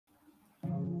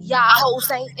Y'all hoes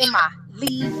ain't in my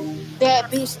league. Bad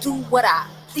bitch do what I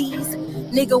please.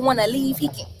 Nigga wanna leave, he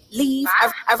can leave.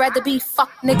 I'd rather be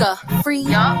fuck nigga free.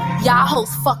 Y'all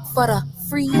hoes fuck for the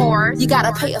free. You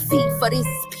gotta pay a fee for this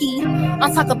pee.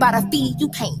 I'm talking about a fee you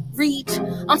can't reach.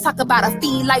 I'm talking about a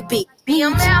fee like Big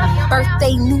Beach.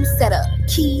 Birthday new set of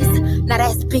keys. Now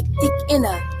that's big dick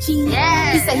energy.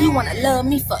 He said he wanna love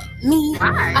me for me.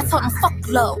 I told him fuck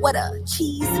love, what a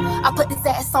cheese. I put this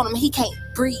ass on him, he can't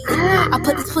breathe. I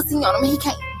put this pussy on him, he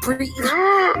can't breathe.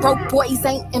 Broke boys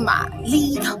ain't in my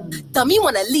league. Dummy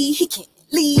wanna leave, he can't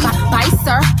leave. Bye,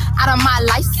 sir. Out of my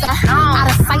life, sir. Out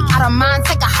of sight, out of mind,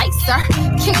 take a hike, sir.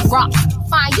 Kick rocks.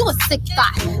 Fine, you a sick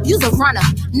thought. You's a runner,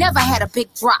 never had a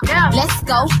big drop. Let's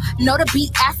go. Know the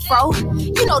beat afro.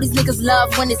 You know these niggas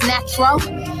love when it's natural.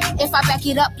 If I back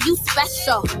it up, you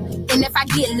special. And if I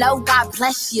get low, God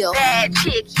bless you. Bad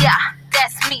chick, yeah.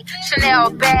 That's me,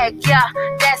 Chanel bag, yeah,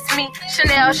 that's me,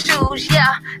 Chanel shoes,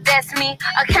 yeah, that's me,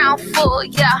 account full,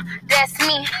 yeah, that's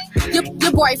me.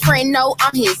 Your boyfriend know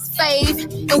I'm his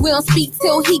fave, and we don't speak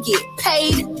till he get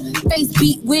paid. Face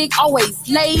beat wig always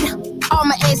laid. All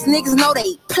my ex niggas know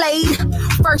they played.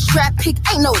 First draft pick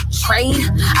ain't no trade.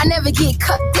 I never get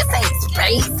cut, this ain't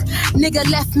space. Nigga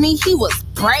left me, he was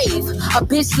brave. A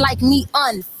bitch like me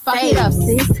unfazed. Fuck it up,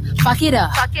 sis. Fuck it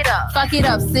up. Fuck it up. Fuck it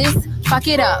up, sis. Fuck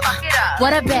it up. Fuck it up.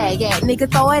 What a bag at, nigga,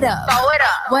 throw it up. Throw it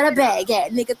up. What a bag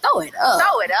at, nigga, throw it up.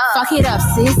 Throw it up. Fuck it up,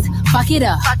 sis. Fuck it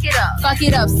up. Fuck it up. Fuck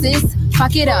it up, sis.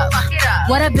 Fuck it up. Fuck it up.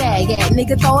 What a bag at,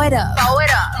 nigga, throw it up. Throw it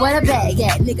up. What a bag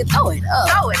at, nigga, throw it up.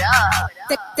 Throw it up.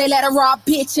 They let a raw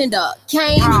bitch in the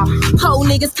cane. Whole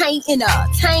niggas can't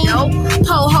entertain.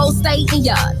 Whole hoes stay in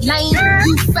your lane.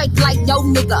 You fake like yo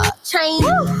nigga chain.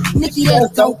 Nikki,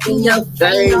 that's dope in your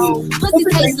face. Pussy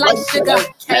taste like sugar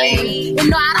cane. You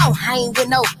know I don't hang with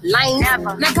no lame.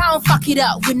 Now go and fuck it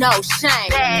up with no shame.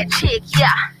 Bad chick,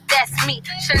 yeah. That's me,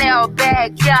 Chanel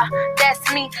bag, yeah,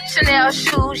 that's me, Chanel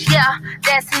shoes, yeah,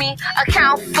 that's me,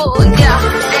 account full, yeah,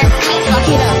 that's me. Fuck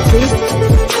it up, bitch.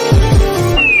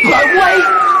 But wait,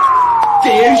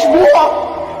 there's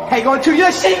more. Hang on to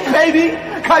your seat, baby,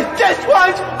 cause this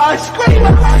one's a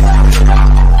screamer.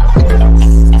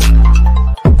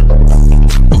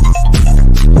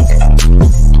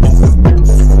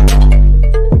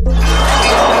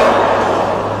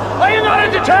 Are you not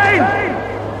entertained?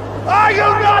 Are you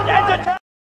not entertained?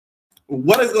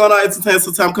 What is going on, entertainment?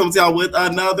 So time comes out with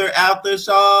another after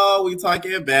show. We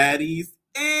talking baddies.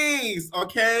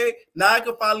 Okay, now I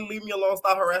can finally leave me alone.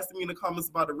 Stop harassing me in the comments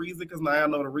about the reason, because now I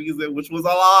know the reason, which was a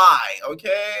lie.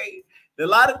 Okay, the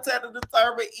lie detector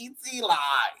determined ET lied.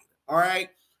 All right.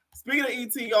 Speaking of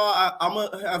ET, y'all, I'm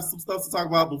gonna have some stuff to talk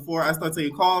about before I start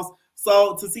taking calls.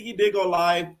 So Tasiki did go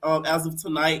live as of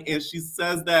tonight, and she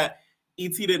says that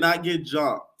ET did not get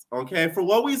jumped. Okay, for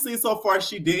what we see so far,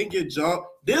 she didn't get jumped.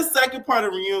 This second part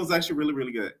of the reunion is actually really,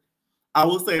 really good. I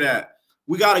will say that.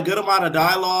 We got a good amount of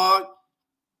dialogue,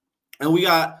 and we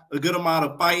got a good amount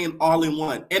of fighting all in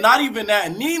one. And not even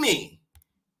that, Nene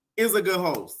is a good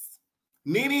host.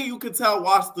 Nene, you could tell,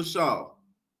 watched the show.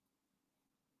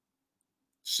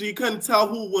 She couldn't tell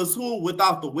who was who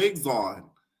without the wigs on.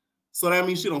 So that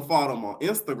means she don't follow them on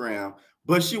Instagram.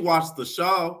 But she watched the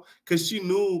show because she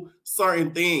knew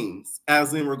certain things,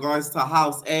 as in regards to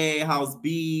House A, House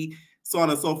B, so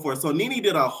on and so forth. So Nene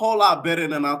did a whole lot better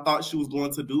than I thought she was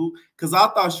going to do, because I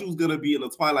thought she was going to be in the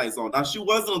Twilight Zone. Now, she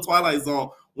was in the Twilight Zone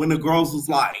when the girls was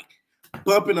like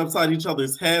bumping upside each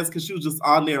other's heads, because she was just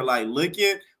on there like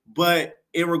looking. But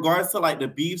in regards to like the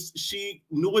beefs, she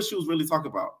knew what she was really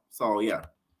talking about. So yeah,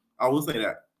 I will say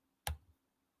that.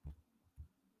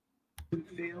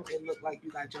 Feel it looked like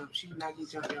you got jumped. She did not get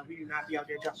jumped out. We did not be out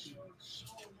there jumping.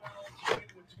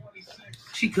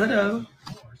 She could have.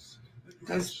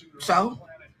 So,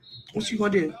 what's she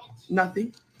gonna do?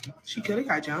 Nothing. She could have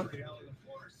got jumped.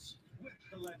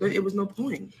 But it was no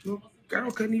point. No girl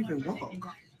couldn't even walk.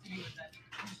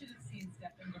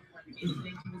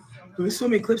 There's so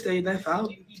many clips that they left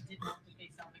out.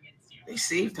 They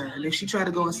saved her. And if she tried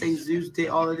to go and say Zeus did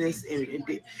all of this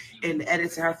and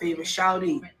edit to her favorite,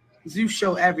 Shouty. Zeus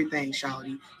show everything,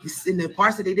 Shouty. In the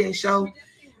parts that they didn't show,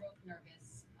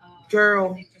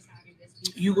 girl,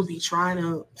 you will be trying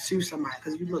to sue somebody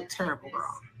because you look terrible,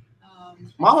 girl.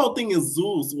 My whole thing is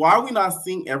Zeus. Why are we not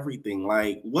seeing everything?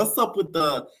 Like, what's up with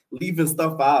the leaving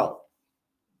stuff out?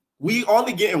 We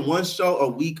only getting one show a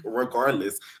week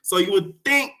regardless. So you would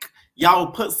think y'all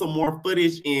would put some more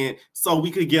footage in so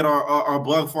we could get our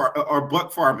buck for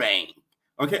our bang.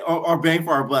 Okay, or bang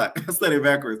for our buck. I said it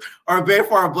backwards. Or bang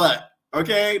for our buck.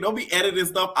 Okay, don't be editing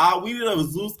stuff out. We need a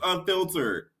Zeus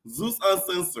unfiltered, Zeus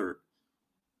uncensored.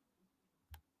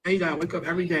 And you gotta wake up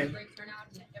every day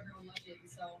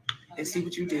and see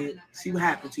what you did. See what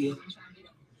happened to you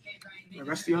the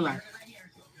rest of your life.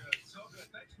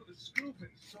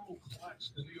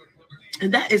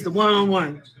 And that is the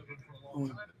one-on-one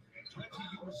on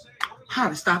how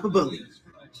to stop a bully.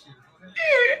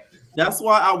 That's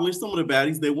why I wish some of the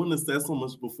baddies, they wouldn't have said so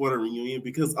much before the reunion,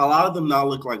 because a lot of them now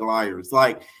look like liars.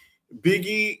 Like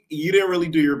Biggie, you didn't really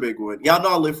do your big one. Y'all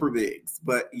know I live for bigs,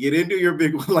 but you didn't do your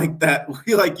big one like that,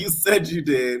 like you said you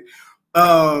did.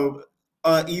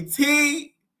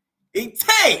 E.T.,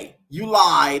 you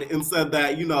lied and said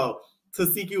that, you know,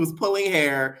 Tasiki was pulling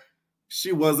hair.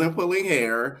 She wasn't pulling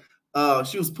hair.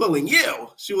 She was pulling you.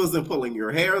 She wasn't pulling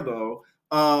your hair, though.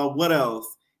 What else?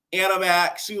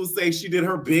 Animac, she would say she did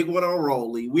her big one on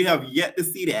Rolly. We have yet to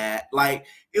see that. Like,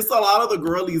 it's a lot of the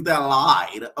girlies that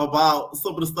lied about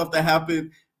some of the stuff that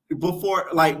happened before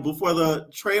the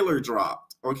trailer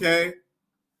dropped, okay?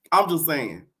 I'm just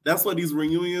saying. That's why these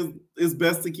reunions, it's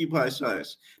best to keep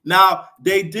hush-hush. Now,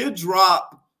 they did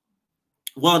drop,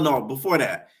 well, no, before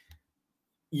that.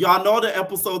 Y'all know the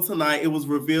episode tonight, it was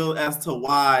revealed as to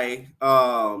why,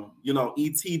 you know,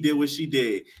 E.T. did what she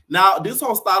did. Now, this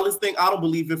whole stylist thing, I don't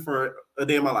believe it for a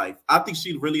day in my life. I think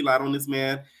she really lied on this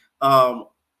man.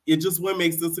 It just wouldn't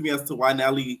make sense to me as to why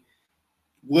Natalie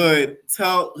would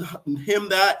tell him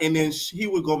that, and then he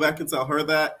would go back and tell her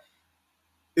that.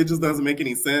 It just doesn't make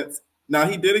any sense. Now,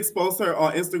 he did expose her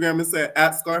on Instagram and said,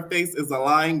 at Scarface is a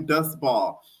lying dust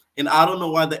ball. And I don't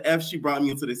know why the F she brought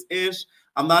me into this ish.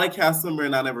 I'm not a cast member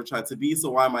and I never tried to be, so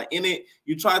why am I in it?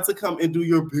 You tried to come and do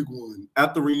your big one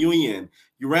at the reunion.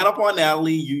 You ran up on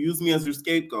Natalie. You used me as your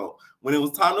scapegoat. When it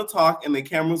was time to talk and the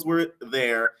cameras were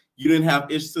there, you didn't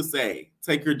have ish to say.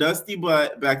 Take your dusty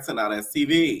butt back to Now That's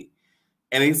TV.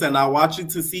 And he said, now watching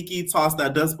Tasiki toss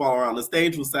that dust ball around the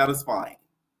stage was satisfying.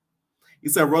 He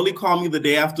said, Rolly called me the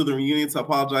day after the reunion to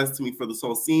apologize to me for this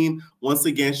whole scene. Once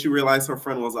again, she realized her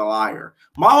friend was a liar.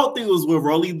 My whole thing was with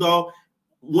Rolly, though.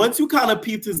 Once you kind of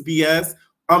peeped his BS,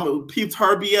 peeped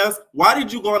her BS, why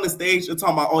did you go on the stage and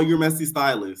talk about, oh, you're messy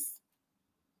stylist?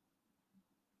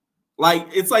 Like,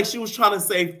 it's like she was trying to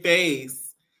save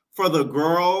face for the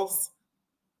girls,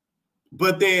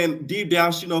 but then deep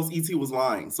down she knows E.T. was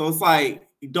lying. So it's like,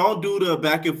 don't do the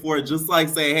back and forth. Just like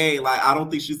say, hey, like, I don't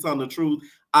think she's telling the truth.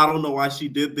 I don't know why she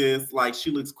did this. Like, she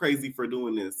looks crazy for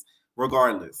doing this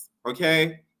regardless,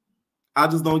 okay? I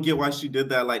just don't get why she did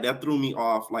that. Like, that threw me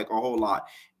off, like, a whole lot.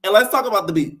 And let's talk about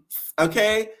the beats,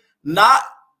 okay? Not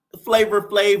Flavor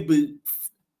Flav beats.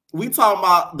 We talking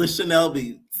about the Chanel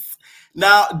beats.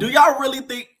 Now, do y'all really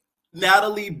think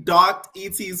Natalie docked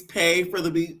E.T.'s pay for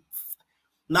the beats?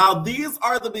 Now, these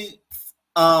are the beats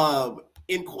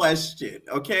in question,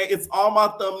 okay? It's on my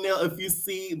thumbnail if you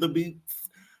see the beats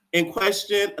in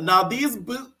question. Now, these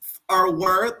boots are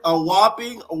worth a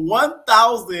whopping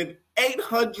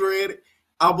 $1,800,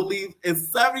 I believe,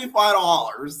 is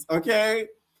 $75, okay?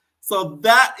 So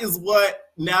that is what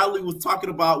Natalie was talking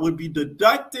about would be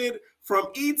deducted from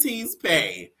E.T.'s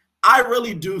pay. I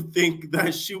really do think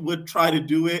that she would try to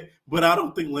do it, but I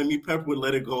don't think Lemmy Pepper would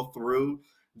let it go through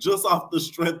just off the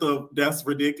strength of that's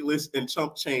ridiculous and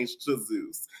chump change to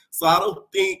Zeus. So I don't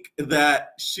think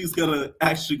that she's going to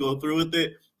actually go through with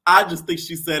it. I just think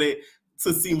she said it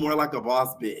to seem more like a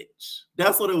boss bitch.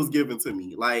 That's what it was given to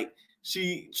me. Like,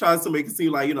 she tries to make it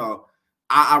seem like, you know,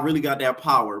 I really got that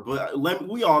power. But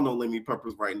we all know Lemmy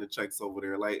Pepper's writing the checks over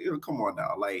there. Like, come on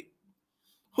now. Like,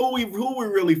 who we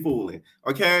really fooling?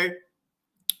 Okay?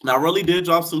 Now, Rolly did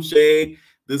drop some shade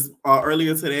this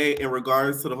earlier today in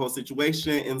regards to the whole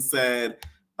situation and said,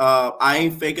 I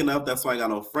ain't fake enough. That's why I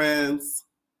got no friends.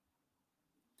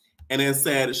 And then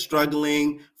said,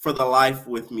 struggling for the life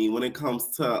with me when it comes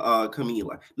to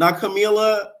Camila. Now,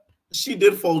 Camila, she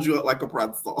did fold you up like a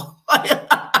pretzel.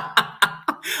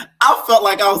 I felt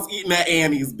like I was eating at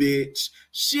Annie's, bitch.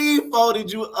 She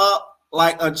folded you up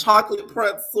like a chocolate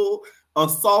pretzel, a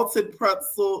salted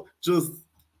pretzel. Just,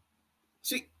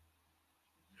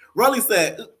 Rolly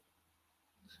said,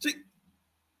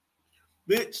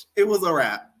 bitch, it was a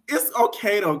wrap. It's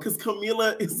okay though, because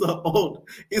Camila is of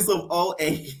old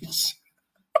age.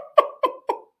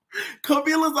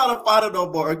 Camila's not a fighter no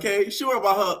more, okay? She worried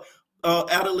about her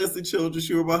adolescent children.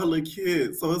 She worried about her little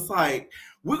kids. So it's like,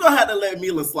 we're going to have to let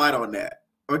Mila slide on that,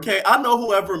 okay? I know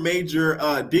whoever made your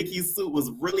Dickie suit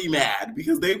was really mad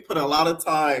because they put a lot of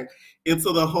time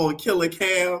into the whole killer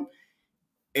cam,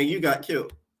 and you got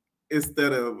killed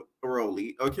instead of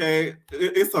Rolly, okay?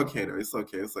 It's okay, though. It's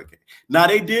okay. It's okay. Now,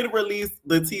 they did release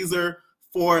the teaser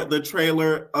for the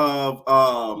trailer of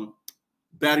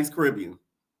Baddies Caribbean,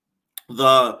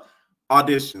 the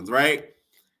auditions, right?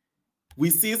 We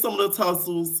see some of the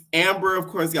tussles. Amber, of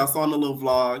course, y'all saw in the little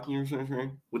vlog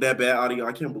with that bad audio.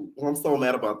 I can't believe I'm so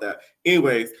mad about that.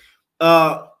 Anyways,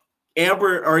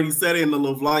 Amber already said it in the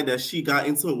little vlog that she got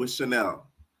into it with Chanel.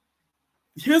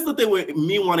 Here's the thing with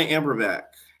me wanting Amber back.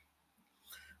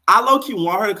 I low-key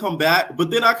want her to come back, but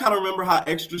then I kind of remember how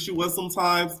extra she was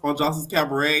sometimes on Johnson's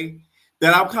Cabaret,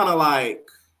 that I'm kind of like,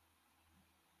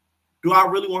 do I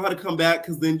really want her to come back?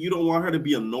 Because then you don't want her to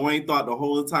be annoying throughout the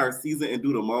whole entire season and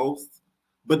do the most.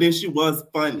 But then she was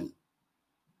funny.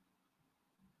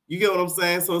 You get what I'm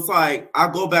saying? So it's like, I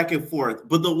go back and forth.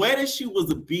 But the way that she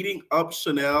was beating up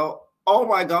Chanel, oh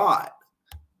my God.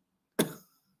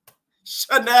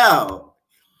 Chanel,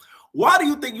 why do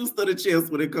you think you stood a chance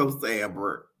when it comes to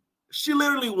Amber? She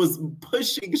literally was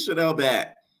pushing Chanel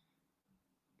back.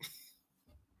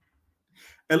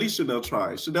 At least Chanel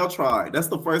tried. Chanel tried. That's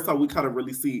the first time we kind of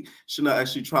really see Chanel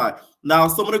actually try. Now,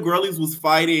 some of the girlies was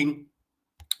fighting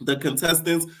the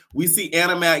contestants. We see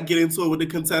Anna Matt get into it with the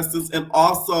contestants, and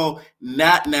also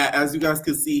Nat Nat, as you guys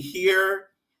can see here.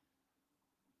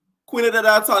 Queen of the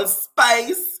Daytime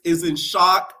Spice is in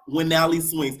shock when Natalie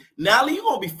swings. Natalie, you're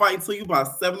going to be fighting till you're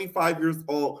about 75 years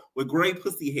old with gray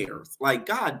pussy hairs. Like,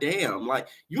 goddamn. Like,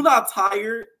 you're not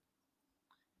tired?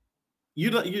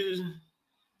 You're not using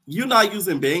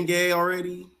Bengay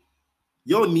already?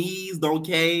 Your knees don't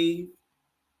cave?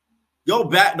 Your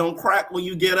back don't crack when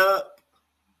you get up?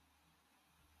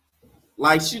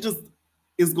 Like, she just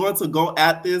is going to go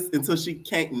at this until she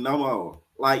can't no more.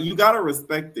 Like, you got to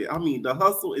respect it. I mean, the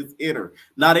hustle is in her.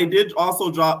 Now, they did also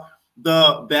drop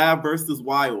the Bad versus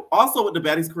Wild. Also with the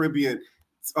Baddies Caribbean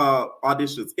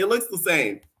auditions. It looks the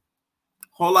same.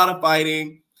 Whole lot of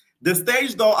fighting. The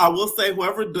stage, though, I will say,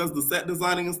 whoever does the set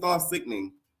designing and stuff,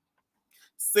 sickening.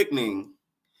 Sickening.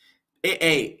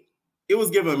 It was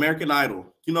given American Idol.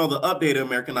 You know, the updated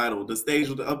American Idol. The stage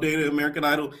with the updated American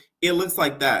Idol. It looks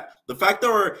like that. The fact that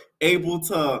we're able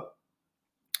to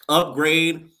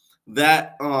upgrade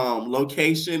that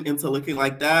location into looking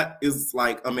like that is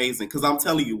like amazing. Because I'm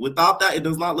telling you, without that, it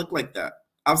does not look like that.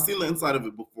 I've seen the inside of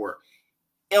it before.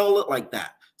 It don't look like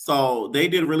that. So they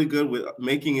did really good with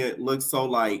making it look so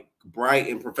like bright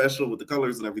and professional with the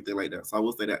colors and everything like that. So I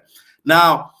will say that.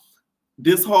 Now,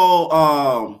 this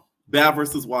whole Bad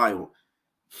versus Wild.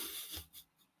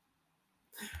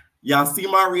 Y'all see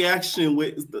my reaction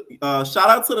with shout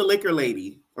out to the liquor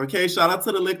lady. Okay, shout out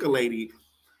to the liquor lady.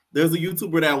 There's a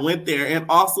YouTuber that went there, and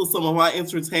also some of my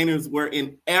entertainers were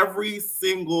in every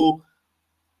single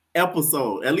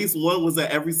episode. At least one was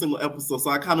at every single episode. So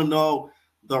I kind of know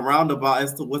the roundabout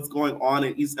as to what's going on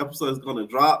and each episode is going to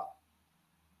drop.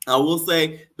 I will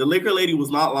say the liquor lady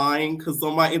was not lying, because some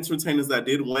of my entertainers that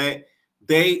did went,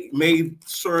 they made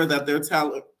sure that their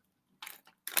talent,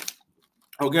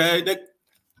 okay,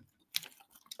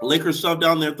 liquor shoved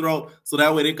down their throat so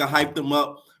that way they could hype them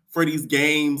up for these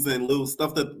games and little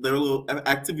stuff that their little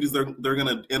activities they're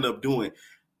gonna end up doing.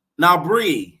 Now,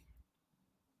 Bree,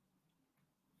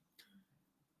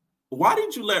 why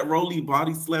did you let Rolly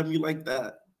body slam you like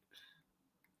that?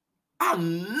 I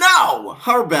know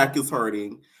her back is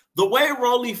hurting. The way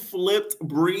Rolly flipped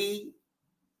Bree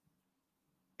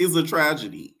is a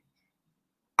tragedy.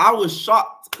 I was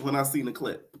shocked when I seen the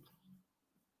clip.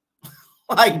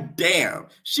 Like, damn,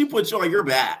 she put you on your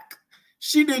back.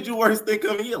 She did you worse than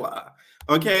Camila.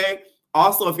 Okay.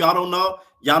 Also, if y'all don't know,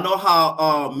 y'all know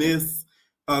how Miss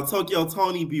Tokyo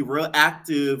Toni be real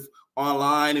active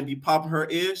online and be popping her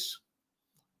ish.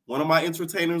 One of my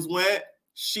entertainers went.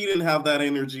 She didn't have that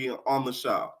energy on the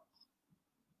show.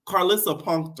 Carlissa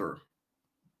punked her.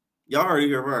 Y'all heard it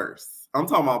here first. I'm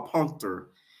talking about punked her.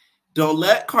 Don't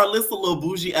let Carlissa little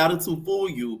bougie attitude fool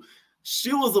you.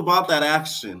 She was about that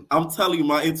action. I'm telling you,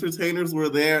 my entertainers were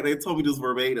there. They told me this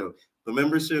verbatim. The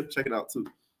membership, check it out too.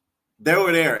 They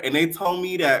were there, and they told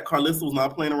me that Carlissa was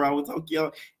not playing around with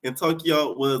Tokyo, and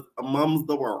Tokyo was mum's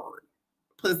the word.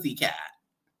 Pussycat.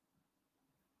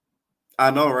 I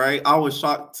know, right? I was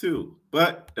shocked too,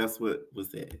 but that's what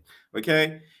was said.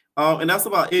 Okay? And that's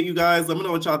about it, you guys. Let me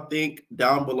know what y'all think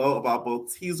down below about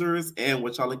both teasers and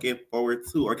what y'all looking forward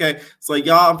to. Okay? So,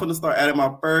 y'all, I'm going to start adding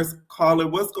my first caller.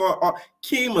 What's going on?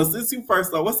 Kima, since you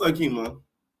first up, what's up, Kima?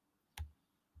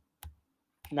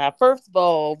 Now, first of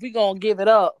all, we're going to give it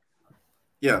up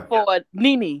for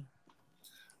Nene.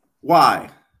 Why?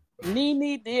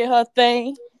 Nene did her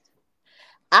thing.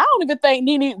 I don't even think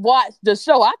Nene watched the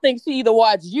show. I think she either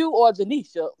watched you or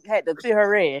Janisha had to fit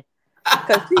her in.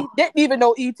 Because she didn't even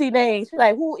know E.T. name. She's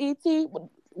like, who E.T.?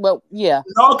 Well, yeah.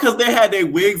 No, because they had their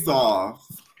wigs off.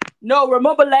 No,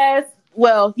 remember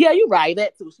well, yeah, you're right.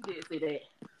 That too. She did say that.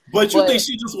 But you think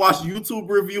she just watched YouTube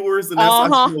reviewers and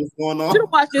that's how she was going on? She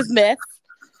don't watch this mess.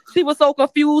 She was so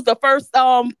confused. The first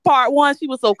part one, she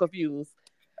was so confused.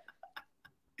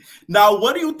 Now,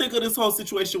 what do you think of this whole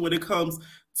situation when it comes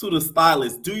to the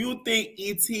stylist? Do you think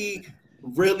E.T.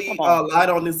 really lied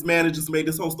on this man and just made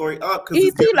this whole story up?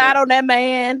 E.T. lied on that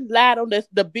man, lied on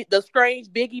the strange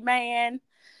Biggie man.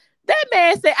 That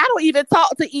man said, I don't even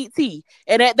talk to E.T.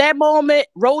 And at that moment,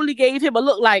 Rolly gave him a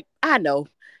look like, I know,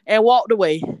 and walked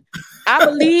away. I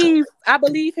believe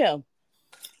him.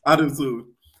 I do too.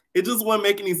 It just wouldn't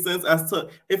make any sense as to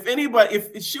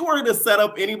if she were to set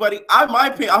up anybody, my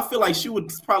opinion, I feel like she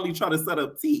would probably try to set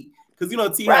up T.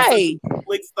 Because T has some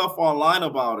slick stuff online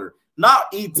about her. Not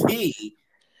E.T.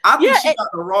 I think she got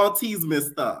the wrong T's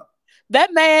mixed up.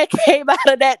 That man came out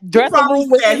of that dressing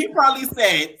room he probably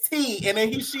said T, and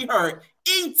then she heard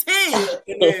E.T.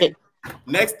 And then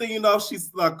next thing you know, she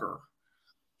snuck her.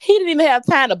 He didn't even have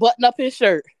time to button up his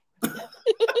shirt.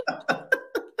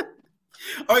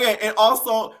 Okay, and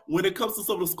also when it comes to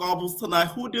some of the squabbles tonight,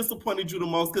 who disappointed you the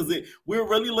most? Because we're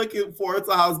really looking forward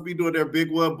to House B doing their big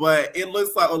one, but it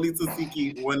looks like Olita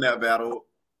Siki won that battle.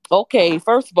 Okay,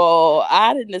 first of all,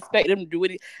 I didn't expect them to do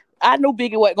it. I knew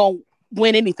Biggie wasn't gonna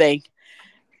win anything.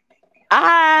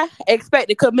 I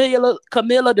expected Camilla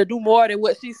to do more than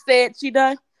what she said she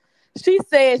done. She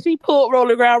said she pulled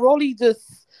Rolly around. Rolly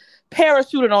just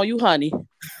parachuted on you, honey.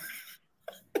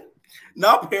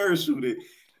 Not parachuted.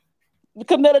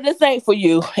 Camilla, this ain't for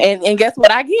you. And guess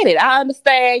what? I get it. I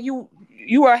understand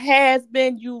you are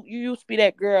has-been. You used to be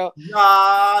that girl.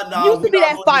 Nah. You used to be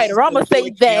that fighter. I'm going to say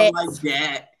that. Like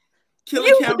that. You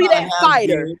used to be that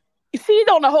fighter. She's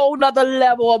on a whole nother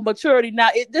level of maturity now.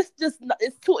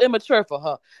 It's too immature for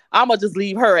her. I'm going to just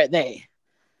leave her at that.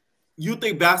 You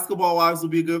think Basketball Wives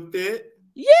would be a good fit?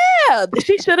 Yeah.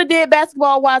 She should have did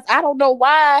Basketball Wives. I don't know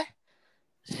why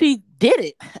she did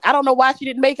it. I don't know why she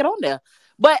didn't make it on there.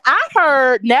 But I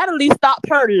heard Natalie stopped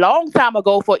her a long time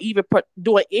ago for even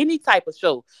doing any type of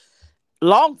show.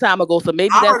 Long time ago, so maybe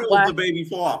that's heard it why. Was the baby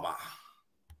father.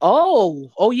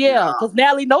 Oh yeah, because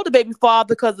Natalie know the baby father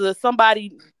because of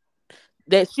somebody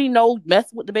that she knows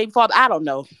messing with the baby father. I don't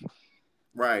know.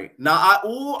 Right now,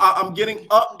 I'm getting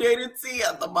updated tea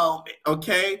at the moment.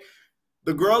 Okay,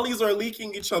 the girlies are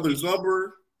leaking each other's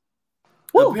number.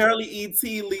 Woo. Apparently,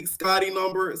 E.T. leaked Scotty's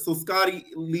number, so Scotty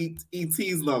leaked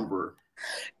E.T.'s number.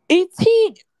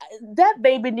 E.T. that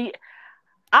baby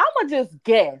I'ma just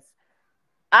guess.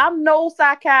 I'm no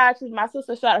psychiatrist. My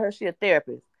sister shot her. She a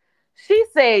therapist. She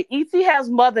said E.T. has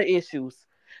mother issues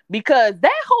because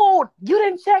that whole you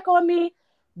didn't check on me,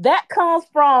 that comes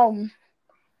from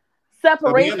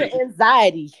separation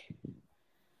anxiety.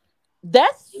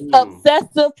 That's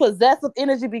obsessive, possessive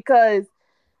energy because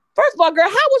first of all, girl,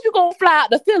 how was you gonna fly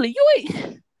out to Philly?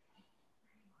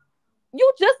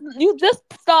 You just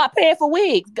start paying for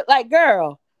wigs. Like,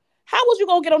 girl, how was you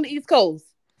gonna get on the East Coast?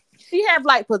 She have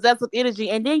like possessive energy,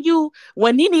 and then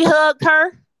when Nene hugged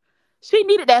her, she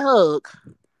needed that hug.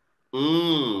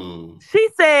 She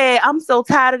said, "I'm so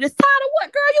tired of this." Tired of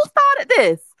what, girl? You started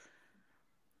this.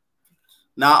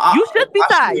 Now you should be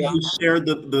tired. You shared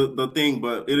the thing,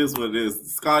 but it is what it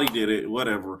is. Scotty did it.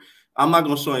 Whatever. I'm not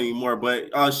gonna show anymore.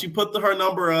 But she put her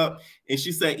number up, and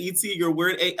she said, "E.T., you're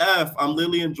weird AF. I'm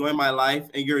literally enjoying my life,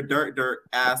 and you're dirt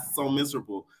ass so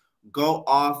miserable. Go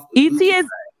off." E.T. is.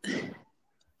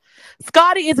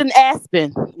 Scotty is in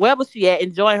Aspen. Where was she at?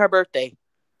 Enjoying her birthday.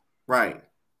 Right.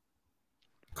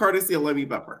 Courtesy of Lemmy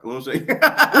Pepper. Yeah.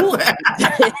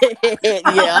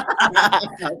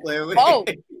 Oh,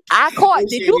 I caught.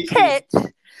 Did you catch?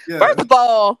 Yeah. First of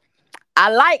all, I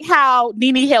like how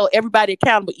Nene held everybody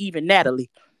accountable, even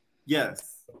Natalie. Yes.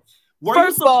 Were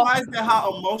you surprised at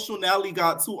how emotional Natalie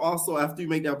got too also after you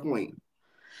make that point?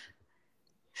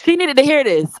 She needed to hear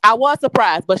this. I was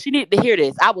surprised, but she needed to hear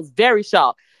this. I was very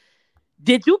shocked.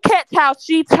 Did you catch how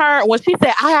she turned when she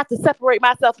said, "I have to separate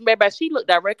myself from everybody"? She looked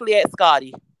directly at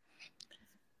Scotty.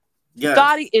 Yes.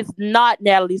 Scotty is not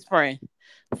Natalie's friend.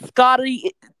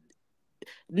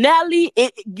 Natalie,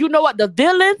 you know what? The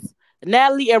villains,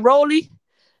 Natalie and Rolly,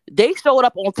 they showed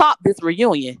up on top this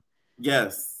reunion.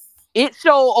 Yes. It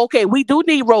showed, okay, we do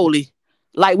need Rolly.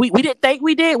 Like, we didn't think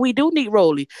we did. We do need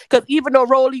Rolly. Because even though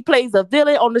Rolly plays a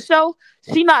villain on the show,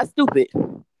 she's not stupid.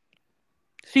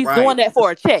 She's doing that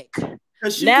for a check.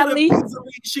 Natalie,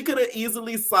 she could have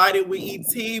easily sided with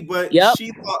E.T., but she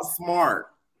thought smart.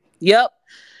 Yep.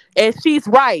 And she's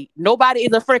right. Nobody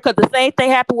is a friend because the same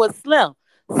thing happened with Slim.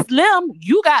 Slim,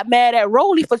 you got mad at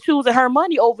Rolly for choosing her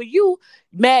money over you.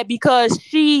 Mad because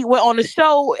she went on the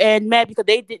show and mad because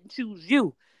they didn't choose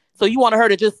you. So you wanted her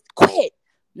to just quit.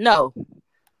 No.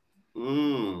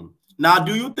 Now, Now,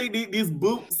 do you think these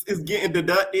boots is getting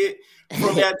deducted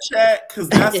from that chat? Because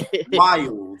that's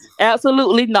wild.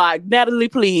 Absolutely not. Natalie,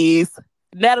 please.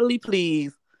 Natalie,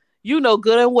 please. You know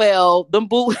good and well, them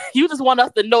boots. You just want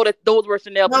us to know that those were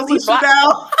Chanel boots. Those were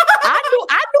Chanel.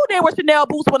 I knew they were Chanel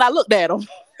boots when I looked at them.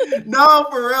 No,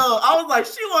 for real. I was like,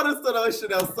 she wanted us to know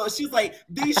Chanel. So she's like,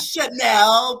 these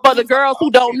Chanel. For the girls who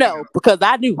don't know, because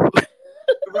I knew.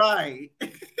 Right.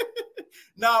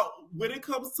 Now, when it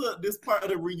comes to this part of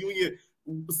the reunion,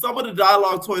 some of the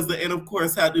dialogue towards the end, of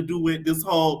course, had to do with this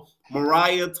whole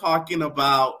Mariah talking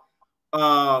about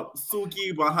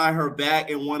Suki behind her back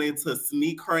and wanting to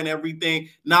sneak her and everything.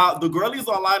 Now, the girlies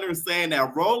online are saying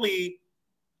that Rolly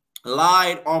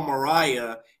lied on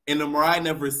Mariah, and then Mariah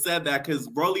never said that because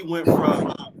Rolly went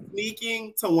from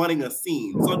sneaking to wanting a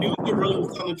scene. So do you think Rolly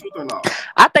was telling the truth or not?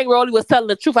 I think Rolly was telling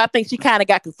the truth. I think she kind of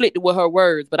got conflicted with her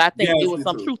words, but I think there was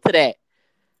some truth to that.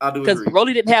 I do because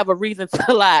Rolly didn't have a reason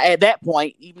to lie at that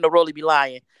point, even though Rolly be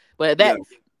lying. But that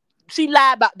she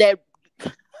lied about that.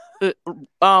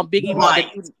 Biggie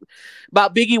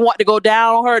about Biggie want to go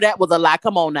down on her. That was a lie.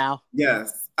 Come on now.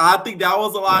 Yes, I think that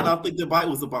was a lie, and I think the bite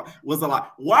was a lie.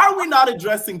 Why are we not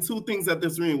addressing two things at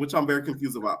this reunion, which I'm very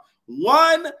confused about?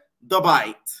 One, the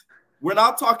bite. We're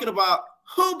not talking about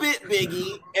who bit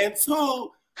Biggie, and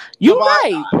two, you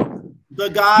right. The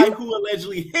guy who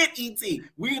allegedly hit E.T.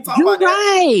 We didn't talk about that.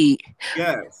 Right.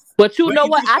 Yes. But you know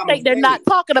what? I think they're not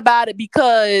talking about it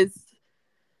because,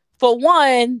 for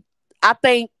one, I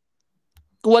think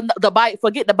when the bite,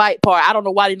 forget the bite part. I don't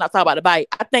know why they're not talking about the bite.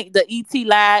 I think the E.T.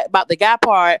 lie about the guy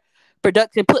part,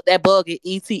 production put that bug in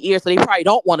E.T. ear, so they probably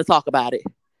don't want to talk about it.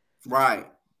 Right.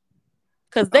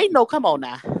 Because they know, come on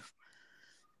now.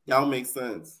 Y'all make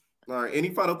sense. All right.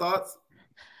 Any final thoughts?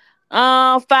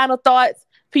 Final thoughts.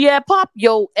 Pierre, pop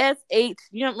yo SH.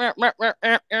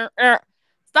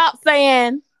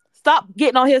 Stop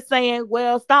getting on here saying,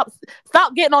 well, stop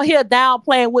getting on here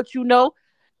downplaying what you know.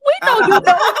 We know you know,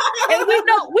 and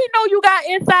we know you got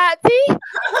inside tea.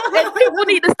 And people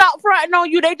need to stop fronting on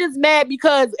you. They just mad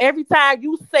because every time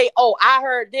you say, oh, I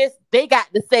heard this, they got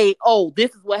to say, oh,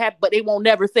 this is what happened, but they won't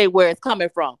never say where it's coming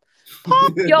from.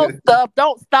 Pump your stuff.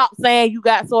 Don't stop saying you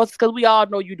got sources because we all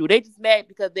know you do. They just mad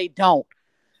because they don't.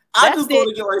 I just want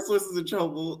to get my sources in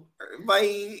trouble.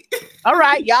 Bye. All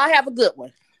right. Y'all have a good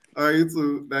one. All right, you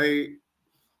too. Bye.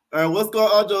 All right, what's going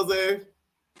on, Jose?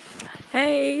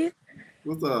 Hey.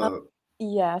 What's up?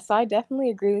 Yeah, so I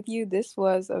definitely agree with you. This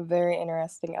was a very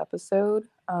interesting episode.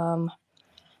 I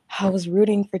was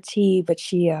rooting for T, but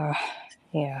she, yeah.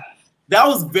 That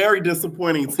was very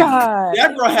disappointing too.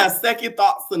 That girl has second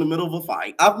thoughts in the middle of a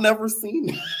fight. I've never seen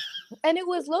it. And it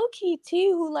was low-key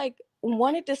T who, like,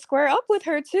 wanted to square up with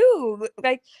her too.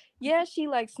 Like, yeah, she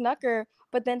like snuck her,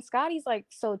 but then Scotty's like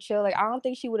so chill. Like, I don't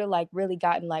think she would have like really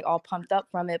gotten like all pumped up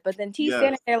from it. But then T's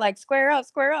standing there like square up.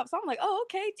 So I'm like, oh,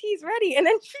 okay, T's ready. And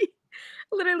then she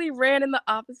literally ran in the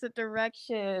opposite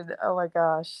direction. Oh my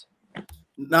gosh.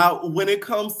 Now, when it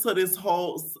comes to this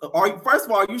whole, first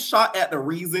of all, are you shot at the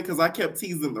reason? Because I kept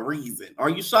teasing the reason. Are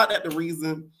you shot at the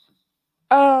reason?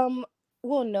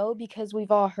 Well, no, because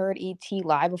we've all heard E.T.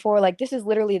 lie before. Like, this is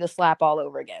literally the slap all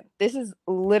over again. This is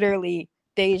literally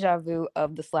deja vu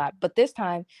of the slap. But this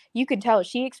time, you could tell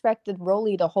she expected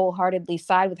Rolly to wholeheartedly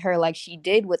side with her like she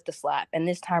did with the slap. And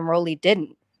this time, Rolly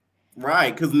didn't.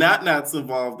 Right, because Nat's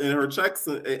involved and her checks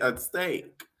at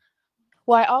stake.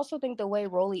 Well, I also think the way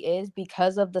Rolly is,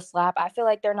 because of the slap, I feel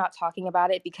like they're not talking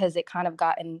about it because it kind of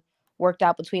gotten worked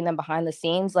out between them behind the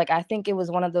scenes. Like, I think it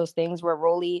was one of those things where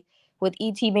Rolly, with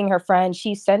E.T. being her friend,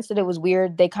 she sensed that it was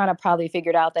weird. They kind of probably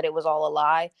figured out that it was all a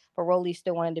lie, but Rolly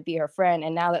still wanted to be her friend.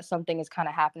 And now that something is kind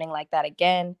of happening like that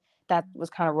again, that was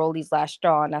kind of Rolly's last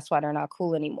straw, and that's why they're not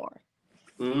cool anymore.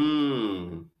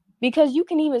 Because you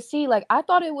can even see, like, I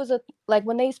thought it was like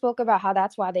when they spoke about how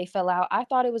that's why they fell out, I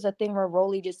thought it was a thing where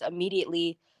Rolly just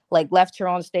immediately like left her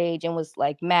on stage and was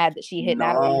like mad that she hit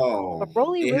Natalie. But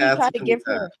Rolly really tried to give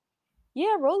her,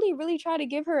 Rolly really tried to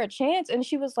give her a chance. And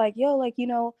she was like, yo, like, you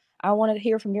know, I wanted to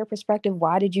hear from your perspective.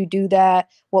 Why did you do that?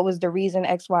 What was the reason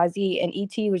XYZ? And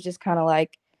E.T. was just kind of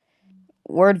like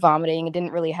word vomiting and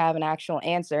didn't really have an actual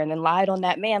answer, and then lied on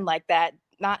that man like that,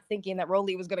 not thinking that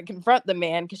Rolly was going to confront the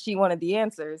man because she wanted the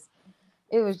answers.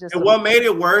 It was just. And what made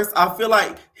it worse, I feel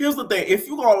like, here's the thing: if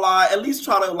you're gonna lie, at least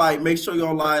try to like make sure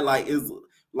your lie like is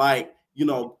like, you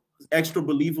know, extra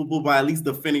believable by at least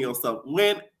defending yourself.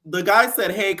 When the guy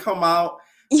said, "Hey, come out,"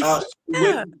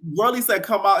 when Rolly said,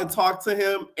 "Come out and talk to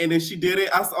him," and then she did it,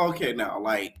 I said, "Okay, now,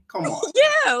 like, come on."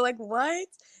 Yeah, like what?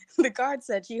 The guard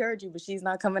said she heard you, but she's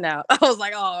not coming out. I was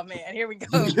like, oh man, here we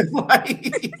go.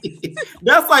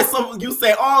 That's like you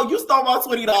say, oh, you stole my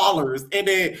 $20, and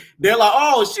then they're like,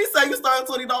 oh, she said you stole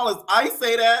 $20. I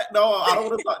say that. No, I don't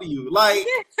want to talk to you. Like,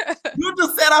 you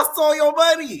just said I stole your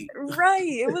money. Right.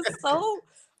 It was so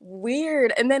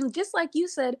weird. And then just like you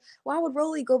said, why would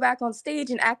Rolly go back on stage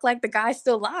and act like the guy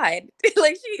still lied?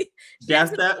 Like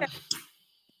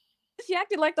she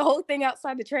acted like the whole thing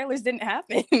outside the trailers didn't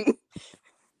happen.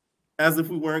 As if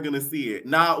we weren't going to see it.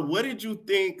 Now, what did you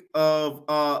think of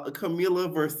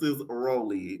Camila versus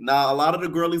Rolly? Now, a lot of the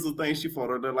girlies will think she fought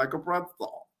her like a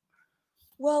pretzel.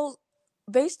 Well,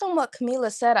 based on what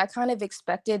Camila said, I kind of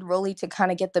expected Rolly to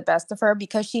kind of get the best of her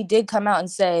because she did come out and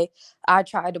say, I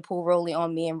tried to pull Rolly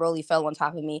on me and Rolly fell on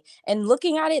top of me. And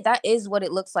looking at it, that is what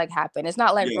it looks like happened. It's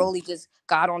not like Rolly just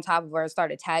got on top of her and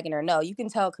started tagging her. No, you can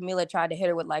tell Camila tried to hit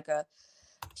her with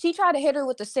she tried to hit her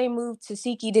with the same move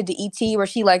Tasiki did to E.T. where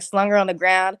she like slung her on the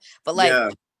ground. But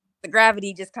the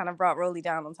gravity just kind of brought Rolly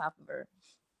down on top of her.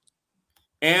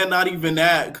 And not even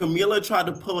that. Camila tried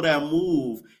to pull that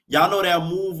move. Y'all know that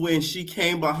move when she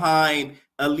came behind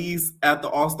Elise at the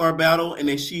All-Star battle and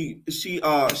then she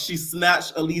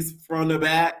snatched Elise from the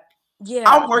back. Yeah.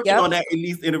 I'm working on that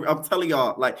Elise interview. I'm telling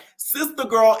y'all, like, Sister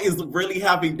Girl is really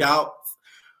having doubts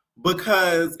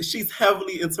because she's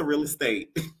heavily into real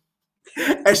estate.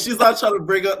 And she's not trying to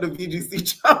bring up the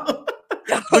VGC channel.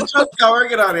 But trust me, I'm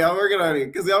working on it.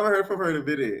 Because y'all haven't heard from her in a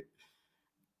minute.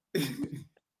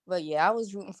 But yeah, I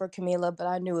was rooting for Camila, but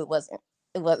I knew it wasn't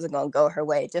gonna go her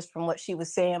way just from what she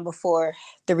was saying before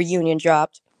the reunion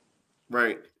dropped.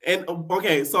 Right. And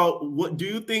okay, so what do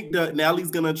you think that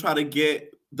Natalie's gonna try to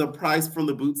get the price from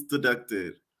the boots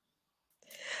deducted?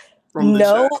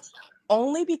 No,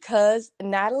 only because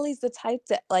Natalie's the type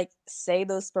to like say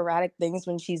those sporadic things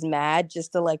when she's mad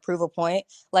just to like prove a point.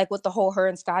 Like with the whole her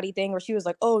and Scotty thing where she was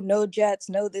like, oh, no jets,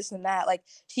 no this and that. Like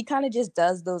she kind of just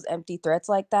does those empty threats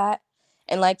like that.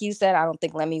 And like you said, I don't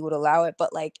think Lemmy would allow it.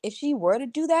 But like if she were to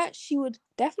do that, she would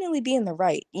definitely be in the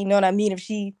right. You know what I mean? If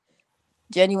she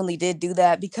genuinely did do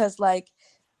that, because like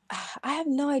I have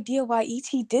no idea why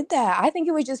E.T. did that. I think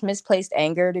it was just misplaced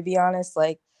anger, to be honest.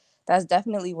 Like that's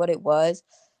definitely what it was.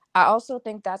 I also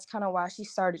think that's kind of why she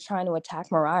started trying to attack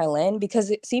Mariah Lynn,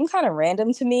 because it seemed kind of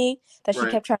random to me that she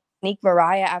kept trying to sneak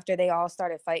Mariah after they all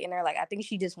started fighting her. Like, I think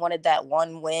she just wanted that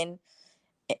one win.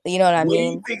 You know what I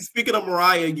mean? You think, speaking of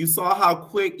Mariah, you saw how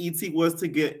quick E.T. was to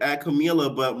get at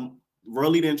Camila, but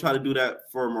Rolly didn't try to do that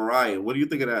for Mariah. What do you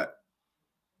think of that?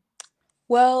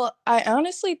 Well, I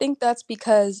honestly think that's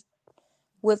because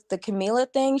with the Camila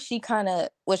thing, she kind of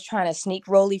was trying to sneak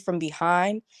Rolly from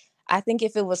behind. I think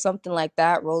if it was something like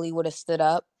that, Rolly would have stood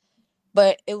up.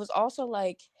 But it was also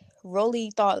like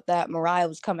Rolly thought that Mariah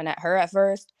was coming at her at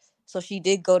first. So she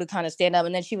did go to kind of stand up.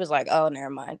 And then she was like, oh, never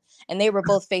mind. And they were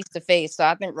both face to face. So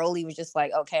I think Rolly was just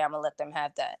like, okay, I'm going to let them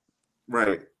have that.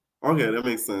 Right. Okay, that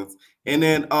makes sense. And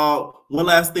then one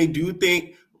last thing. Do you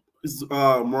think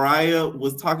Mariah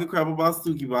was talking crap about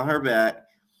Suki behind her back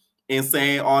and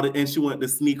saying and she wanted to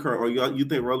sneak her? Or you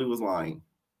think Rolly was lying?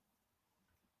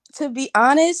 To be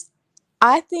honest,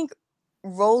 I think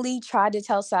Rolly tried to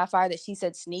tell Sapphire that she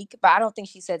said sneak, but I don't think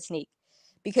she said sneak,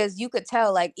 because you could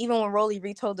tell, like, even when Rolly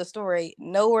retold the story,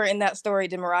 nowhere in that story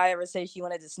did Mariah ever say she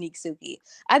wanted to sneak Suki.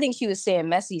 I think she was saying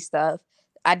messy stuff.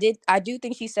 I do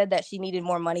think she said that she needed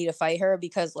more money to fight her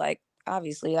because, like,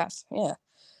 obviously that's, yeah.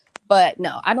 But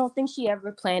no, I don't think she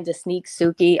ever planned to sneak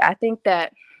Suki. I think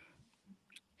that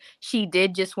she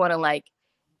did just want to, like,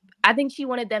 I think she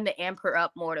wanted them to amp her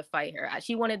up more to fight her.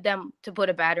 She wanted them to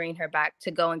put a battery in her back to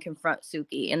go and confront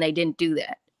Suki, and they didn't do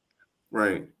that.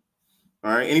 Right.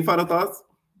 All right. Any final thoughts?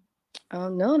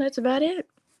 No, that's about it.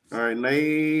 All right,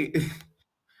 Nate.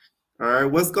 All right,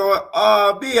 what's going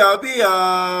on?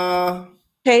 Bia.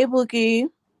 Hey, Bookie.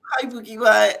 Hi, Bookie.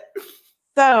 What?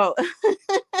 So,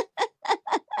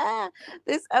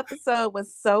 this episode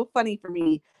was so funny for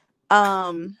me.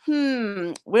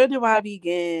 Where do I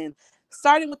begin?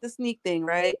 Starting with the sneak thing,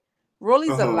 right?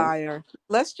 Rolly's a liar.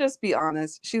 Let's just be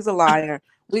honest. She's a liar.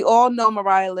 We all know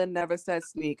Mariah Lynn never said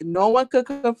sneak. No one could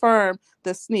confirm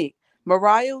the sneak.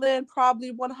 Mariah Lynn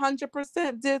probably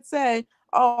 100% did say,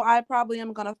 oh, I probably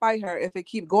am going to fight her if it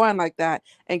keep going like that.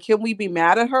 And can we be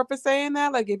mad at her for saying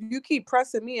that? Like, if you keep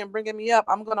pressing me and bringing me up,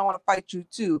 I'm going to want to fight you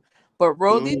too. But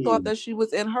Rolly thought that she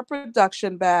was in her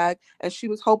production bag and she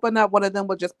was hoping that one of them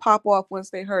would just pop off once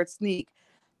they heard sneak.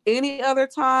 Any other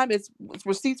time, it's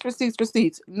receipts.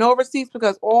 No receipts,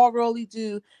 because all Rolly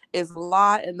do is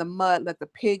lie in the mud like the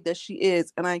pig that she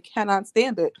is, and I cannot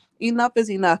stand it. Enough is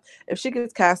enough. If she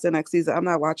gets cast in next season, I'm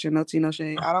not watching no Tina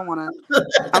Shane. I don't want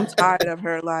to. I'm tired of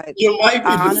her. Like, you might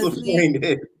be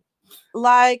disappointed.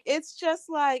 Like, it's just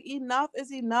like, enough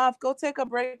is enough. Go take a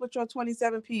break with your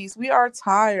 27 piece. We are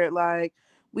tired. Like,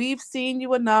 we've seen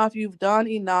you enough. You've done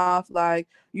enough. Like,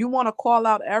 you want to call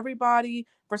out everybody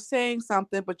for saying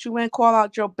something, but you ain't call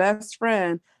out your best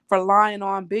friend for lying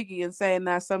on Biggie and saying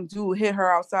that some dude hit her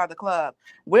outside the club.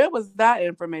 Where was that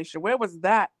information? Where was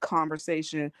that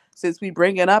conversation? Since we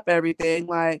bringing up everything,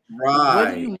 like,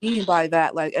 what do you mean by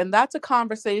that? Like, and that's a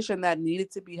conversation that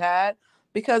needed to be had,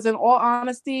 because in all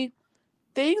honesty,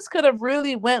 things could have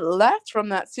really went left from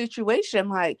that situation,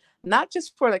 like, not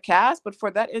just for the cast but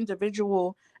for that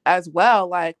individual as well.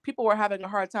 Like, people were having a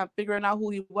hard time figuring out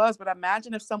who he was, but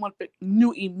imagine if someone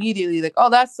knew immediately, like, oh,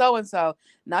 that's so and so.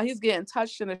 Now he's getting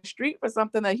touched in the street for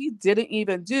something that he didn't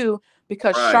even do,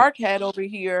 because Sharkhead over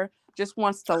here just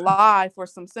wants to lie for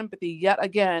some sympathy yet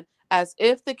again, as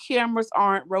if the cameras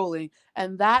aren't rolling.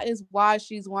 And that is why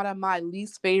she's one of my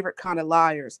least favorite kind of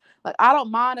liars. Like, I don't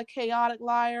mind a chaotic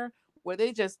liar where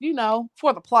they just,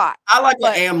 for the plot. I like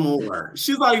Anne Moore.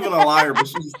 She's not even a liar, but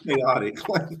she's just chaotic.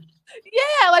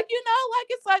 Yeah, like, like,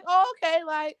 it's like, oh, okay,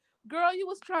 like, girl, you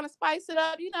was trying to spice it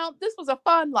up. This was a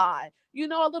fun lie.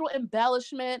 A little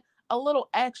embellishment, a little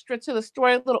extra to the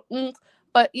story, a little oomph.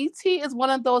 But E.T. is one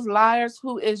of those liars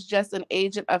who is just an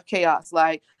agent of chaos.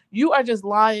 Like, you are just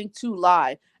lying to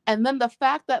lie. And then the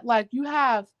fact that, like, you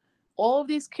have all of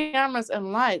these cameras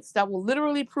and lights that will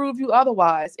literally prove you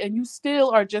otherwise, and you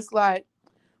still are just like,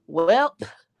 well,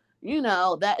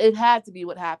 that it had to be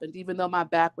what happened, even though my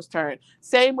back was turned.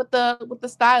 Same with the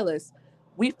stylist.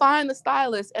 We find the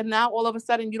stylist, and now all of a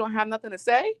sudden you don't have nothing to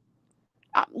say.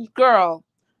 Girl,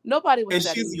 nobody was.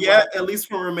 And she's yet, at least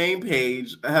from her main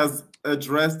page, has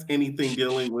addressed anything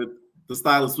dealing with the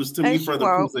stylist, which to me further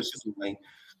proves that she's lying.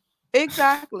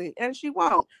 Exactly. And she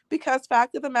won't, because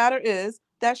fact of the matter is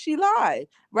that she lied.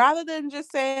 Rather than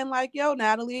just saying like, yo,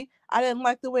 Natalie, I didn't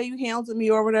like the way you handled me,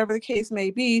 or whatever the case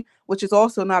may be, which is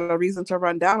also not a reason to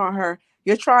run down on her.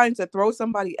 You're trying to throw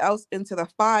somebody else into the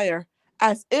fire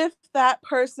as if that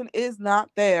person is not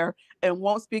there and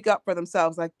won't speak up for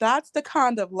themselves. Like, that's the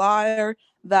kind of liar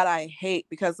that I hate,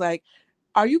 because, like,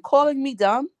 are you calling me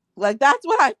dumb? Like, that's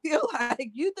what I feel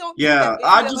like. You don't. Yeah,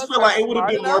 I just feel like it would have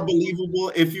been more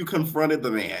believable if you confronted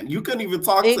the man. You couldn't even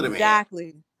talk to the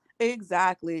man.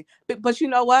 Exactly. But you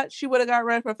know what? She would have got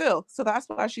ready for Phil. So that's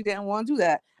why she didn't want to do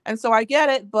that. And so I get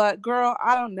it. But girl,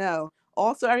 I don't know.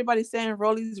 Also, everybody's saying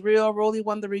Rolly's real. Rolly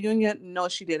won the reunion. No,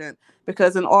 she didn't.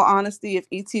 Because in all honesty, if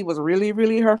E.T. was really,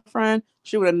 really her friend,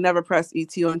 she would have never pressed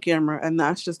E.T. on camera. And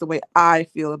that's just the way I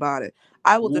feel about it.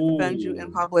 I will defend you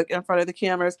in public in front of the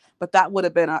cameras, but that would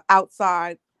have been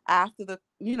outside after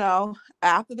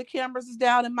after the cameras is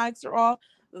down and mics are off.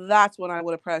 That's when I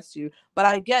would have pressed you. But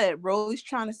I get it. Rolly's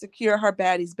trying to secure her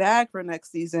Baddies bag for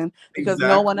next season because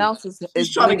no one else is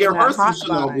trying to get her some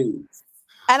Chanel boots.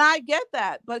 And I get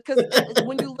that, but because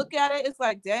when you look at it, it's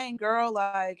like, dang, girl,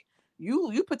 like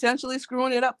you potentially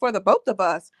screwing it up for the both of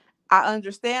us. I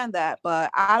understand that, but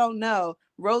I don't know.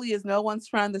 Rolly is no one's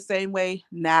friend the same way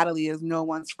Natalie is no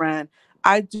one's friend.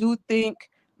 I do think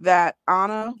that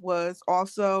Anna was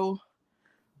also,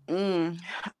 I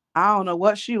don't know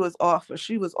what she was off, but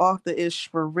she was off the ish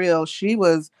for real. She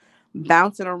was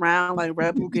bouncing around like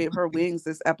Red Bull gave her wings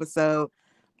this episode.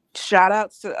 Shout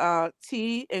out to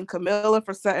T and Camilla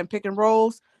for setting pick and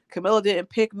rolls. Camilla didn't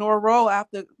pick nor roll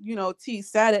after, T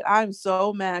said it. I'm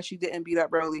so mad she didn't beat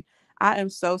up Rolly. I am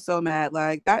so mad.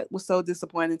 Like, that was so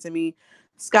disappointing to me.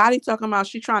 Scotty talking about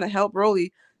she trying to help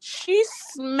Rolly. She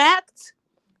smacked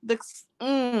the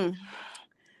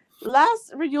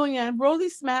last reunion. Rolly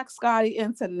smacked Scotty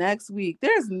into next week.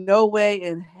 There's no way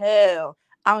in hell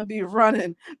I'm gonna be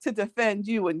running to defend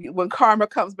you when karma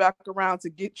comes back around to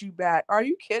get you back. Are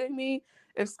you kidding me?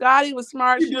 If Scotty was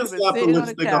smart, she would have been sitting on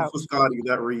the couch. For Scotty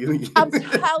that reunion. I'm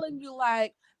telling you,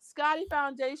 like, Scotty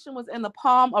Foundation was in the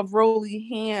palm of Rolly's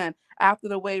hand after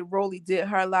the way Rolly did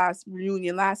her last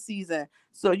reunion last season.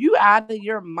 So you out of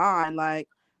your mind. Like,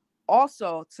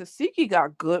 also, Tasiki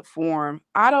got good form.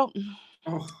 I don't,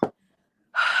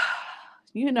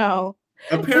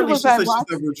 Apparently, she said she's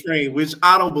never trained, which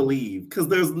I don't believe, because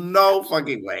there's no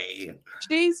fucking way.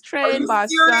 She's trained by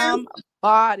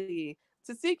somebody.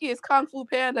 Tasiki is Kung Fu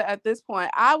Panda at this point.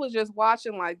 I was just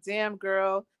watching like, damn,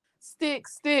 girl, stick,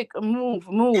 move,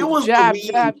 it was jab, kick.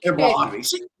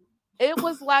 It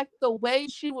was like the way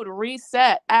she would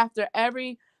reset after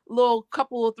every little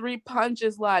couple of 3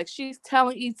 punches. Like, she's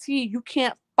telling E.T., you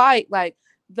can't fight. Like,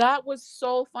 that was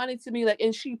so funny to me. Like,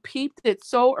 and she peeped it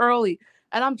so early.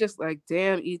 And I'm just like,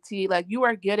 damn, E.T., like, you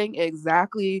are getting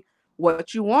exactly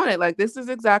what you wanted. Like, this is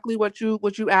exactly what you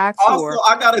asked also, for.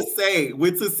 I gotta say,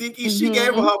 with Tasiki, she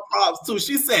gave her props too.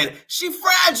 She said she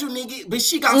fragile, nigga, but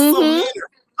she got some in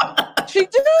her. She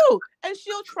do, and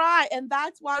she'll try, and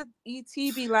that's why ET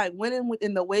be like winning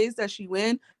in the ways that she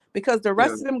win, because the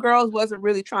rest of them girls wasn't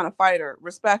really trying to fight her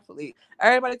respectfully.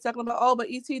 Everybody talking about, oh, but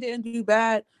ET didn't do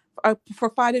bad for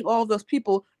fighting all those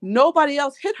people. Nobody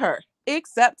else hit her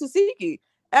except Tasiki.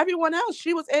 Everyone else,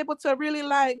 she was able to really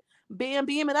like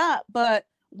beam it up, but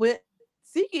with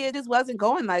Siki, it just wasn't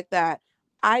going like that.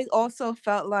 I also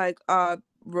felt like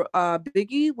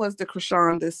Biggie was the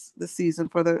Krishan this season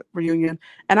for the reunion,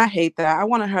 and I hate that. I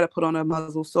wanted her to put on a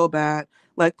muzzle so bad.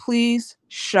 Like, please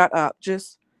shut up.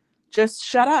 Just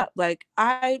shut up. Like,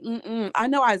 I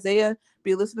know Isaiah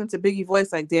be listening to Biggie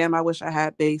voice like, damn, I wish I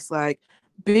had bass. Like,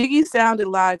 Biggie sounded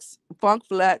like Funk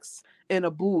Flex in a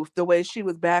booth, the way she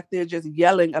was back there just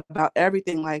yelling about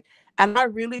everything. Like, and I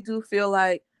really do feel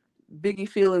like Biggie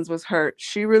feelings was hurt.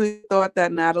 She really thought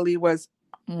that Natalie was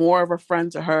more of a friend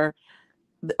to her,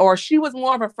 or she was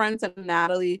more of a friend to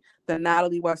Natalie than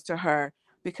Natalie was to her.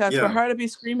 Because for her to be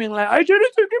screaming like, I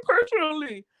didn't take it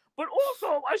personally, but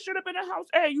also I should have been in House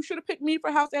A. You should have picked me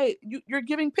for House A. You're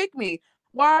giving pick me.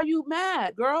 Why are you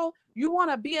mad, girl? You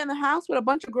want to be in the house with a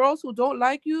bunch of girls who don't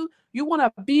like you? You want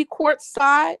to be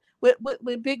courtside with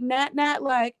Big Nat,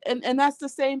 like, and that's the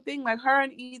same thing. Like, her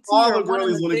and ET all are the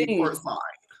girlies want to be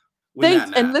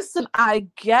courtside. And listen, I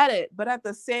get it, but at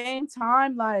the same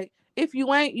time, like, if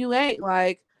you ain't, you ain't.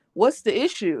 Like, what's the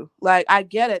issue? Like, I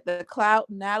get it. The clout,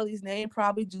 Natalie's name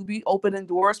probably do be opening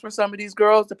doors for some of these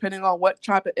girls, depending on what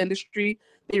type of industry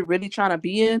they're really trying to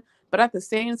be in. But at the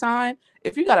same time,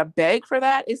 if you gotta beg for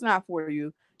that, it's not for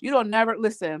you. You don't never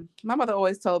listen. My mother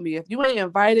always told me, if you ain't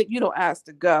invited, you don't ask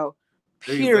to go.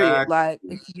 Period. Exactly. Like,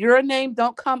 if your name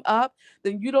don't come up,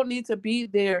 then you don't need to be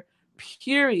there.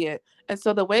 Period. And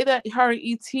so the way that her and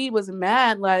ET was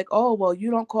mad, like, oh, well, you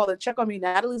don't call and check on me.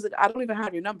 Natalie's like, I don't even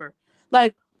have your number.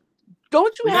 Like,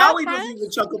 don't you Natalie have friends? doesn't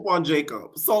even check up on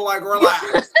Jacob. So, like,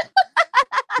 relax.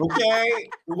 Okay?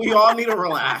 We all need to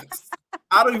relax.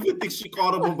 I don't even think she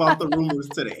called him about the rumors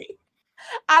today.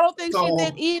 I don't think she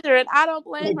did either, and I don't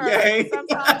blame her.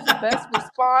 Sometimes the best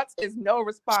response is no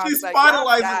response. She's like,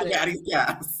 finalizing the Baddies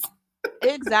cast.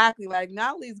 Exactly. Like,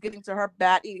 Natalie's getting to her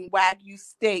bat eating Wagyu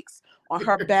steaks on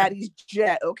her Baddies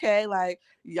jet. Okay, like,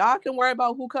 y'all can worry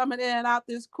about who coming in and out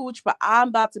this cooch, but I'm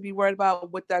about to be worried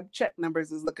about what that check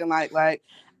numbers is looking like. Like,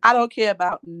 I don't care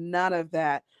about none of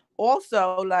that.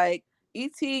 Also, like,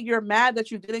 ET, you're mad that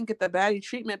you didn't get the baddie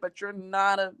treatment, but you're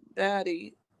not a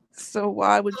baddie. So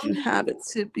why would you have it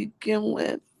to begin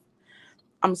with?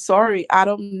 I'm sorry. I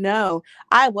don't know.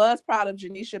 I was proud of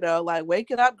Janisha, though. Like,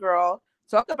 wake it up, girl.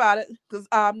 Talk about it. Because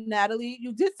Natalie,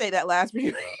 you did say that last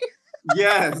week.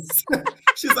 Yes.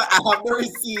 She's like, I have the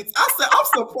receipts. I said, I'm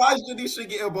surprised Janisha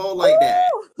get a bowl like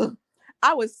that.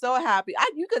 I was so happy.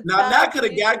 You could now that could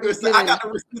have gagged her. I got the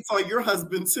receipts on your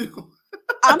husband, too.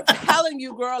 I'm telling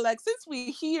you, girl, like, since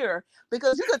we here,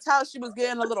 because you could tell she was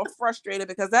getting a little frustrated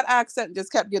because that accent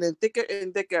just kept getting thicker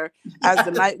and thicker as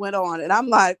the night went on. And I'm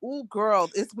like, ooh, girl,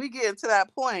 we get into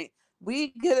that point.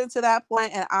 We get into that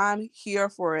point, and I'm here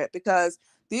for it, because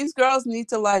these girls need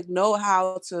to, like, know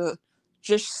how to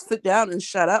just sit down and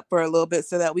shut up for a little bit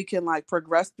so that we can, like,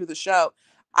 progress through the show.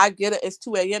 I get it. It's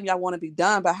 2 a.m. Y'all want to be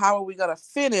done, but how are we going to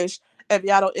finish if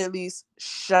y'all don't at least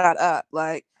shut up?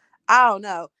 Like, I don't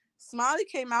know. Smiley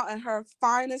came out in her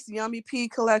finest Yummy Pea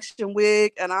collection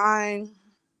wig, and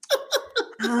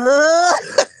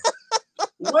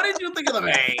What did you think of the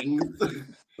bangs?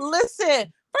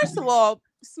 Listen, first of all,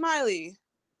 Smiley,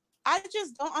 I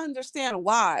just don't understand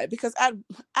why. Because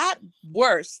at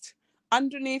worst,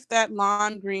 underneath that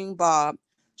lime green bob,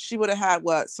 she would have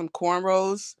had some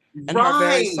cornrows and her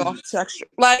very soft texture.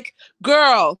 Like,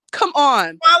 girl, come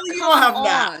on. Smiley, you don't have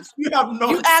that. You have no.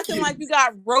 You acting like you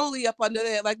got Rolly up under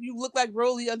there, like you look like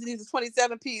Rolly underneath the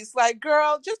 27 piece. Like,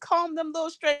 girl, just comb them little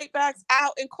straight backs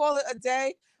out and call it a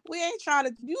day. We ain't trying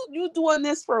to. You doing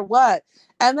this for what?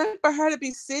 And then for her to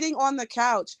be sitting on the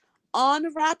couch,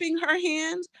 unwrapping her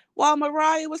hand while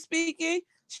Mariah was speaking,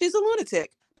 she's a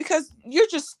lunatic, because you're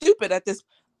just stupid at this.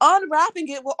 Unwrapping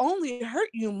it will only hurt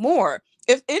you more.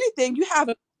 If anything, you have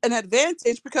an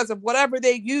advantage because of whatever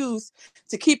they use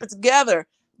to keep it together.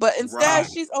 But instead,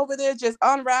 she's over there just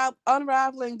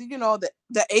unraveling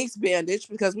the ace bandage,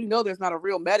 because we know there's not a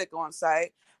real medic on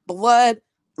site. Blood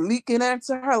leaking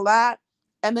into her lap,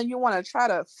 and then you want to try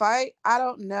to fight? I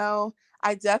don't know.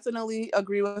 I definitely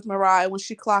agree with Mariah when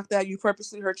she clocked that you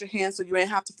purposely hurt your hand so you ain't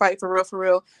have to fight for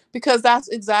real, because that's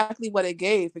exactly what it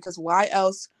gave. Because why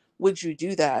else would you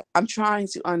do that? I'm trying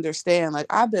to understand. Like,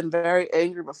 I've been very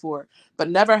angry before, but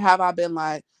never have I been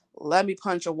like, let me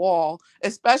punch a wall,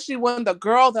 especially when the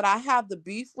girl that I have the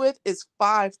beef with is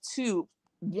 5'2",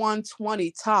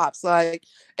 120 tops. Like,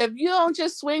 if you don't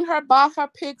just swing her by her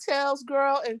pigtails,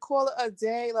 girl, and call it a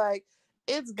day, like,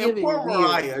 it's giving poor weird.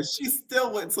 Mariah, she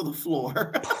still went to the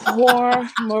floor. Poor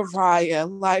Mariah.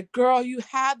 Like, girl, you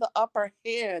had the upper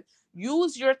hand.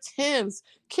 Use your Tims.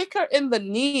 Kick her in the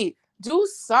knee. Do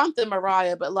something,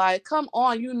 Mariah. But, like, come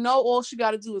on. You know all she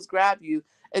got to do is grab you.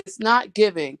 It's not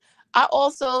giving. I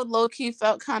also low-key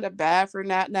felt kind of bad for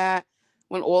Nat Nat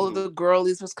when all of the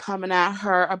girlies was coming at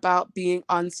her about being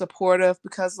unsupportive,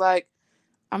 because, like,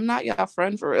 I'm not y'all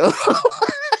friend for real.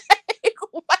 Like,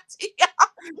 what do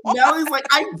y'all Nellie's like,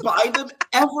 I buy them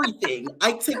everything.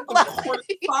 I take the court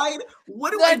side.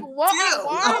 What do I do?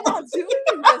 Why am I doing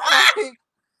this? Like,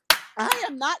 I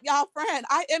am not y'all friend.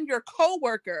 I am your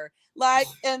coworker. Like,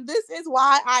 and this is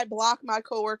why I block my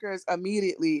coworkers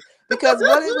immediately, because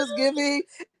what it was giving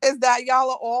is that y'all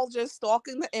are all just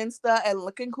stalking the Insta and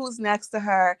looking who's next to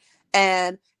her,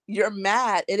 and you're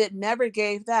mad, and it never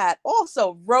gave that.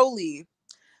 Also, Rolly,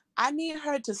 I need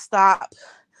her to stop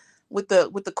with the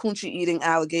coochie eating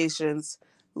allegations.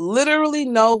 Literally,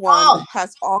 no one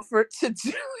has offered to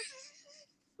do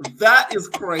it. That is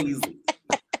crazy.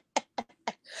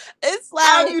 It's like,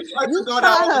 how you trying to go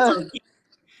down on the turkey?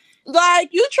 Like,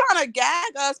 you trying to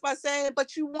gag us by saying,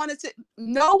 but you wanted to.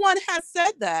 No one has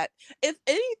said that. If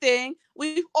anything,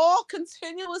 we've all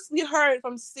continuously heard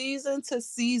from season to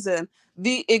season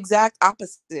the exact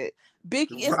opposite.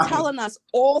 Biggie is telling us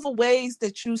all the ways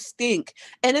that you stink.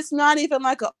 And it's not even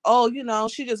like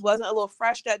she just wasn't a little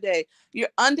fresh that day. Your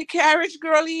undercarriage,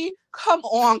 girlie, come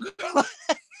on, girl.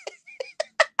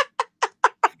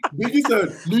 Biggie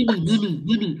said,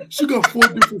 Nene, she got 4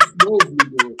 different smells,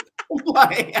 nigga.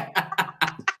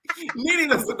 Nene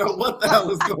doesn't know what the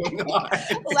hell is going on.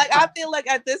 Like, I feel like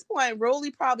at this point,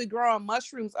 Rolly probably growing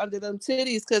mushrooms under them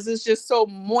titties because it's just so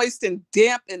moist and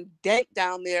damp and dank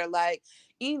down there. Like,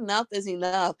 enough is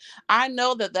enough. I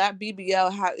know that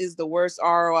BBL is the worst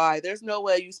ROI. There's no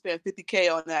way you spend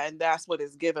 $50K on that and that's what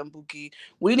it's given, Buki.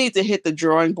 We need to hit the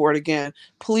drawing board again.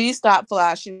 Please stop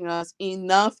flashing us.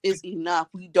 Enough is enough.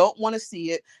 We don't want to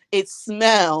see it. It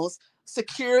smells.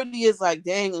 Security is like,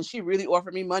 dang, and she really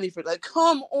offered me money for it. Like,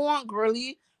 come on,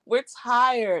 girlie. We're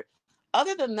tired.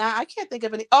 Other than that, I can't think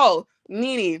of any. Oh,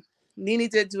 Nene. Nene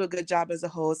did do a good job as a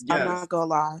host. Yes. I'm not gonna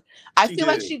lie. I feel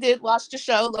like she did watch the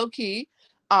show low key.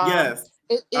 Yes.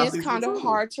 It is kind of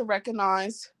hard to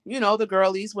recognize, the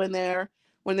girlies when their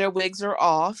wigs are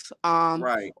off.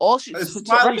 Right. All she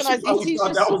Smiley, she probably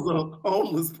thought that was a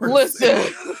homeless person.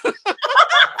 Listen.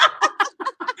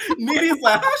 Nene's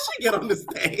like, how'd she get on the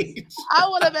stage? I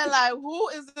would have been like, who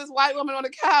is this white woman on the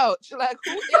couch? Like,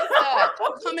 who is that?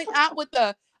 Coming out with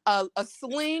a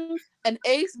sling, an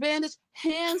ace bandage,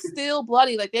 hands still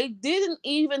bloody. Like, they didn't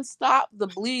even stop the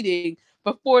bleeding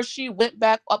before she went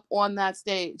back up on that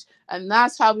stage. And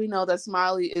that's how we know that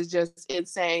Smiley is just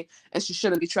insane and she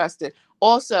shouldn't be trusted.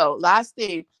 Also, last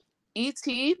thing,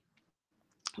 E.T.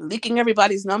 leaking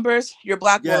everybody's numbers, you're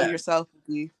blackballing yourself.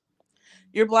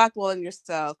 You're blackballing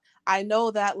yourself. I know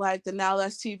that, like, the Now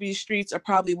Let's TV streets are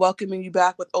probably welcoming you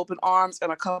back with open arms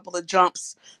and a couple of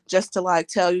jumps just to, like,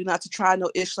 tell you not to try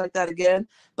no ish like that again.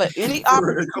 But any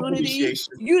opportunity, listen,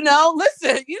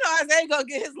 Isaiah gonna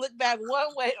get his lick back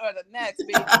one way or the next,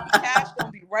 baby. Cash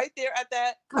gonna be right there at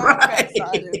that contract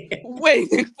signing,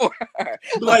 waiting for her.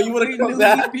 Like, you want to come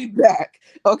back? Be back,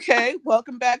 okay?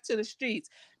 Welcome back to the streets.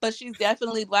 But she's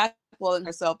definitely blackballing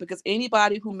herself, because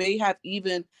anybody who may have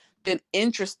even been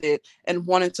interested and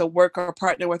wanted to work or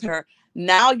partner with her,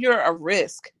 now you're a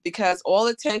risk, because all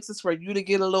it takes is for you to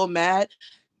get a little mad.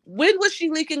 When was she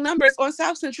leaking numbers on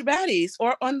South Central Baddies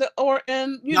or the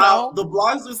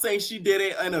blogs are saying she did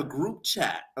it in a group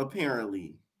chat,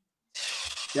 apparently.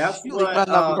 That's what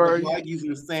the bloggies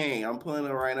are saying. I'm pulling it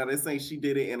right now. They're saying she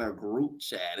did it in a group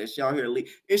chat. Is y'all here?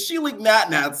 Is she leaked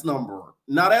Nat's number?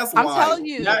 Now that's why. I'm telling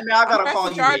you. Now I gotta call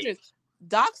you. Charges.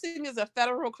 Doxing is a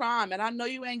federal crime, and I know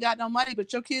you ain't got no money,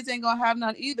 but your kids ain't gonna have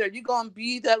none either. You're gonna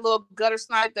be that little gutter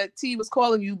snipe that T was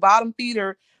calling you, bottom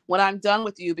feeder, when I'm done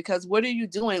with you. Because what are you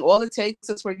doing? All it takes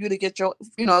is for you to get to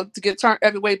get turned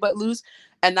every way but loose,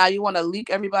 and now you want to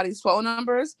leak everybody's phone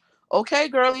numbers. Okay,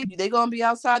 girlie, they gonna be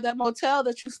outside that motel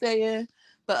that you stay in.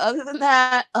 But other than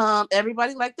that,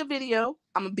 everybody liked the video.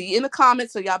 I'm gonna be in the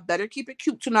comments, so y'all better keep it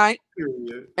cute tonight.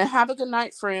 Period. And have a good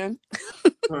night, friend.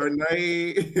 Good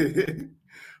night.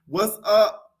 What's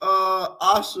up,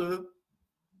 Asha?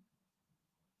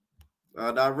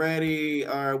 Not ready.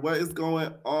 All right, what is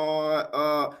going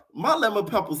on? My lemon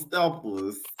pepper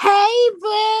steppers. Hey,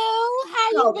 boo. How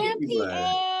you been,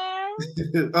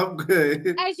 Pierre? I'm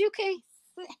good. As you can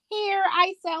hear,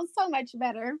 I sound so much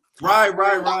better. Right.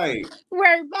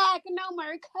 We're back. No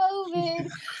more COVID.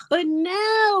 But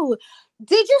no.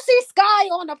 Did you see Sky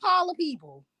on the pile of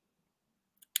people?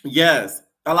 Yes.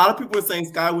 A lot of people are saying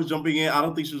Sky was jumping in. I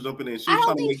don't think she was jumping in. I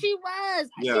don't think she was.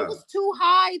 Yeah. She was too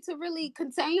high to really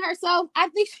contain herself. I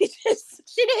think she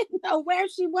didn't know where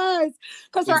she was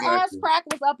because her ass crack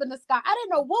was up in the sky. I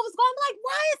didn't know what was going on. I'm like,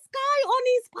 why is Sky on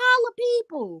these pile of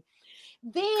people?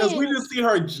 Because we just see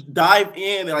her dive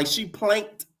in and like she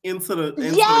planked into the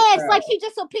like she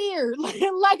just appeared like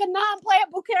a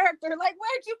non-playable character. Like,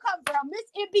 where'd you come from? This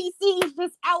NPC is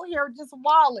just out here just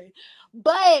walling.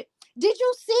 But did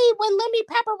you see when Lemmy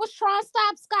Pepper was trying to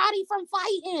stop Scotty from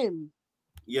fighting?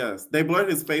 Yes, they blurred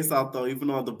his face out though, even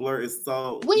though the blur is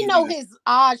so. We know his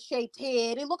odd-shaped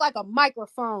head. It looked like a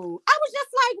microphone. I was just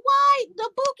like, why the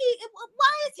Bookie?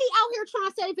 Why is he out here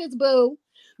trying to save his boo?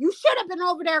 You should have been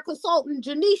over there consulting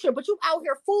Janisha, but you out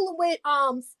here fooling with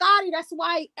Scotty. That's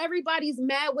why everybody's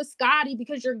mad with Scotty,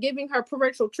 because you're giving her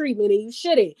parental treatment, and you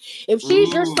shouldn't. If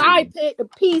she's your side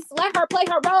piece, let her play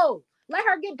her role. Let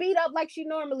her get beat up like she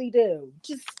normally do.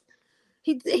 Just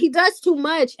he does too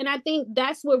much, and I think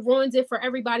that's what ruins it for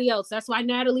everybody else. That's why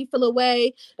Natalie fell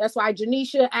away. That's why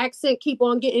Janisha accent keep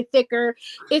on getting thicker.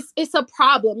 It's a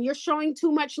problem. You're showing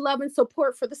too much love and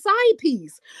support for the side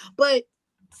piece, but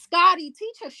Scotty,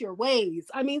 teach us your ways.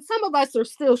 I mean, some of us are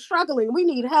still struggling. We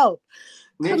need help.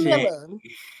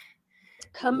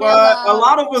 Camilla. A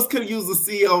lot of us could use a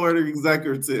CEO or an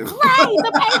executive. Right,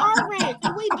 to pay our rent.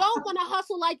 And we don't want to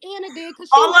hustle like Anna did.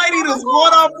 All I need is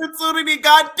one opportunity,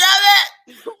 God damn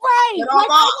it. Right. Like,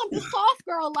 I want the soft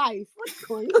girl life. What's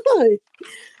going on?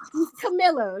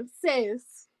 Camilla says,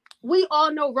 we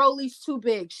all know Rolly's too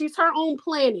big. She's her own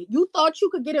planet. You thought you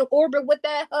could get in orbit with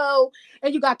that hoe,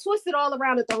 and you got twisted all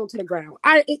around and thrown to the ground.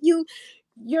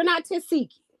 You're not Tasiki.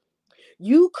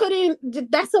 You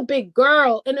couldn't. That's a big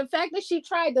girl, and the fact that she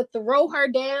tried to throw her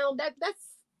down, that's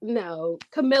no,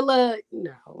 Camilla,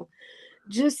 no.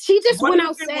 She just went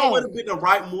outside. What would have been the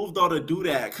right move though to do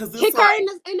that? Because kick her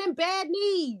in them bad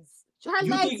knees. Her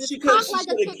legs she could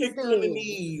have kicked her in the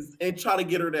knees and try to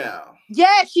get her down.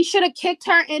 Yeah, she should have kicked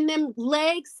her in them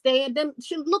legs stand.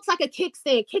 She looks like a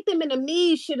kickstand. Kicked them in the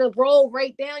knees, should have rolled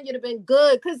right down. You'd have been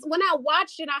good. Because when I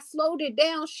watched it, I slowed it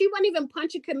down. She wasn't even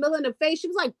punching Camilla in the face. She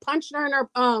was like punching her in her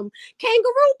kangaroo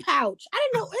pouch. I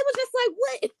didn't know. It was just like,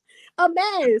 what? A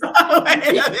mess.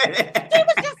 She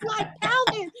was just like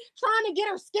pounding, trying to get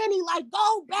her skinny, like,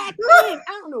 go back in.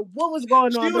 I don't know what was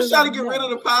going on. She was trying to get rid of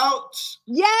the pouch.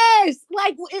 Yes,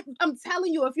 like I'm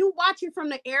telling you, if you watch it from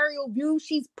the aerial view,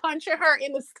 she's punching her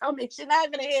in the stomach. She's not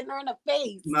even hitting her in the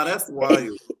face. No, that's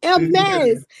wild. A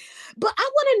mess. But I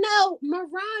want to know,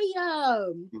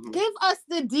 Mariah, give us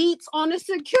the deets on the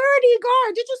security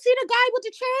guard. Did you see the guy with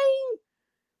the chain?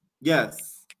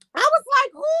 Yes. I was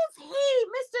like, who's he?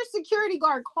 Mr. Security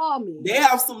Guard, call me. They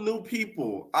have some new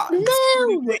people.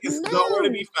 It's nowhere to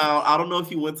be found. I don't know if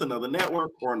he went to another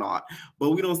network or not, but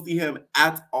we don't see him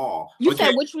at all. You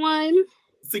said which one?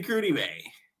 Security Bay.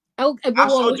 Okay,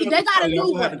 well, they got a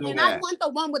new one, and I want the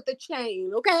one with the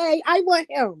chain, okay? I want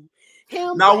him.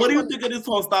 Now, what do you think of this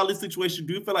whole stylist situation?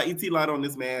 Do you feel like E.T. lied on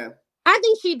this man? I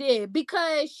think she did,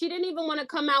 because she didn't even want to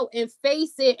come out and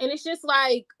face it, and it's just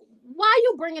like, why are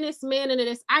you bringing this man into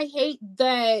this? I hate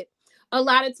that a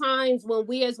lot of times when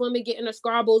we as women get into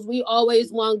squabbles, we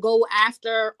always want to go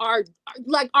after our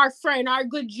friend, our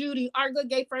good Judy, our good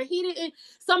gay friend. He didn't.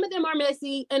 Some of them are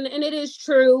messy, and it is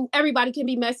true. Everybody can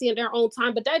be messy in their own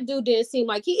time, but that dude didn't seem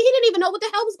like he didn't even know what the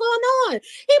hell was going on.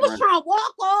 He was trying to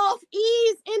walk off,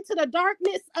 ease into the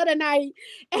darkness of the night,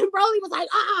 and Broly was like,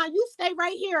 you stay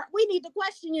right here. We need to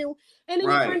question you. And then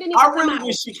I really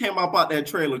wish she came up out that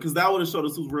trailer, because that would have showed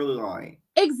us who's really lying.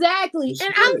 Exactly.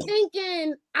 And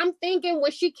I'm thinking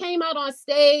when she came out on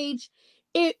stage,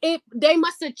 they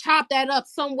must have chopped that up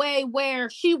some way where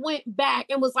she went back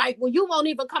and was like, well, you won't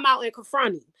even come out and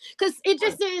confront him. Because it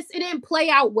didn't play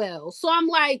out well. So I'm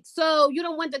like, so you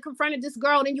don't went to confront this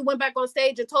girl, and then you went back on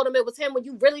stage and told him it was him when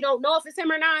you really don't know if it's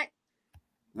him or not.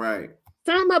 Right.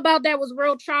 Something about that was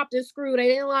real chopped and screwed. They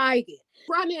didn't like it.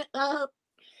 Run it up.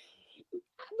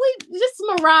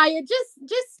 Mariah,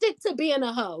 just stick to being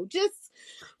a hoe. Just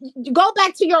go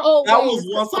back to your old ways. That was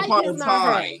once upon a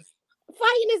time.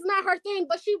 Fighting is not her thing,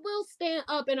 but she will stand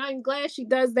up, and I'm glad she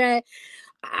does that.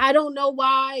 I don't know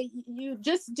why you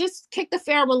just kick the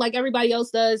fair one like everybody else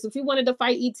does. If you wanted to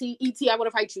fight ET, I want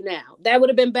to fight you now. That would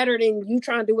have been better than you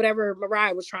trying to do whatever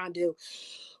Mariah was trying to do.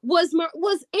 Was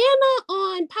Anna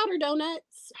on Powder Donuts?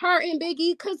 Her and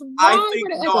Biggie? Because I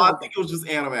think it was just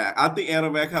Anna Mac. I think Anna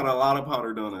Mac had a lot of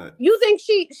Powder Donut. You think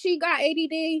she got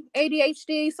ADD,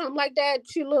 ADHD, something like that?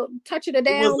 She touching it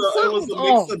down. It was a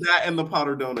mix of that and the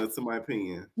Powder Donuts, in my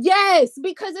opinion. Yes,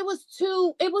 because it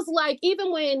was like,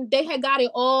 even when they had got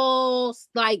it all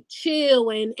like chill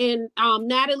and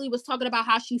Natalie was talking about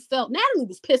how she felt. Natalie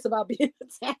was pissed about being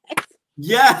attacked.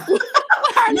 Yeah.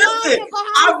 Listen,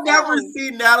 I've never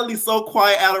seen Natalie so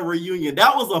quiet at a reunion.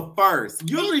 That was a first.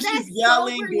 Usually she's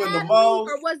yelling, doing the most.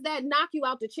 Or was that knock you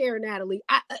out the chair, Natalie?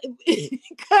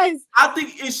 Because I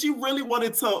think if she really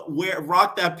wanted to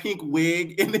rock that pink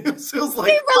wig, and it was like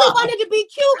she really wanted to be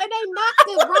cute, and they knocked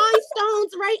the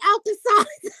rhinestones right out the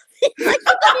side. Like,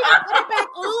 she couldn't even put it back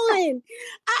on.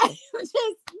 Just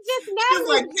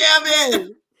Natalie. Like, damn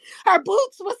it. Her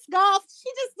boots was scuffed. She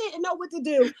just didn't know what to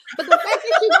do. But the fact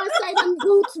that she gonna say them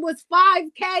boots was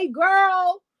 $5K,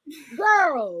 girl.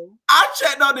 I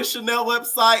checked on the Chanel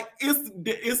website.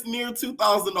 It's near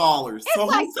 $2,000. So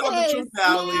like who's telling the truth,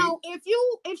 Natalie? Now,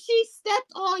 if she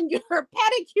stepped on your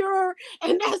pedicure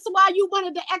and that's why you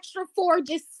wanted the extra $4,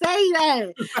 just say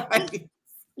that. Right.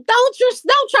 Don't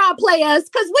try to play us,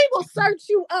 because we will search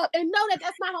you up and know that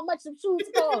that's not how much the shoes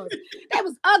cost. That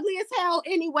was ugly as hell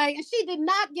anyway, and she did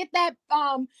not get that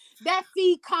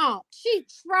fee comp. She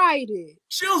tried it.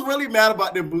 She was really mad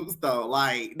about the boots though.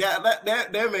 Like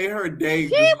that made her day.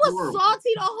 She was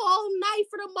salty the whole night.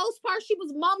 For the most part, she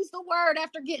was mum's the word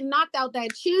after getting knocked out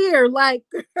that chair. Like,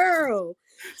 girl.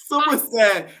 Someone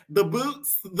said the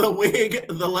boots, the wig,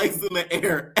 the legs in the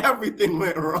air, everything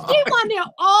went wrong. She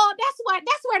wanted all. That's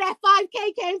where that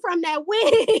 $5K came from. That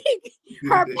wig,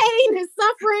 her pain and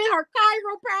suffering, her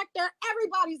chiropractor.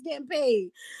 Everybody's getting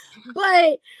paid,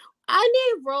 but I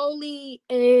need Rolly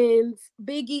and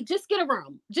Biggie. Just get a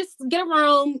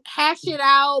room, hash it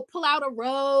out, pull out a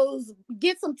rose,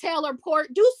 get some Taylor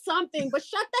Port, do something, but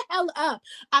shut the hell up.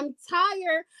 I'm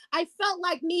tired. I felt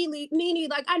like Nene,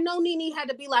 like I know Nene had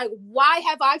to be like, why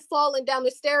have I fallen down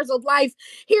the stairs of life?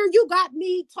 Here you got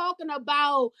me talking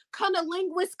about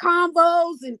cunnilingus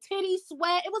convos and titty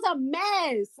sweat. It was a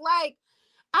mess. Like,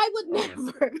 I would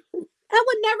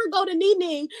never go to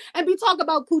Nene and be talking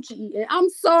about coochie eating. I'm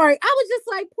sorry. I was just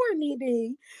like, poor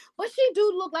Nene. But she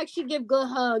do look like she give good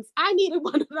hugs. I needed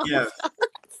one of those.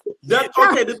 Yes.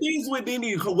 Okay, the things with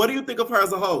Nene, what do you think of her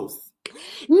as a host?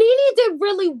 Nene did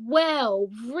really well.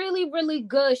 Really, really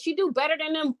good. She do better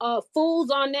than them fools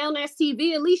on Now That's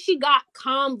TV. At least she got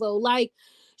convo. Like,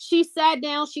 she sat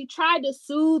down. She tried to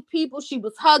soothe people. She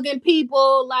was hugging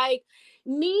people. Like,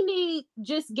 Nene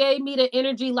just gave me the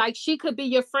energy. Like, she could be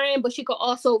your friend, but she could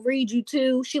also read you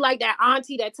too. She like that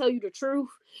auntie that tell you the truth.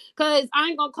 Cause I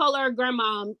ain't gonna call her a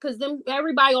grandma, cause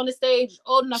everybody on the stage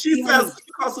old enough. She says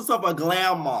she calls herself a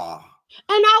grandma.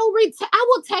 And I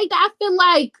will take that. I feel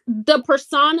like the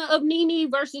persona of Nene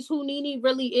versus who Nene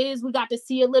really is, we got to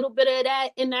see a little bit of that.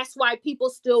 And that's why people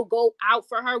still go out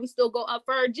for her. We still go up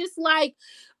for her. Just like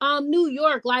New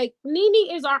York. Like,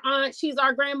 Nene is our aunt. She's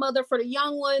our grandmother for the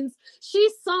young ones.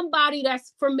 She's somebody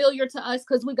that's familiar to us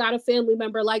because we got a family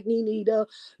member like Nene, the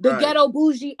right. Ghetto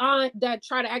bougie aunt that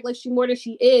try to act like she's more than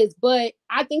she is. But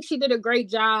I think she did a great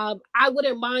job. I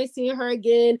wouldn't mind seeing her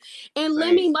again. And right.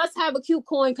 Lemmy must have a cute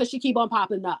coin because she keep on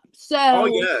popping up. So, oh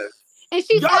yes. And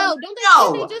she's out.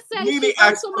 Don't they just say Nene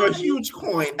asked for a huge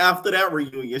coin after that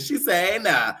reunion? She said, "Hey,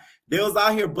 nah, they was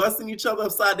out here busting each other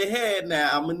upside the head. Now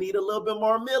I'm gonna need a little bit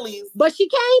more millies." But she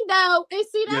came though, and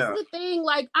see, that's the thing.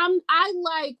 Like, I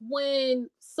like when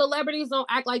celebrities don't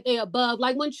act like they above.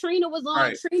 Like when Trina was on,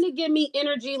 right. Trina give me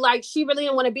energy. Like she really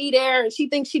didn't want to be there, and she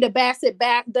thinks she the baddest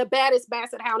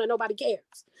basset hound, and nobody cares.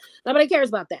 Nobody cares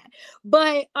about that.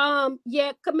 But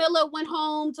yeah, Camilla went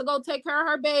home to go take care of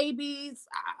her babies.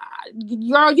 You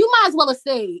might as well have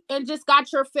stayed and just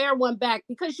got your fair one back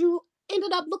because you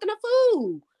ended up looking at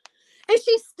food. And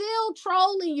she's still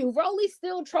trolling you. Rolly's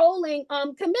still trolling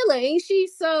Camilla, ain't she?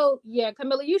 So yeah,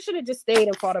 Camilla, you should have just stayed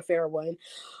and fought a fair one.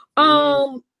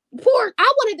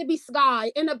 I wanted to be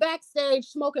Sky in the backstage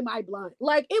smoking my blunt.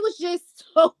 Like, it was just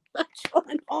so much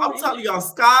going on. I'm telling y'all,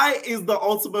 Sky is the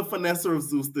ultimate finesser of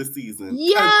Zeus this season.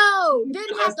 Yo,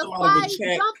 didn't have to fight,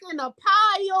 jumped in a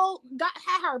pile,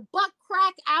 had her butt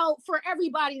crack out for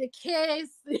everybody to kiss.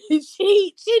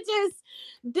 She just,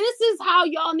 this is how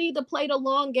y'all need to play the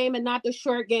long game and not the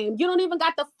short game. You don't even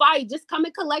got to fight. Just come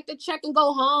and collect a check and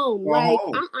go home.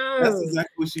 That's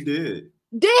exactly what she did.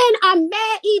 Then I'm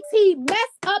mad ET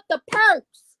messed up the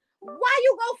perks. Why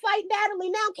you go fight Natalie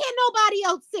now? Can't nobody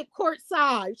else sit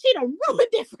courtside? She done ruined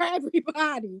it for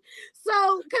everybody.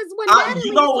 So, because when Natalie,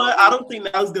 you know what? I don't think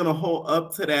Natalie's gonna hold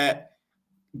up to that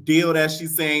deal that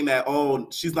she's saying that, oh,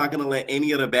 she's not going to let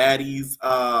any of the baddies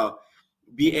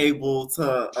be able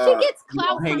to she gets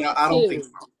clout hang from out. it I don't too. think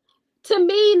so. To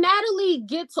me, Natalie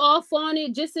gets off on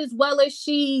it just as well as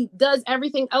she does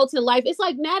everything else in life. It's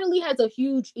like Natalie has a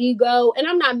huge ego, and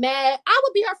I'm not mad. I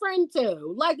would be her friend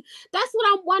too. Like, that's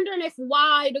what I'm wondering, if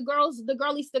why the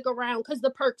girlies stick around, because the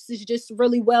perks is just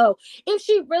really well. If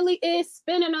she really is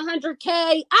spending $100K,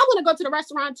 I want to go to the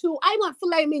restaurant too. I want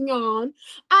filet mignon.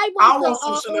 I want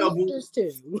some Chanel oysters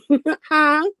too.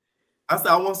 Huh? I said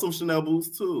I want some Chanel boots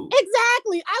too.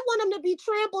 Exactly. I want them to be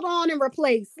trampled on and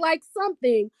replaced, like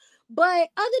something. But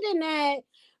other than that,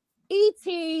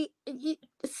 E.T.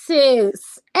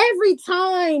 sis, every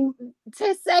time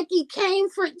Teseki came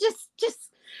for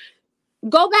just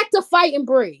go back to fighting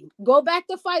Bree. Go back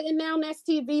to fighting Now That's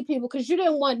TV people, because you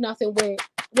didn't want nothing with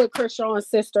Krishan's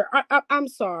sister. I'm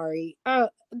sorry.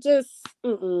 Just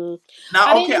Now,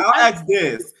 okay, I'll ask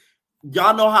this.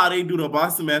 Y'all know how they do the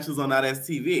boxing matches on Now That's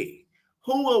TV.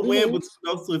 Who would win between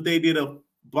those two if they did a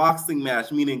boxing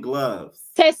match, meaning gloves?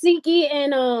 Teseki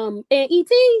and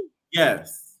E.T.?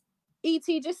 Yes.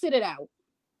 E.T., just sit it out.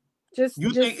 You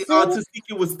think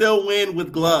Teseki would still win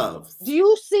with gloves? Do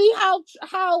you see how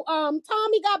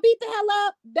Tommy got beat the hell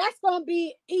up? That's gonna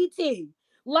be E.T.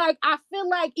 Like, I feel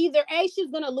like either A, she's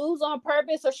gonna lose on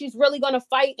purpose, or she's really gonna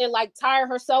fight and like tire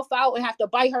herself out and have to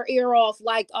bite her ear off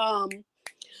like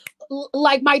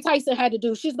Mike Tyson had to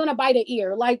do. She's gonna bite an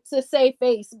ear, like, to save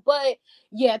face. But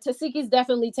yeah, Taseki's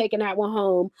definitely taking that one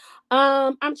home.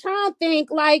 I'm trying to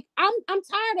think. Like, I'm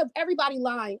tired of everybody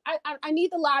lying. I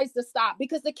need the lies to stop,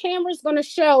 because the camera's gonna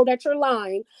show that you're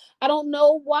lying. I don't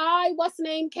know why what's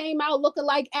name came out looking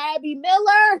like Abby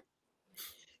Miller.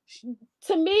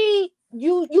 To me,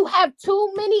 you have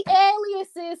too many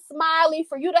aliases, Smiley,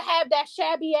 for you to have that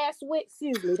shabby ass wig.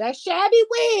 Excuse me, that shabby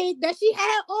wig that she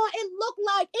had on. It looked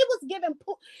like it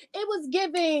was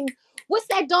giving. What's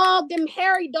that dog? Them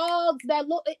hairy dogs that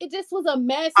look. It just was a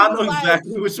mess. I know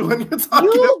exactly which one you're talking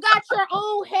about. You got your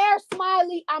own hair,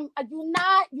 Smiley.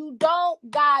 You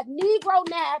don't got Negro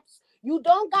naps. You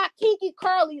don't got kinky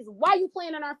curlies. Why you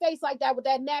playing in our face like that with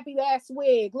that nappy ass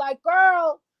wig? Like,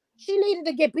 girl, she needed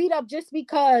to get beat up just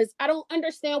because. I don't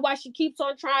understand why she keeps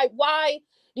on trying. Why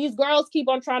these girls keep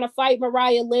on trying to fight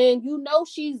Mariah Lynn. You know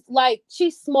she's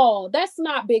small. That's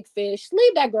not big fish.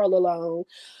 Leave that girl alone.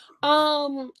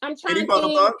 I'm trying to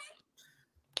think.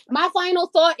 My final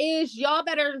thought is, y'all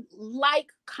better like,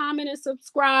 comment, and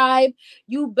subscribe.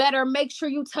 You better make sure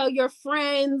you tell your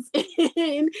friends. And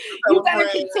you better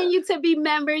continue to be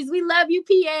members. We love you,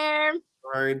 Pierre.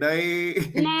 All right,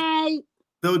 night.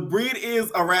 The breed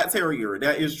is a rat terrier.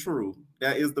 That is true.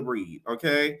 That is the breed.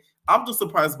 Okay. I'm just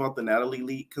surprised about the Natalie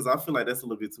leak, because I feel like that's a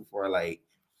little bit too far. Like,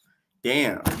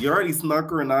 damn, you already snuck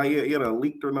her and now you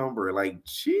leaked her number. Like,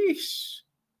 sheesh.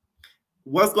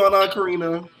 What's going on,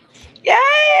 Karina?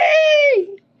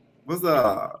 Yay! What's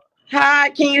up? Hi,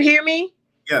 can you hear me?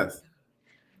 Yes.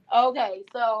 Okay,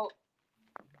 so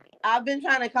I've been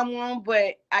trying to come on,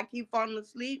 but I keep falling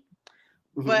asleep.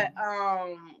 Mm-hmm. But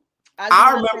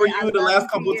I remember you the last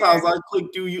couple of times I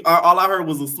clicked you. All I heard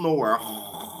was a snore.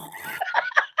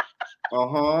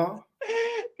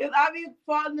 Because I be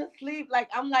falling asleep. Like,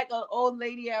 I'm like an old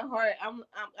lady at heart. I'm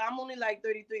only like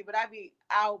 33, but I be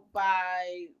out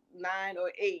by 9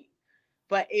 or 8.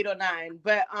 But 8 or 9.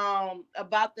 But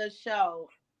about the show,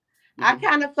 I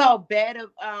kind of felt bad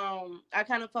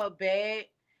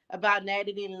about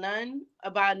Natalie Nunn,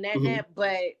 about Nat,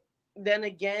 but then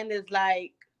again, it's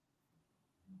like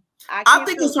I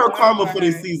think it's her karma for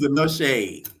this season. No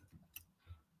shade.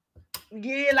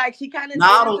 Yeah, like she kind of.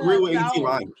 Now I don't agree with E.T.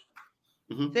 lying.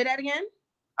 Say that again.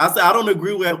 I said I don't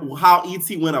agree with how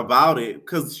E.T. went about it,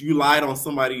 because you lied on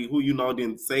somebody who you know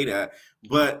didn't say that.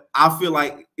 But I feel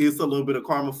like it's a little bit of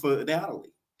karma for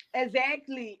Natalie.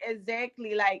 Exactly.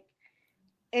 Like,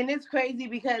 and it's crazy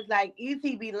because like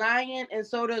E.T. be lying and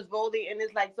so does Voldy, and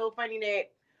it's like so funny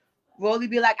that Voldy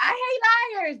be like, I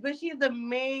hate liars, but she's the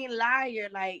main liar.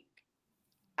 Like,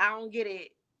 I don't get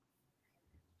it.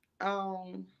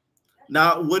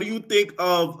 Now, what do you think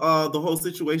of the whole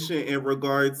situation in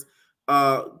regards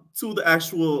to the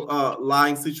actual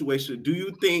lying situation? Do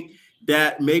you think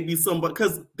that maybe somebody,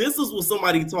 because this is what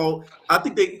somebody told, I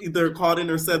think they either called in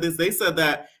or said this, they said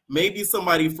that maybe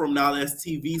somebody from Now That's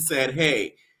TV said,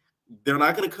 hey, they're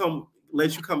not going to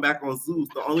let you come back on Zeus.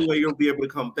 The only way you'll be able to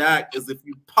come back is if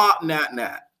you pop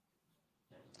Nat.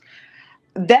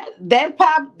 That's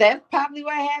probably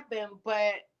what happened,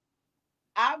 but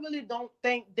I really don't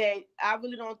think that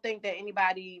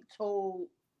anybody told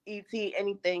E.T.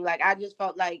 anything. Like, I just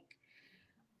felt like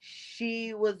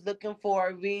she was looking for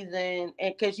a reason,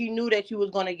 and because she knew that she was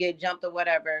going to get jumped or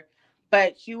whatever,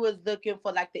 but she was looking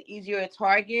for like the easier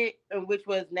target, which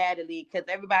was Natalie, because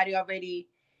everybody already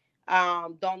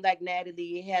don't like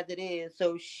Natalie as it is.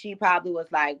 So she probably was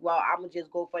like, well, I'm gonna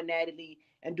just go for Natalie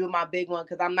and do my big one,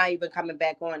 because I'm not even coming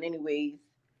back on anyways.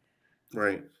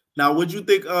 Right. Now, what'd you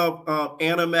think of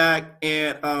Anna Mac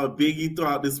and Biggie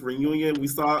throughout this reunion? We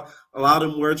saw a lot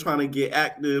of them were trying to get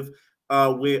active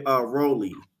with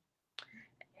Rolly.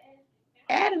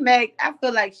 Anna Mac, I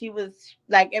feel like she was,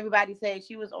 like everybody said,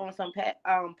 she was on some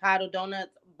pot of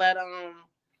donuts. But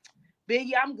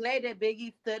Biggie, I'm glad that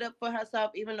Biggie stood up for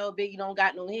herself, even though Biggie don't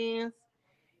got no hands.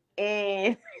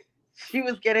 And she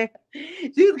was getting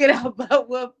her butt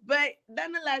whooped, but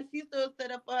nonetheless, she still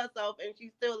stood up for herself, and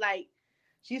she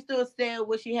still said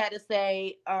what she had to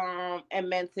say, and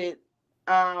meant it.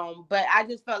 But I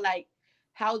just felt like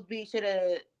House B should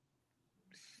have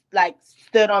like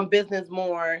stood on business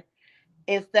more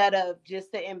instead of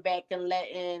just sitting back and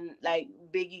letting like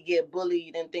Biggie get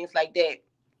bullied and things like that.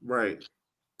 Right.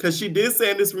 Because she did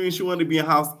say in this reunion she wanted to be in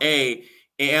House A,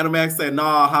 and Anna Mac said,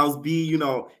 nah, House B, you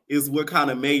know, is what kind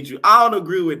of made you. I don't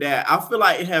agree with that. I feel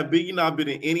like had Biggie not been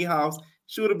in any house,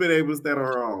 she would have been able to stand on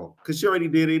her own, because she already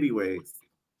did anyways.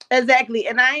 Exactly.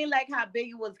 And I ain't like how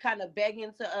Biggie was kind of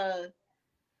begging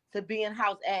to be in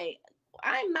House A.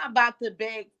 I'm not about to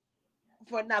beg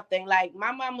for nothing. Like,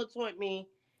 my mama taught me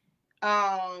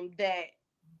that,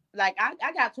 like,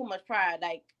 I got too much pride.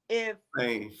 Like, if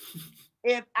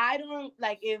I don't,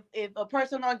 like, if a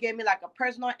person don't give me like a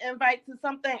personal invite to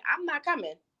something, I'm not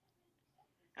coming.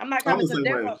 I'm not coming to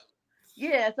their.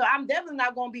 Yeah, so I'm definitely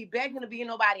not gonna be begging to be in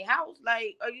nobody's house.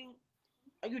 Like, are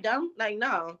you dumb? Like,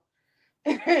 no.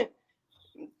 And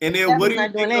then what do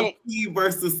you think of P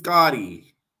versus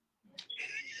Scotty?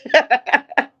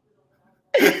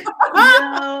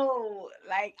 Yo,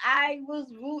 like, I was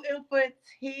rooting for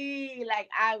T. Like,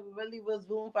 I really was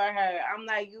rooting for her. I'm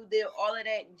like, you did all of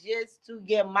that just to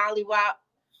get mollywopped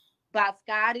by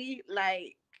Scotty.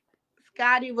 Like,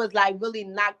 Scotty was like really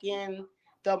knocking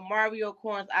the Mario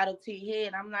corns out of T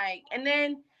head. I'm like, and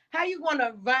then how you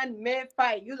gonna run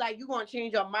mid-fight? You gonna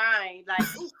change your mind? Like,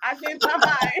 I changed my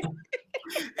mind.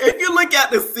 If you look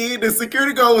at the scene, the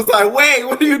security guard was like, wait,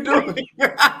 what are you doing?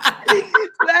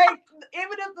 Like,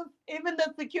 even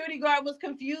the security guard was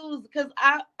confused, because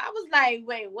I was like,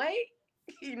 wait,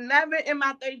 never in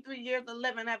my 33 years of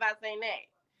living have I seen that.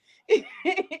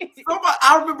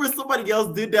 I remember somebody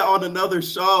else did that on another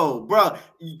show, bro.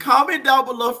 Comment down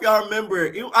below if y'all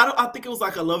remember. I think it was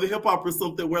like a Love and Hip Hop or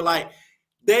something, where like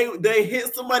they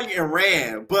hit somebody and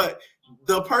ran, but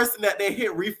the person that they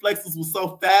hit reflexes was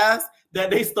so fast that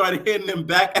they started hitting them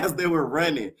back as they were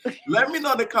running. Let me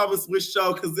know in the comments which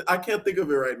show, because I can't think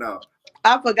of it right now.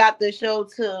 I forgot the show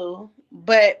too,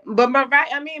 but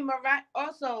Mariah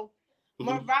also,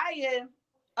 Mariah.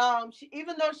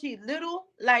 Even though she's little,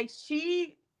 like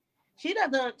she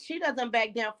doesn't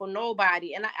back down for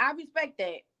nobody, and I respect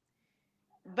that.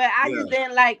 But I just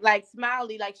didn't like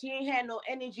Smiley. Like, she ain't had no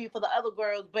energy for the other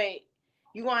girls, but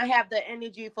you gonna have the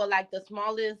energy for like the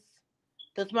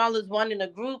smallest one in the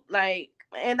group. Like,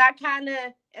 and I kind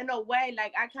of, in a way,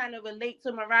 like, I kind of relate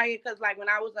to Mariah, because like when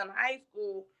I was in high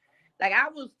school, like, I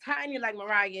was tiny like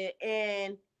Mariah,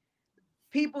 and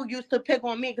people used to pick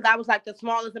on me because I was like the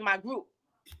smallest in my group.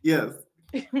 Yes.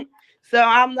 So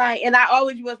I'm like, and I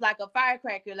always was like a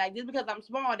firecracker. Like, just because I'm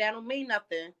small, that don't mean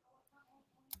nothing.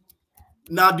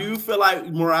 Now, do you feel like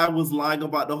Mariah was lying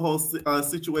about the whole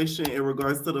situation in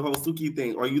regards to the whole Suki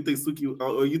thing, or you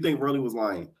think Rolly was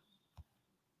lying?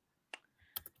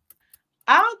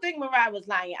 I don't think Mariah was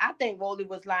lying. I think Rolly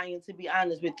was lying, to be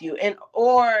honest with you.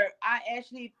 Or I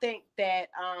actually think that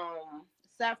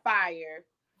Sapphire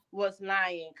was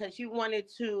lying, because she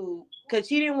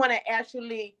didn't want to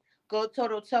actually go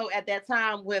toe-to-toe at that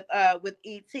time with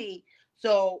ET.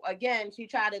 So again, she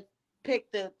tried to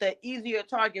pick the easier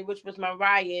target, which was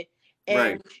Mariah,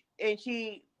 and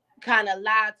she kind of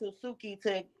lied to Suki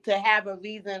to have a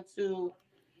reason to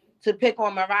pick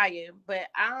on Mariah. But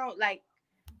I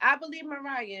believe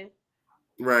Mariah.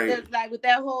 Right. Just like with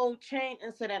that whole chain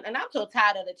incident, and I'm so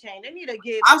tired of the chain. They need to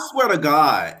give. I swear to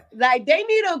God. Like, they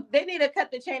need to cut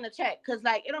the chain a check, because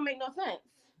like it don't make no sense.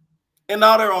 And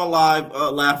now they're all live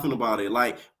laughing about it.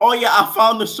 Like, oh yeah, I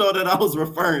found the show that I was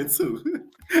referring to.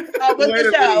 Oh, what's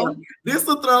the show? This is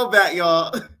a throwback,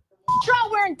 y'all. You're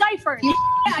wearing diapers. You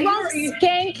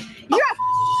skank. You're a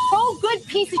so good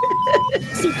piece of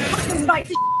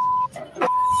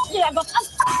yeah, but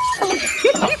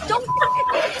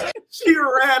she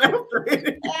ran after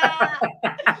it.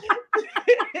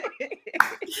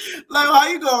 Like, how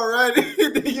you gonna run into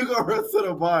then you gonna run to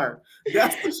the bar.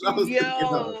 That's the show I was thinking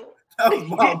of. That was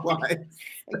my advice.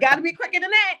 Gotta be quicker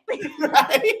than that.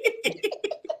 Right?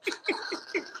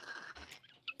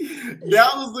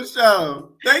 That was the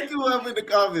show. Thank you, whoever in the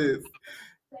comments.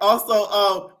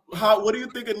 Also, what do you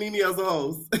think of Nene as a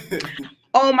host?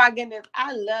 Oh my goodness,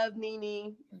 I love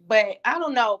Nene, but I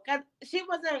don't know, cause she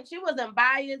wasn't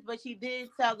biased, but she did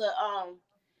tell the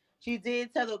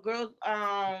girls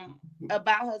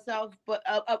about herself, but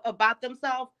about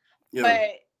themselves,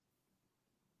 yeah.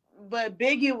 But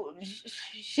Biggie,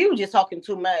 she was just talking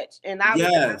too much, and I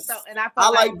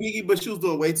like Biggie, but she was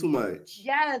doing way too much.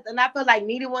 Yes, and I felt like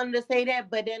Nene wanted to say that,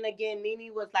 but then again,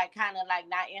 Nene was like kind of like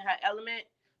not in her element,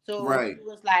 so she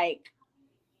was like,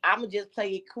 I'm gonna just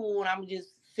play it cool and I'm gonna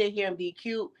just sit here and be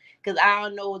cute because I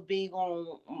don't know what's being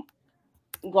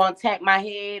gonna tap my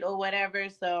head or whatever.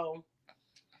 So,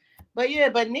 but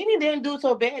Nene didn't do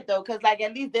so bad though, because like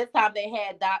at least this time they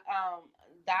had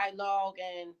dialogue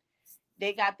and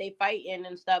they got their fight in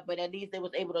and stuff. But at least they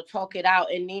was able to talk it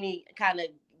out, and Nene kind of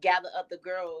gathered up the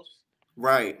girls.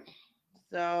 Right.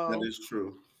 So that is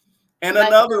true. And like,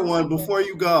 another one before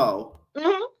you go.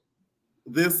 Mm-hmm.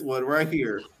 This one right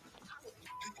here.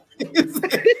 You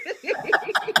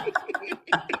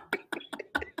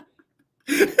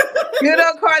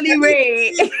know, Carly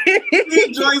Rae. He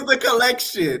enjoys the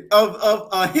collection of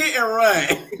a hit and run.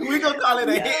 We're gonna call it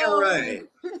a hit and run.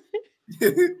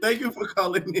 Thank you for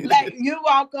calling in. Like, you're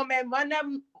welcome, and run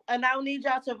them. And I need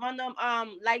y'all to run them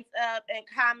likes up and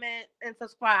comment and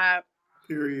subscribe.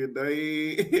 Period.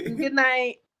 Good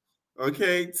night.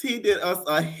 Okay, T did us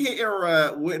a hit and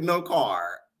run with no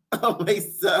car. Okay,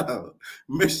 so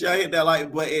make sure I hit that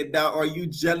like button now. Are you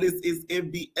jealous? It's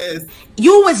MBS.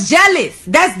 You was jealous.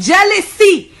 That's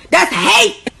jealousy. That's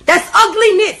hate. That's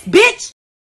ugliness, bitch.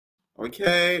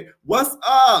 Okay, what's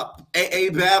up, AA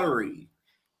Battery?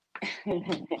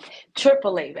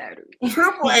 AAA Battery.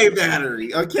 AAA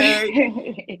Battery.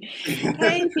 Okay.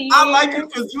 I like it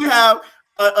because you have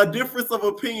a difference of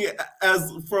opinion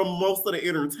as from most of the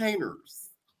entertainers.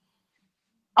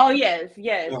 Oh yes.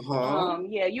 Yeah,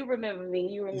 you remember me.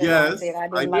 You remember I said I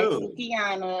didn't like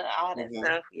Tiana, all that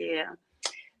stuff. Yeah.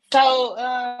 So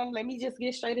let me just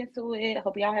get straight into it.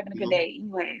 Hope y'all having a good day.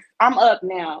 Anyways, I'm up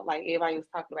now. Like everybody was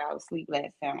talking about, I was asleep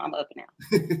last time. I'm up now.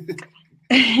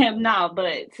 No,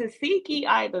 but Tasiki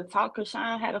either Talk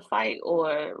Shine had a fight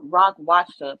or Rock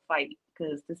watched a fight.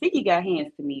 Because Tasiki got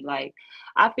hands to me. Like,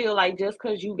 I feel like just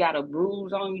because you got a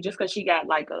bruise on you, just because she got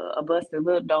like a busted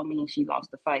lip, don't mean she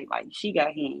lost the fight. Like, she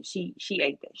got hands. She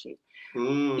ate that shit.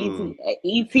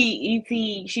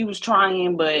 E.T., she was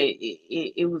trying, but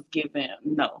it was given,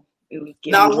 no. It was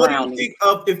given. Now, what do you think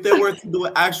of if they were to do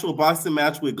an actual boxing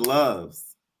match with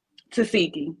gloves?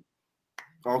 Tasiki.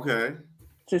 Okay.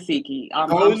 Tasiki.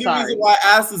 The only reason why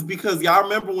I asked is because y'all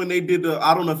remember when they did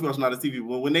I don't know if you watched not a TV,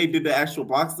 but when they did the actual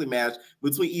boxing match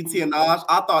between E.T. and Naj,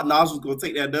 I thought Naj was going to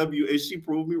take that W, and she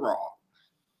proved me wrong.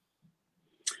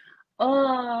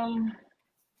 Well,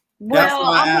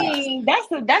 I mean,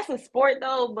 that's a sport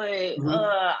though, but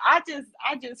I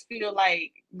just feel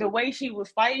like the way she was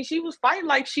fighting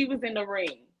like she was in the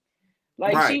ring.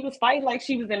 Like she was fighting like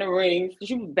she was in the ring.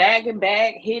 She was bagging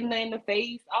back, hitting her in the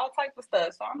face, all type of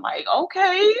stuff. So I'm like,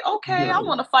 okay, I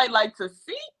want to fight like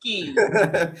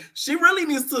Tasiki. She really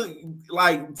needs to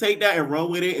like take that and run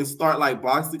with it and start like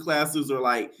boxing classes or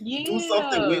like do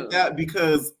something with that,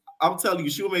 because I'm telling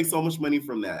you, she will make so much money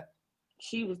from that.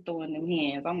 She was throwing them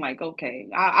hands. I'm like, okay.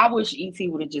 I wish E.T.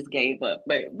 would have just gave up,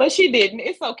 but she didn't.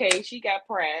 It's okay. She got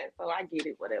pride, so I get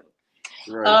it. Whatever.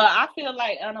 Right. I feel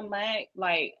like Anna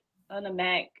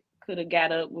Mac could have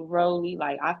got up with Rolly.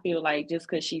 Like, I feel like just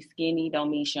because she's skinny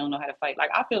don't mean she don't know how to fight. Like,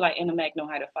 I feel like Anna Mac know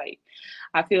how to fight.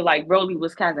 I feel like Rolly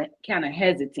was kind of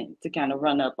hesitant to kind of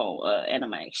run up on Anna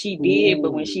Mac. She did,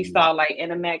 but when she saw like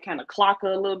Anna Mac kind of clock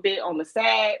her a little bit on the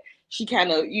side, she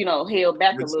kind of, held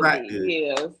back a little bit.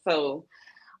 Yeah. So,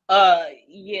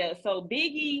 so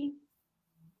Biggie,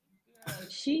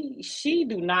 she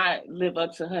do not live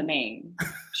up to her name.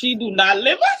 She do not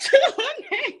live up to her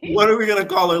name. What are we gonna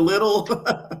call her, Little?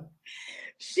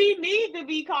 She need to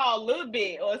be called Little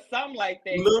Bit or something like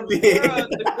that. Little Bit.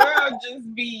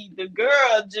 The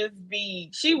girl just be.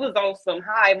 She was on some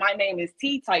high. My name is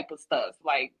T type of stuff.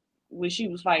 Like when she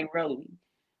was fighting Rolly,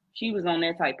 she was on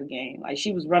that type of game. Like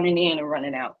she was running in and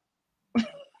running out.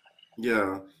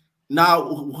 Yeah.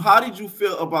 Now, how did you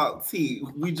feel about T?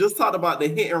 We just talked about the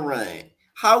hit and run.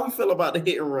 How we feel about the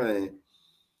hit and run?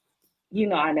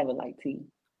 I never liked T.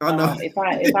 I know. If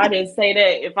I didn't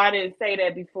say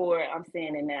that before, I'm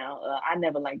saying it now. I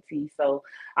never liked T, so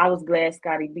I was glad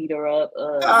Scotty beat her up.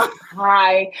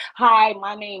 Hi,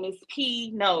 my name is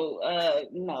P.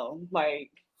 No,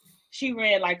 like she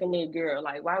ran like a little girl.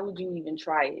 Like, why would you even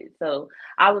try it? So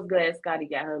I was glad Scotty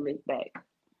got her lick back.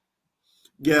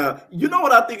 Yeah, you know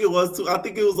what I think it was too? I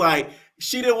think it was like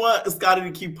she didn't want Scotty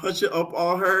to keep pushing up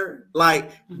on her.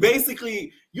 Like,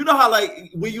 basically, you know how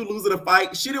like when you lose in a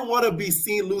fight, she didn't want to be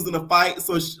seen losing a fight.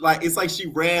 So it's like she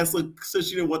ran so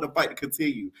she didn't want the fight to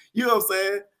continue. You know what I'm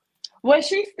saying? Well,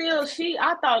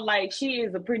 I thought like she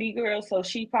is a pretty girl, so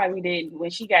she probably did.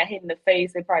 When she got hit in the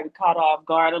face, it probably caught her off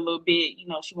guard a little bit. You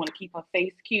know, she want to keep her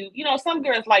face cute. You know, some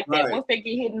girls like that. Right. Once they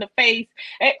get hit in the face,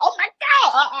 and oh my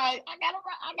god, I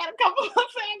gotta come on,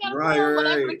 I gotta run,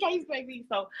 whatever the case may be.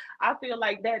 So I feel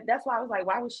like that's why I was like,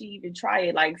 why would she even try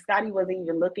it? Like Scotty wasn't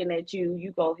even looking at you.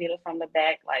 You go hit her from the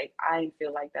back. Like I didn't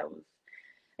feel like that was,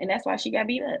 and that's why she got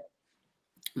beat up.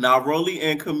 Now, Rolly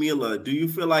and Camila, do you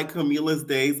feel like Camila's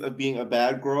days of being a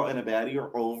bad girl and a baddie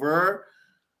are over?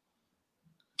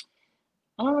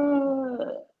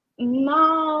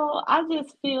 No, I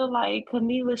just feel like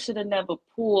Camila should have never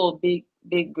pulled big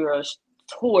girls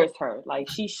towards her. Like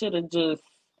she should have just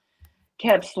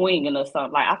kept swinging or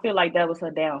something. Like I feel like that was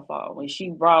her downfall when she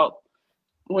brought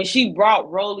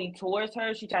Rolly towards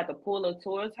her. She tried to pull her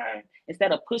towards her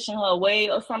instead of pushing her away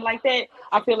or something like that.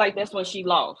 I feel like that's when she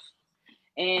lost.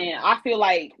 And I feel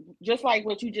like, just like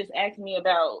what you just asked me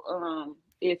about,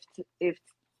 if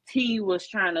T was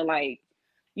trying to like,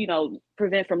 you know,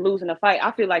 prevent from losing a fight,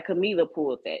 I feel like Camila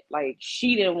pulled that. Like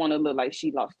she didn't want to look like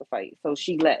she lost the fight, so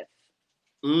she left.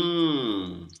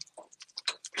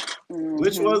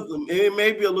 Which was, it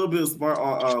may be a little bit smart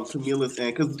on Camila's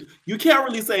end, because you can't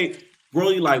really say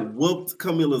Rolly like whooped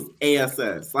Camila's ass.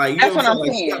 Like, you That's know what I'm saying?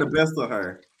 Like, saying. she got the best of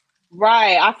her.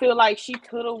 Right. I feel like she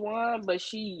could have won, but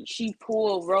she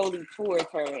pulled Rolly towards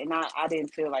her, and I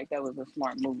didn't feel like that was a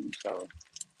smart move. So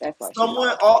that's why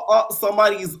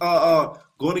somebody's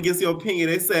going against your opinion.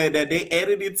 They said that they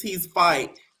edited T's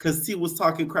fight because T was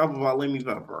talking crap about Lemmy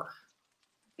Pepper.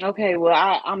 Okay,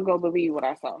 well I'm gonna believe what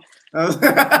I saw.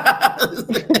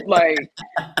 Like,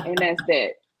 and that's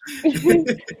that.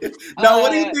 Now,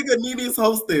 what do you think of Nene's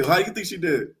hosting? How do you think she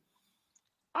did?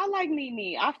 I like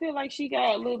Nene. I feel like she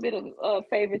got a little bit of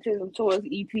favoritism towards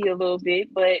EP a little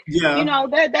bit, but yeah, you know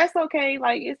that's okay.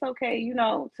 Like it's okay, you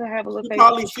know, to have a little.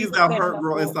 Probably she's that hurt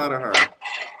girl inside of her.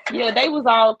 Yeah, they was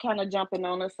all kind of jumping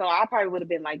on her, so I probably would have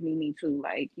been like Nene too.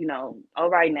 Like, you know, all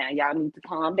right now, y'all need to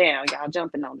calm down. Y'all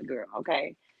jumping on the girl,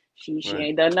 okay? She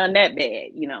ain't done nothing that bad,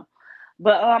 you know.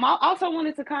 But I also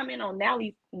wanted to comment on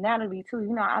Natalie too.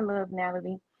 You know, I love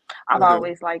Natalie. I've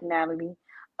always liked Natalie.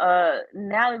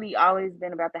 Natalie always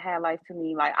been about the high life to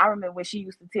me. Like I remember when she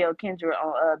used to tell Kendra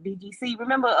on BGC.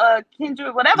 Remember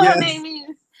Kendra, whatever her name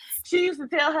is. She used to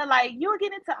tell her like, you'll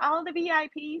get into all the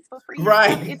VIPs for free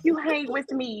if you hang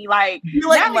with me. Like, you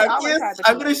like Marcus?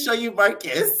 I'm gonna show you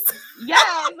Marcus.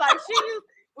 Yes, like she used.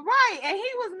 Right, and he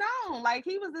was known, like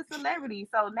he was a celebrity.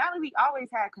 So Natalie always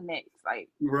had connects, like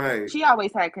she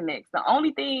always had connects. The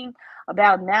only thing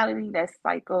about Natalie that's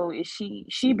psycho is she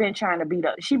be trying to beat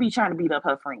up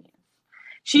her friends.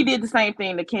 She did the same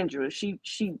thing to Kendra. She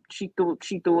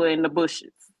threw her in the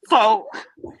bushes. So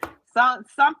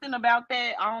something about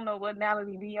that, I don't know what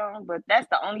Natalie be on, but that's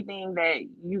the only thing that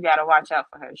you gotta watch out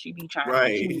for her. She be trying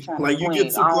like to you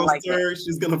get too close to her,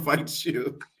 she's gonna fight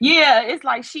you. Yeah, it's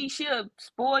like she'll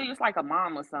spoil you. It's like a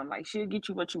mom or something. Like she'll get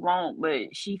you what you want,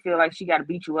 but she feel like she gotta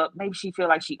beat you up. Maybe she feel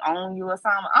like she own you or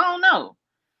something. I don't know.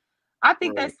 I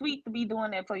think that's sweet to be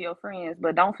doing that for your friends,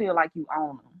 but don't feel like you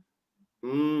own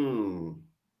them.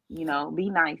 You know, be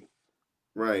nice.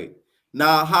 Right.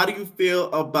 Now, how do you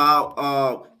feel about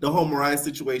the whole Mariah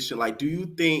situation? Like, do you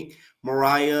think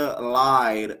Mariah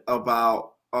lied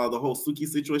about the whole Suki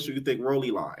situation? Or you think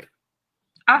Rolly lied?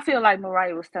 I feel like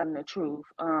Mariah was telling the truth.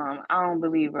 I don't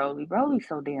believe Rolly. Rolly's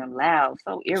so damn loud,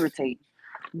 so irritating.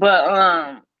 But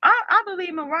I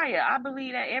believe Mariah. I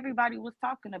believe that everybody was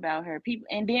talking about her. People,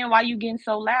 and then why you getting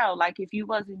so loud? Like if you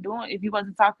wasn't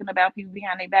talking about people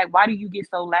behind their back, why do you get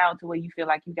so loud to where you feel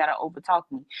like you gotta overtalk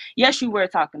me? Yes, you were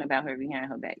talking about her behind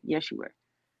her back. Yes, you were.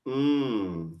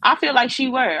 I feel like she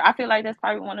were. I feel like that's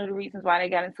probably one of the reasons why they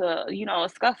got into a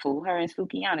scuffle. Her and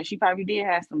Sukiana. She probably did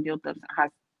have some built up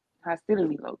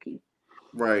hostility, low key.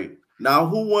 Right. Now,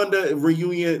 who won the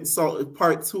reunion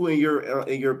part 2 in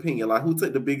your opinion? Like, who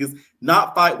took the biggest,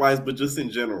 not fight wise, but just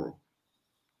in general?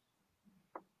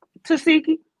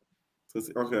 Tasiki.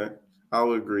 Okay, I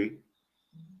would agree.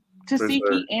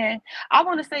 Tasiki, and I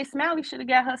want to say Smiley should have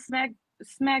got her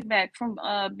smackback from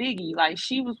Biggie. Like,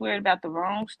 she was worried about the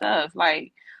wrong stuff.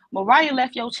 Like, Mariah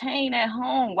left your chain at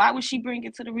home. Why would she bring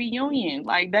it to the reunion?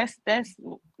 Like, that's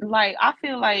like, I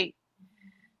feel like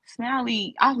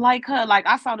Smiley, I like her. Like,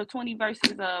 I saw the 20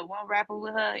 verses one rapper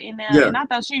with her in there, and I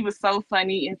thought she was so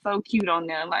funny and so cute on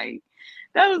there. Like,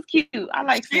 that was cute. I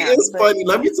like She Smiley. is funny.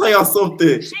 Let me tell y'all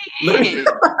something. She let is.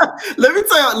 Let me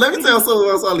tell y'all something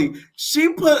else, Ali.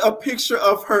 She put a picture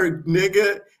of her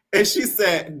nigga and she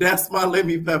said, "That's my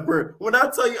Lemmy Pepper." When I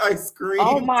tell you, I screamed.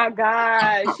 Oh my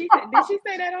God. Did she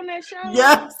say that on that show?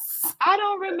 Yes. I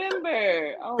don't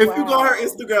remember. Oh, if you go on her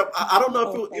Instagram, I don't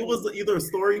know if it was either a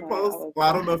story post or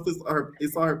I don't know if it's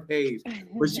on her page.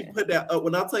 But she put that up.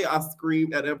 When I tell you, I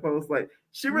screamed at that post. Like,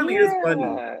 she really is funny.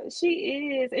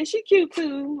 She is. And she cute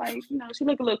too. Like, you know, she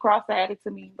look a little cross-eyed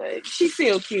to me, but she's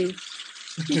still cute.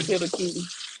 She's still a cutie.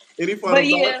 Any final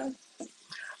thoughts?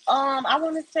 I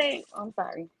want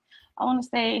to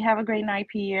say have a great night,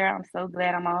 Pierre. I'm so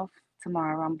glad I'm off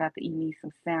tomorrow. I'm about to eat me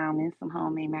some salmon, some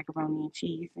homemade macaroni and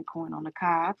cheese, and corn on the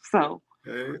cob. So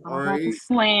I'm about to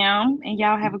slam, and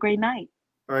y'all have a great night.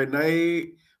 All right,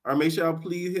 night. All right, make sure y'all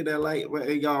please hit that like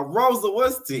button, y'all. Rosa,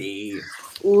 what's tea?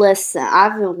 Listen,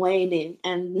 I've been waiting,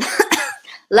 and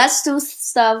let's do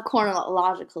stuff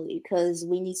chronologically because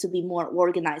we need to be more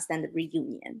organized than the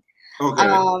reunion.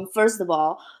 Okay. First of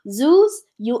all, Zeus,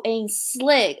 you ain't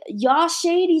slick. Y'all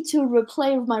shady to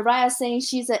replay Mariah saying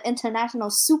she's an international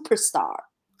superstar.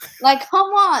 Like, come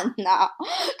on now.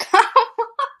 Come on.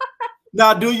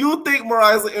 Now, do you think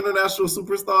Mariah's an international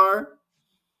superstar?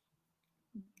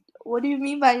 What do you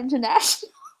mean by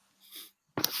international?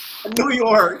 New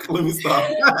York. Let me stop.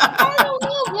 I don't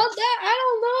know about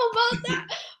that.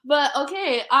 But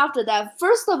okay, after that,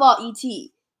 first of all,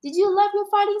 E.T., did you left your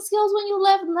fighting skills when you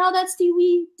left Now That's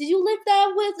TV? Did you live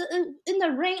that with in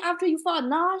the ring after you fought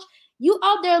Naj? You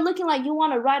out there looking like you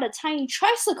want to ride a tiny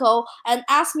tricycle and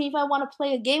ask me if I want to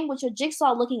play a game with your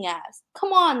jigsaw looking ass.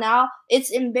 Come on now. It's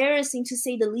embarrassing to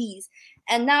say the least.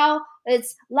 And now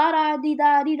it's la da dee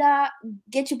da dee da.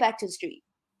 Get you back to the street.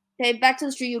 Okay, back to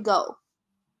the street you go.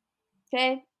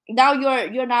 Okay? Now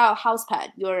you're now a house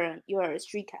pet. You're a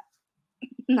street cat.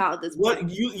 No, this what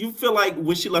you feel like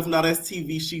when she left Now That's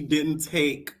TV, she didn't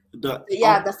take the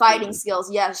the fighting skills.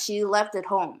 Yeah, she left it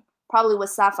home, probably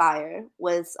with Sapphire,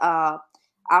 with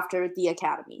after the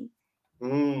academy.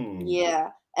 Yeah,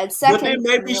 and second, but then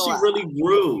maybe Camilla, she really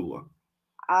grew.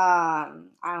 I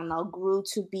don't know, grew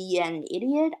to be an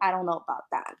idiot. I don't know about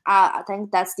that. I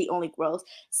think that's the only growth.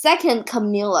 Second,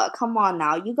 Camilla, come on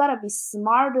now, you gotta be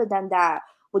smarter than that.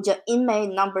 With your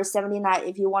inmate number 79,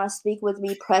 if you want to speak with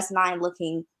me, press 9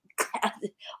 looking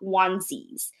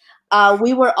onesies.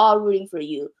 We were all rooting for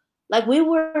you. Like, we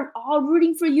were all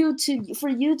rooting for you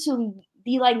to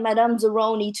be like Madame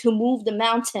Zeroni to move the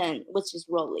mountain, which is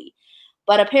Rolly.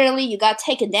 But apparently you got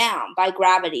taken down by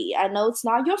gravity. I know it's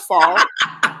not your fault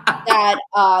that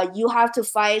you have to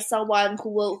fight someone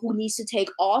who needs to take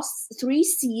all 3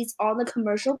 seats on the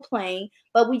commercial plane,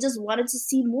 but we just wanted to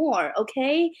see more,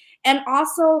 okay? And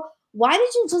also, why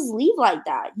did you just leave like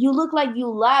that? You look like you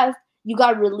left, you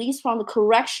got released from the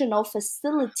correctional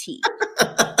facility.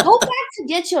 Go back to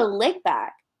get your leg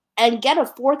back and get a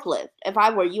forklift. If I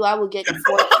were you, I would get a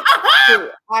forklift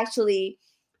to actually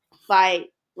fight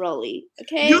Rolly.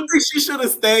 Okay. You think she should have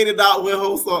stayed and not went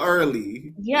home so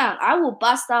early? Yeah, I will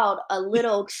bust out a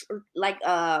little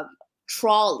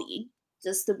trolley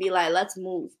just to be like, let's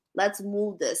move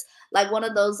this. Like one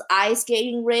of those ice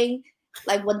skating ring,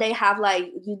 like when they have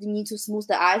like you need to smooth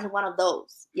the ice, one of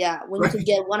those. Yeah, we need to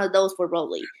get one of those for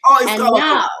Rolly. Oh, it's called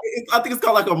now, I think it's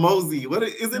called like a mosey. What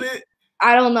isn't it?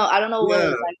 I don't know what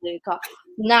exactly it's called.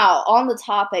 Now on the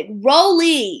topic,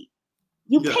 Rolly,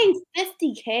 you paid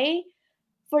 $50K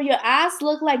for your ass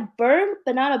look like burnt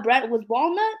banana bread with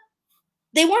walnut?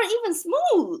 They weren't even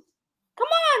smooth. Come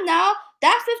on now.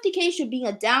 That $50K should be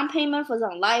a down payment for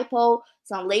some lipo,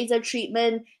 some laser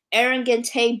treatment, arrogant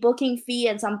take booking fee,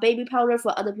 and some baby powder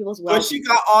for other people's wealth. But she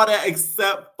got all that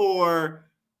except for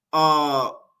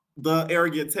the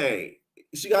arrogant take.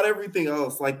 She got everything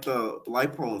else, like the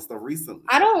lipo and stuff recently.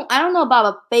 I don't know about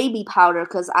a baby powder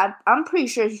because I'm pretty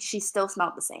sure she still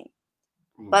smelled the same.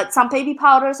 But some baby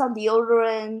powder, some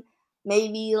deodorant,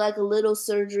 maybe like a little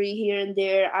surgery here and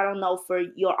there. I don't know, for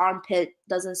your armpit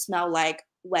doesn't smell like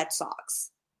wet socks.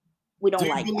 We don't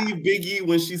like that. Do you believe Biggie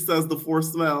when she says the 4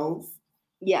 smells?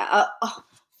 Yeah,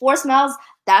 4 smells,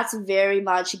 that's very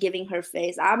much giving her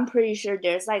face. I'm pretty sure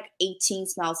there's like 18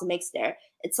 smells mixed there.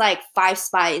 It's like 5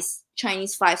 spice,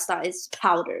 Chinese 5 spice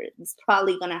powder. It's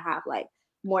probably going to have like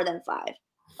more than 5.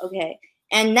 Okay.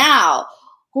 And now,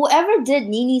 whoever did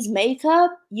Nini's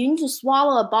makeup, you need to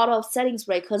swallow a bottle of setting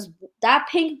spray because that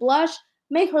pink blush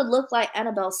make her look like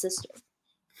Annabelle's sister.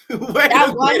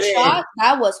 That one shot,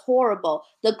 that was horrible.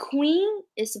 The queen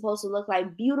is supposed to look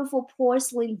like beautiful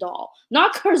porcelain doll,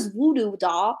 not Kurt's voodoo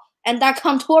doll. And that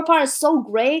contour part is so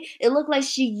gray, it looked like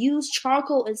she used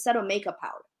charcoal instead of makeup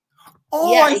powder.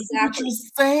 Oh, yeah, I exactly. See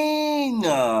what you're saying.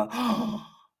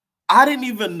 I didn't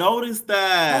even notice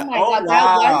that. Oh my god,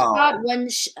 that one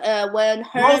shot when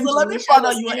her Rosa, and let me find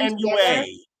out you an NUA.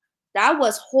 That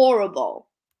was horrible.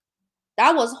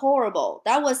 That was horrible.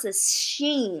 That was a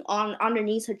sheen on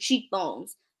underneath her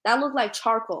cheekbones. That looked like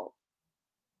charcoal.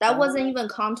 That wasn't even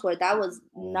contour. That was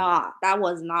not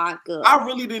good. I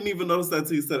really didn't even notice that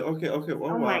till you said, okay.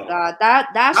 Oh my god,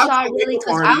 that shot really,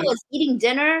 because I was eating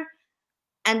dinner,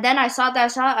 and then I saw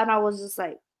that shot, and I was just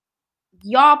like,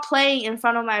 y'all playing in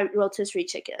front of my rotisserie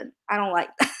chicken. I don't like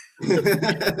that.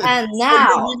 And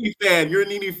now you're a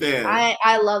Nini fan.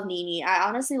 I love Nini. I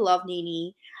honestly love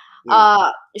Nini.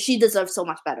 She deserves so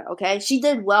much better. Okay, she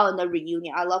did well in the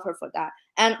reunion. I love her for that.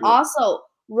 And also,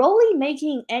 Rolly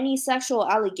making any sexual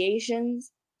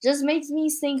allegations just makes me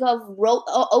think of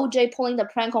OJ pulling the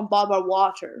prank on Barbara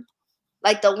Walter,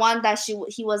 like the one that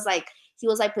he was like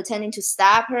pretending to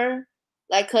stab her,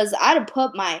 like, cause I'd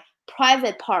put my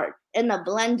private part in a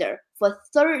blender for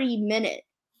 30 minutes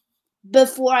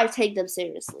before I take them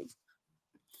seriously.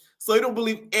 So you don't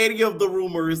believe any of the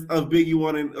rumors of Biggie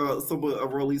wanting some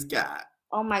of Rolly's cat?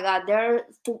 Oh my god, there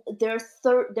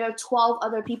are 12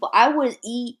 other people. I would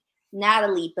eat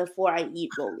Natalie before I eat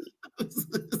Rolly.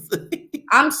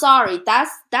 I'm sorry.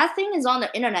 That thing is on the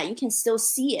internet. You can still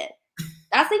see it.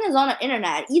 That thing is on the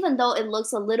internet, even though it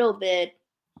looks a little bit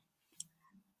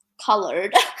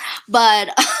colored, but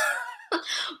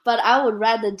I would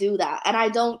rather do that. And I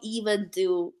don't even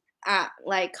do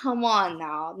like, come on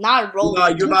now, not Rolly. No,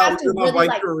 you have to really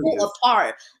like pull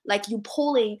apart, like you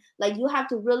pulling, like you have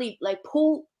to really like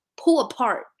pull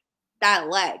apart that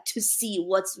leg to see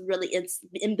what's really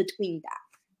in between that.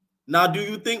 Now, do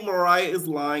you think Mariah is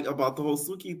lying about the whole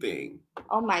Suki thing?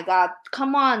 Oh my god,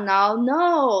 come on now.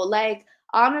 No, like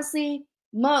honestly,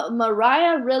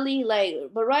 Mariah really, like,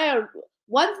 Mariah,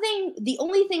 the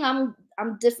only thing I'm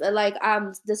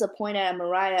disappointed at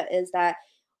Mariah is that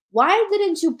why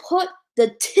didn't you put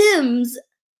the Tims,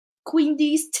 Queen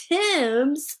D's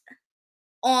Tims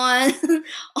on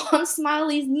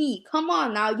Smiley's knee? Come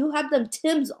on now, you have them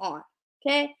Tims on,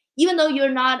 okay? Even though you're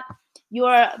not a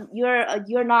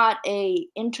you're not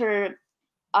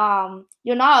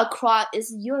a cross,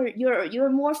 is you're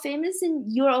more famous and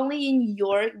you're only in New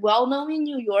York, well known in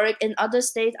New York. In other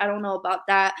states, I don't know about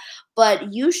that,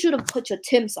 but you should have put your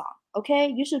Tims on, okay?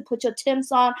 You should put your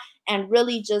Tims on and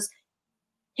really just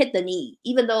hit the knee,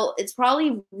 even though it's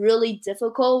probably really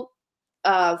difficult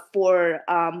for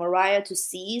Mariah to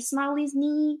see Smiley's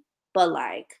knee, but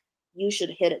like you should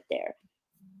hit it there.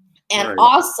 And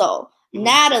also,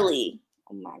 Natalie,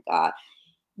 oh my god,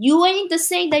 you ain't the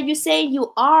same that you say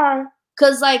you are.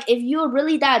 Cause like if you're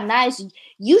really that nice,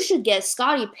 you should get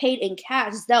Scotty paid in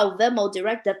cash instead of Venmo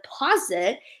direct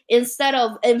deposit instead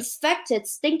of infected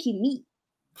stinky meat.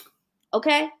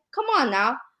 Okay, come on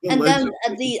now. And then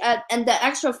the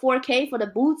extra $4K for the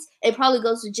boots, it probably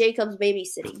goes to Jacob's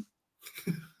babysitting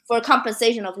for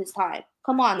compensation of his time.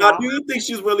 Come on now. Do you think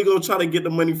she's really gonna try to get the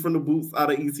money from the boots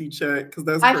out of EC check? Because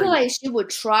that's I feel like she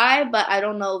would try, but I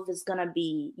don't know if it's gonna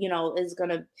be, it's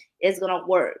gonna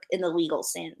work in the legal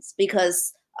sense,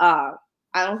 because I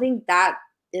don't think that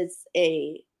is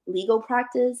a legal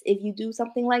practice if you do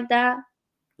something like that.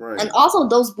 Right. And also,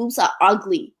 those boots are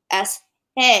ugly as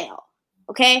hell.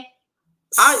 Okay,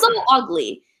 so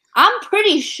ugly. I'm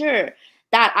pretty sure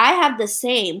that I have the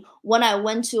same when I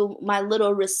went to my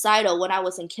little recital when I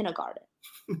was in kindergarten.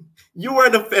 You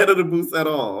weren't a fan of the boots at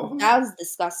all. That was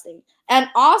disgusting. And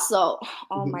also,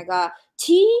 oh my god,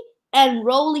 T and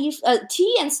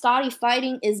Scotty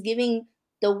fighting is giving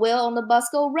the wheel on the bus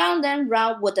go round and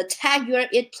round with the tag your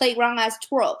it playground as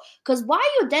twirl. Because why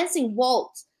are you dancing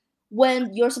waltz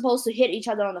when you're supposed to hit each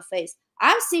other on the face?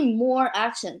 I've seen more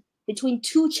action between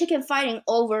two chicken fighting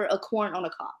over a corn on a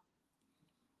cob.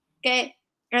 Okay?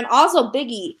 And also,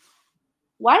 Biggie,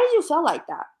 why did you feel like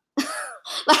that?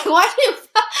 Like,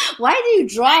 why do you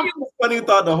drop? Funny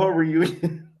thought the whole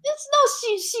reunion.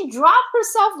 She dropped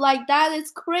herself like that.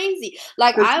 It's crazy.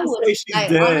 Like, I would,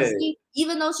 like, honestly,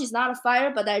 even though she's not a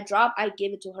fighter, but that drop, I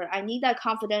give it to her. I need that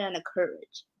confidence and the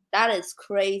courage. That is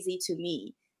crazy to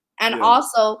me. And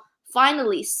also,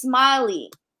 finally,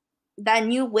 Smiley, that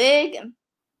new wig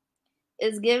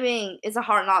is a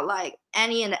hard not like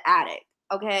Annie in the attic,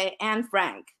 okay? And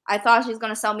Frank. I thought she was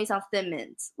gonna sell me some Thin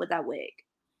Mints with that wig.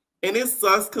 And it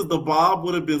sucks because the bob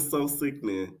would have been so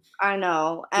sickening. I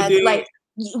know. And then, like,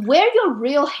 wear your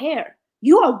real hair.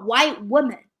 You are a white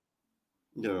woman.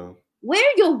 Yeah. Wear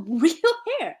your real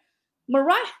hair.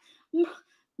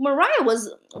 Mariah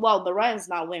was, well, Mariah's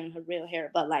not wearing her real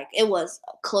hair, but like it was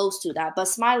close to that. But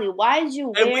Smiley, why did you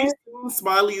wear?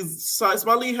 Smiley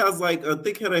has like a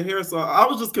thick head of hair, so I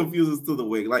was just confused as to the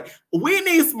wig. Like, we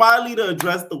need Smiley to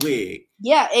address the wig.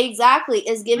 Yeah, exactly.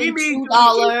 It's giving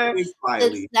 $2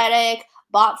 aesthetic,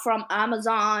 bought from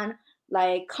Amazon.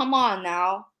 Like, come on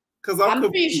now. Because I'm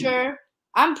pretty sure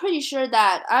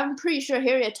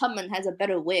Harriet Tubman has a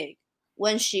better wig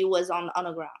when she was on the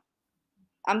underground.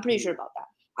 I'm pretty sure about that.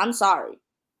 I'm sorry.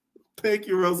 Thank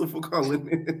you, Rosa, for calling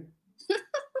in.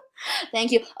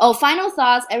 Thank you. Oh, final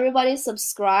thoughts. Everybody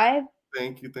subscribe.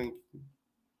 Thank you.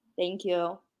 Thank you.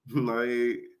 All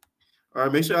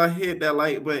right, make sure I hit that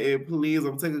like button, please.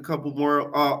 I'm taking a couple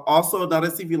more. Also, now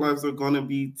that TV lives are going to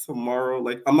be tomorrow.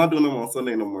 Like, I'm not doing them on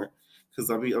Sunday no more because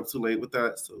I'll be up too late with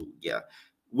that. So, yeah.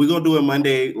 We're going to do it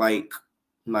Monday, like,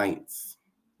 nights.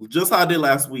 Just how I did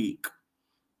last week.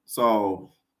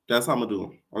 So, that's how I'm going to do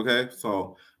them, okay?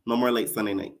 So, no more late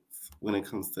Sunday nights when it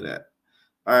comes to that.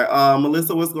 All right,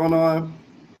 Melissa, what's going on?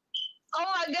 Oh,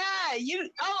 my God. I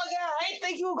didn't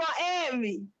think you were going to add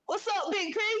me. What's up,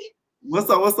 Big Cree? What's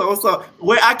up?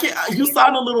 Wait, I can't. You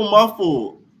sound a little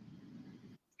muffled.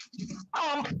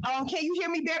 Can you hear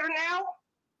me better now?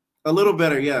 A little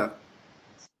better, yeah.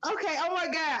 Okay. Oh my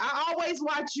God, I always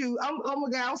watch you. Oh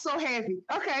my God, I'm so happy.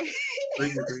 Okay.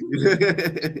 Thank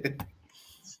you.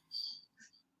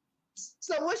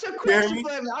 So, what's your question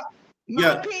for me?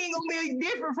 My opinion gonna be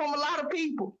different from a lot of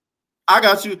people. I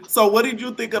got you. So, what did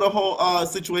you think of the whole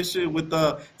situation with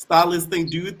the stylist thing?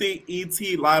 Do you think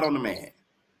ET lied on the man?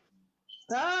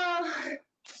 I'm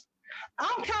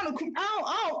kind of,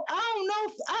 I don't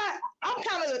know.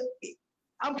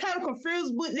 I'm kind of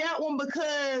confused with that one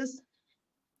because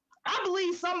I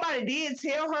believe somebody did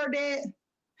tell her that,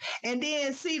 and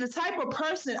then see the type of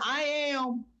person I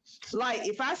am. Like,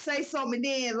 if I say something,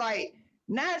 then like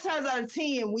 9 times out of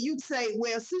 10, when you say,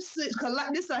 well, because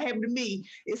like this don't happen to me,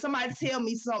 if somebody tell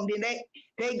me something, then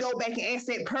they go back and ask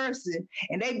that person,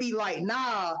 and they be like,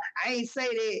 nah, I ain't say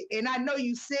that, and I know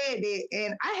you said that,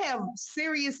 and I have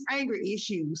serious anger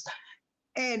issues,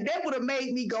 and that would have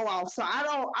made me go off. So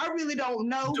I really don't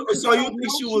know. So you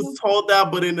think she was told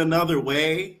that, but in another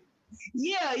way?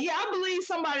 Yeah, I believe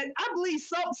somebody.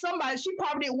 Somebody. She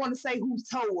probably didn't want to say who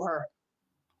told her.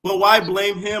 But why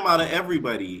blame him out of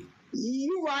everybody?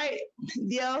 You right.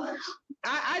 Yeah.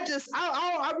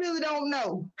 I really don't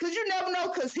know. Cause you never know.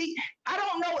 Cause I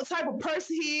don't know what type of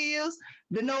person he is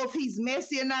to know if he's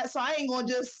messy or not. So I ain't gonna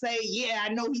just say, yeah,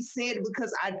 I know he said it,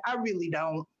 because I really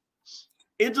don't.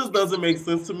 It just doesn't make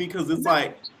sense to me, because it's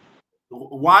like,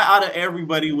 why out of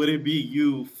everybody would it be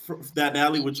you that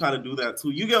Natalie would try to do that to?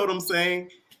 You get what I'm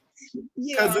saying?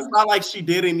 Because it's not like she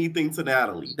did anything to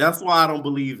Natalie. That's why I don't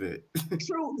believe it.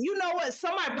 True. You know what?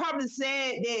 Somebody probably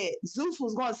said that Zeus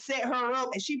was going to set her up,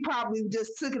 and she probably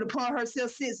just took it upon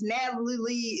herself, since Natalie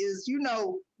is,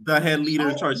 the head leader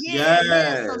in charge.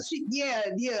 Yeah. So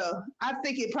I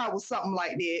think it probably was something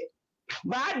like that.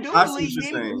 But I do believe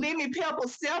Lemmy Pepper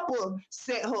Stepper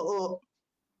set her up.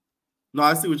 No,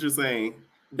 I see what you're saying.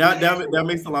 That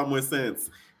makes a lot more sense.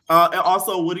 And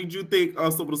also, what did you think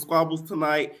of some of the squabbles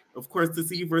tonight? Of course,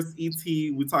 Tasiki versus ET.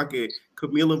 We're talking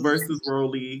Camila versus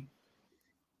Rolly.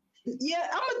 Yeah,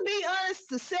 I'm gonna be honest.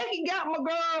 Taseki got my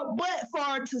girl, but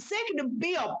for Taseki to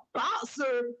be a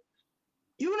boxer,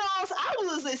 I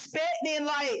was expecting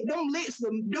like them licks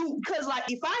to do. Because like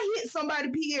if I hit somebody,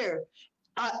 Pierre,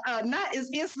 not is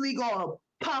instantly gonna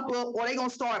pop up or they gonna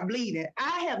start bleeding.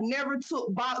 I have never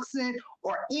took boxing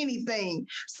or anything.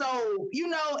 So,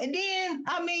 and then,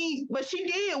 but she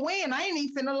did win. I ain't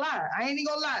even finna lie. I ain't even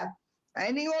gonna lie.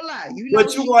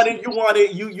 But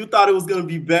you thought it was gonna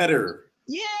be better.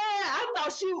 Yeah, I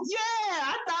thought she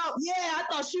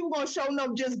was gonna show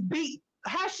up, just beat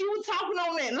how she was talking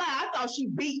on that line. I thought she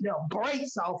beat the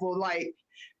brakes off of like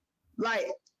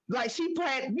she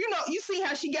had, you see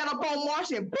how she got up on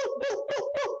Marsh and boop, boop, boop,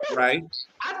 boop, boop. Right.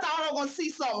 I thought I was gonna see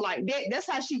something like that. That's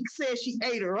how she said she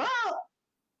ate her up.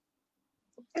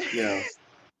 Yeah.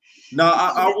 Now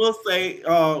I will say,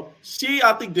 she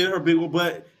I think did her big one,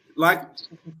 but like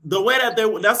the way that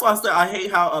that's why I said I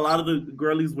hate how a lot of the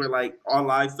girlies were like on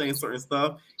live saying certain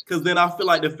stuff, because then I feel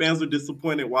like the fans are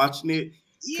disappointed watching it.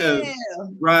 Yeah.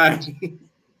 Right.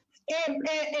 And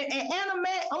Anna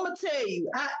Mac, I'm gonna tell you,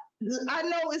 I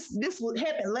know this would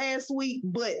happen last week,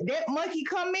 but that monkey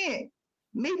come in.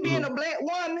 Me being a black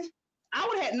woman, I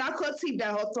would have knocked her teeth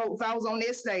down her throat if I was on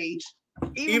that stage.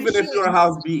 Even if you're a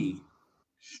house B.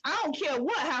 I don't care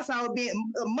what house I would be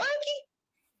in. A monkey?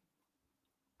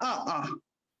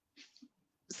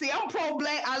 See, I'm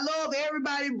pro-black. I love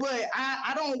everybody, but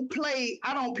I don't play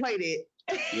that.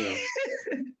 Yeah.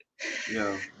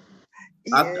 Yeah.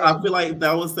 I feel like if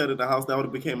that was said in the house, that would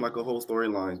have became like a whole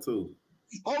storyline too.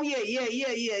 Oh yeah,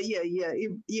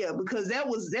 because that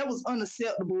was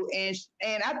unacceptable, and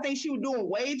I think she was doing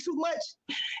way too much,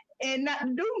 and not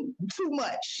do too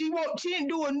much. She didn't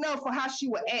do enough for how she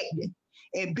was acting.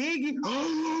 And Biggie,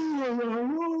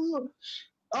 oh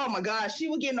my God, she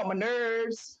was getting on my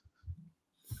nerves.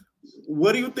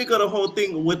 What do you think of the whole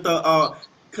thing with the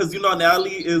because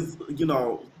Natalie is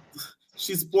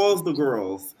she spoils the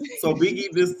girls. So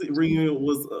Biggie this reunion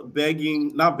was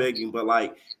not begging, but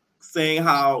like saying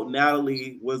how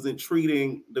Natalie wasn't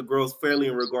treating the girls fairly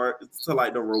in regard to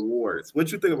like the rewards.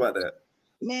 What you think about that?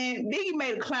 Man, Biggie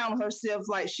made a clown of herself,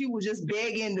 like she was just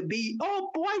begging to be, oh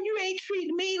boy, you ain't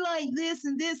treating me like this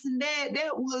and this and that.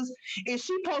 That was, and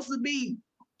she supposed to be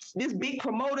this big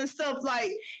promoting stuff,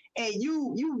 like, and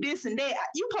you this and that.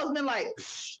 You supposed to be like,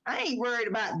 I ain't worried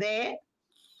about that.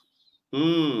 I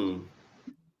mean,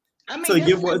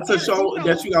 to show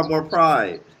that you got more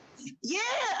pride. Yeah,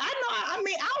 I know. I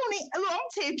mean, I'm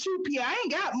telling you, true, P. I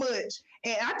ain't got much,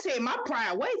 and I tell you, my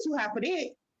pride way too high for that.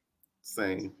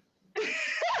 Same.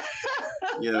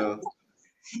 Yeah.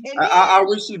 I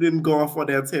wish she didn't go off on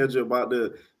that tangent about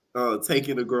the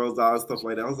taking the girls out and stuff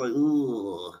like that. I was like,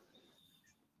 ooh,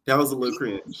 that was a little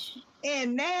cringe.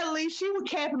 And Natalie, she was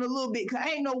capping a little bit because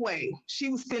ain't no way she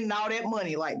was spending all that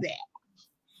money like that.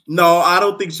 No, I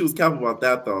don't think she was capping about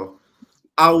that though.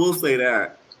 I will say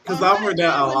that because I've heard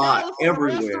that a lot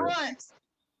everywhere.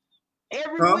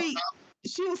 Every week,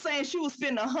 she was saying she was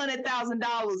spending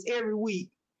 $100,000 every week.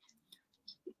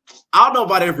 I don't know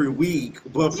about every week,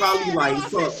 but probably like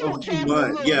for a few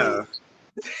months. Yeah.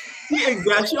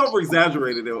 She over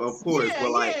exaggerated it, of course. Yeah,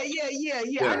 but like,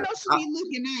 yeah. I know she be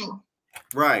looking out.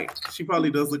 Right. She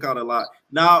probably does look out a lot.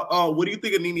 Now, what do you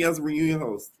think of Nene as a reunion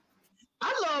host?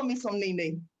 I love me some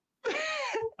Nene.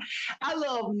 I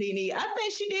love Nene. I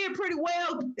think she did pretty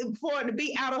well for it to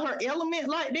be out of her element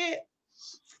like that.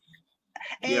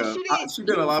 And she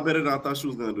did a lot better than I thought she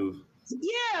was gonna do.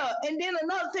 Yeah, and then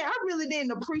another thing I really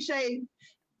didn't appreciate.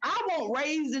 I want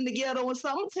raising together with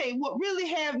something. I'm gonna tell you what really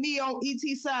had me on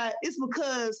ET side is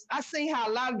because I seen how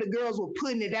a lot of the girls were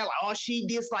putting it out like, oh, she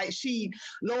just like she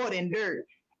lower than dirt.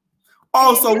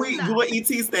 Oh, so you an ET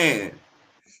stan?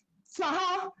 So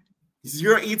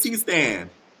You're an ET stan.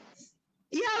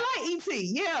 Yeah, I like ET.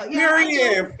 Yeah.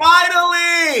 Period.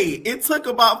 Finally, it took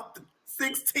about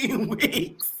 16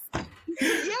 weeks.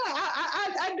 Yeah,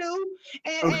 I do.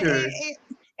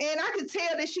 And I could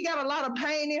tell that she got a lot of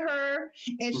pain in her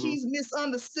and she's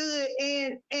misunderstood.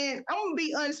 And I'm gonna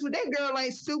be honest with that girl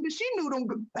ain't stupid. She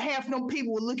knew half them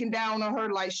people were looking down on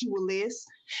her like she was less.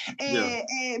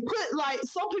 And put like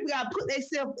some people gotta put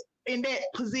themselves in that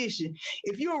position.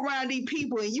 If you're around these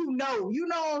people and you know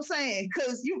what I'm saying?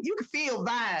 Because you can feel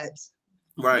vibes.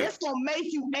 Right. That's gonna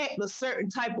make you act a certain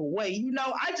type of way.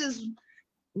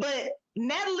 But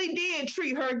Natalie did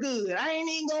treat her good. I ain't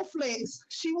even gonna flex.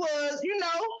 She was,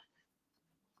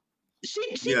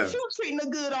 she was treating her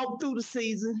good all through the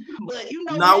season. But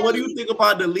now, Natalie, what do you think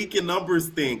about the leaking numbers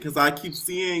thing? Because I keep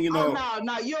seeing, Oh,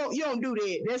 no, you don't do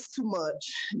that. That's too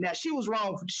much. Now she was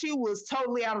wrong. She was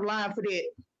totally out of line for that.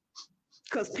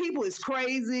 Because people is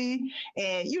crazy,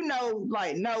 and no.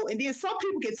 And then some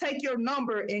people can take your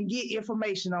number and get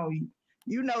information on you.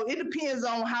 It depends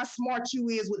on how smart you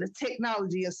is with the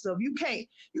technology and stuff. You can't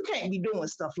be doing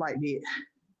stuff like that.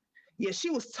 Yeah, she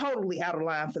was totally out of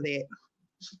line for that.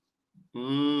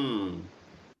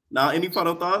 Now, any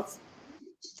final thoughts?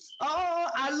 Oh,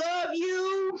 I love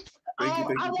you. I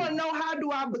want to know, how do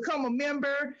I become a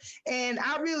member? And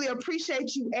I really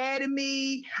appreciate you adding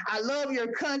me. I love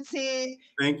your content.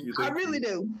 Thank you. I really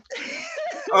do.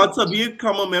 To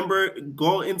become a member,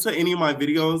 go into any of my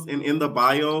videos, and in the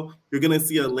bio, you're going to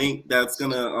see a link that's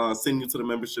going to send you to the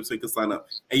membership so you can sign up.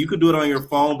 And you could do it on your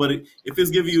phone, but if it's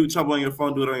giving you trouble on your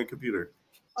phone, do it on your computer.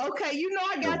 Okay,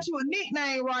 I got you a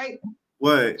nickname, right?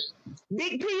 What?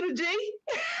 Big Peter G.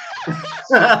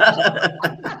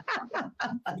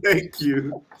 Thank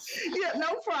you. Yeah,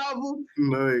 no problem.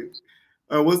 Nice.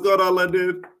 What's going on,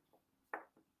 London?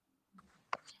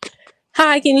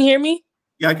 Hi, can you hear me?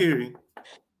 Yeah, I can hear you.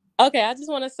 Okay, I just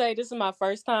want to say this is my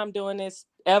first time doing this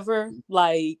ever.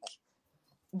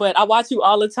 But I watch you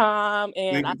all the time,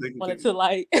 and I just wanted to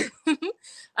I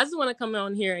just want to come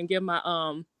on here and give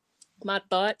my my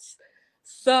thoughts.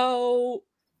 So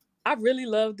I really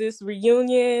love this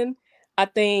reunion. I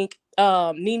think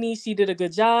Nene, she did a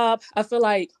good job. I feel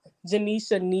like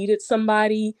Janisha needed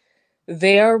somebody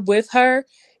there with her,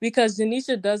 because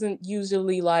Janisha doesn't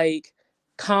usually like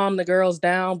calm the girls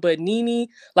down, but Nene,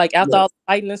 like after all the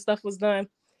fighting and stuff was done,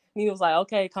 Nene was like,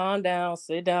 okay, calm down,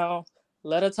 sit down,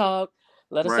 let her talk,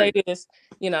 let her say this,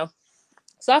 you know.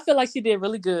 So I feel like she did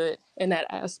really good in that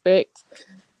aspect.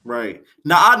 Right.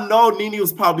 Now, I know Nene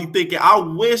was probably thinking, I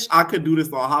wish I could do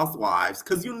this on Housewives,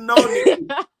 because you know Nene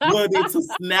wanted to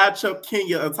snatch up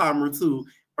Kenya a time or two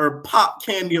or pop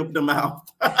Candy up the mouth.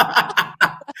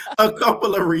 A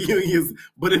couple of reunions,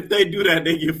 but if they do that,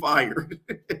 they get fired.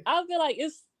 I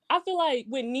feel like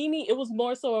with Nene, it was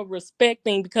more so a respect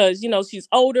thing, because, you know, she's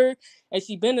older and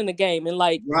she's been in the game. And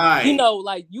like, you know,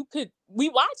 like we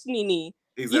watch Nene,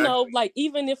 you know, like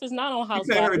even if it's not on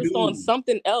Housewives, it's on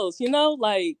something else, you know,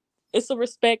 like it's a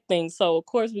respect thing. So of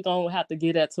course we're going to have to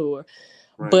give that to her.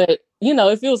 Right. But, you know,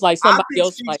 if it was like somebody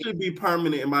else, she should be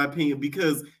permanent, in my opinion,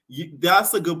 because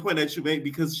that's a good point that you make,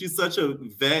 because she's such a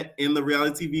vet in the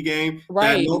reality TV game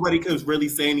that nobody could really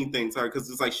say anything to her, because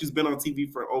it's like she's been on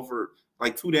TV for over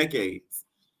like 2 decades.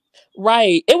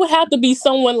 Right. It would have to be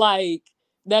someone like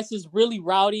that's just really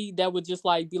rowdy that would just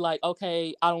like be like,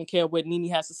 okay, I don't care what Nene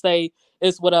has to say,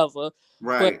 it's whatever.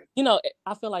 Right. But, you know,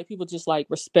 I feel like people just like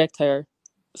respect her.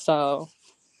 So.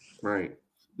 Right.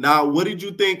 Now, what did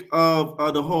you think of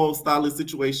the whole stylist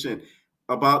situation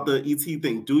about the ET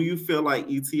thing? Do you feel like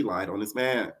ET lied on this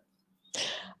man?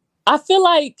 I feel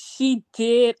like she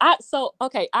did. I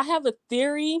have a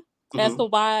theory as to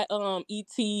why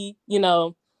ET, you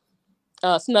know,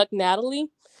 snuck Natalie.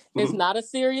 It's not a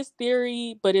serious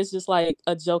theory, but it's just like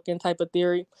a joking type of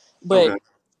theory. But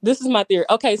this is my theory.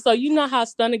 Okay, so you know how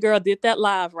Stunna Girl did that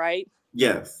live, right?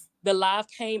 Yes. The live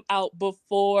came out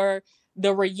before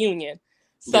the reunion.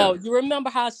 So you remember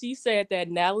how she said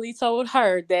that Natalie told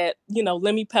her that, you know,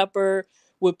 Lemmy Pepper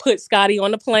would put Scotty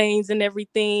on the planes and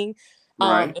everything.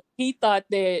 Right. He thought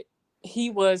that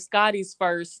he was Scotty's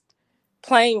first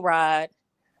plane ride,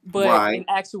 but in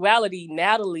actuality,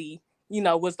 Natalie, you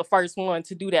know, was the first one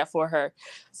to do that for her.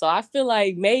 So I feel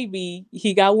like maybe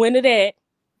he got wind of that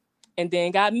and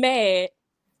then got mad.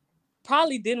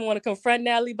 Probably didn't want to confront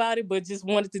Natalie about it, but just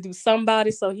wanted to do somebody.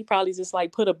 So he probably just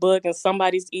like put a bug in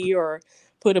somebody's ear or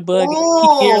put a bug in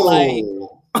his ear, like,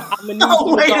 I'm gonna need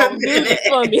you to go do this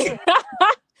for me.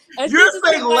 You're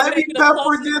saying Lemmy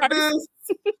Pepper did this?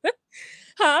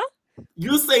 Huh?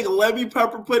 You saying Lemmy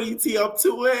Pepper put ET up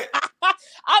to it?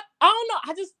 I don't know.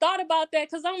 I just thought about that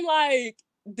because I'm like,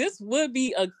 this would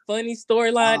be a funny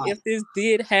storyline if this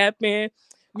did happen.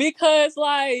 Because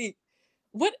like,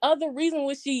 what other reason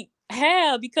would she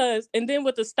have? Because, and then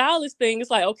with the stylist thing,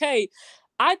 it's like, okay,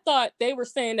 I thought they were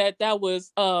saying that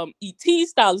was ET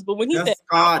stylist, but when he said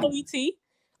ET,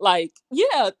 like,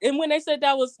 yeah, and when they said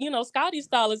that was, you know, Scotty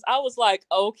stylist, I was like,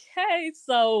 okay,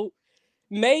 so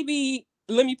maybe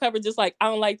Lemmy Pepper just like, I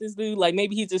don't like this dude, like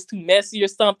maybe he's just too messy or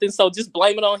something, so just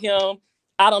blame it on him.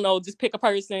 I don't know, just pick a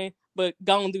person, but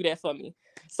go and do that for me.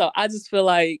 So I just feel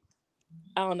like,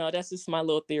 I don't know, that's just my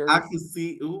little theory. I can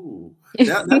see,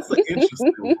 that's an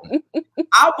interesting one.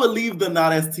 I believe the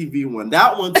Not STV one.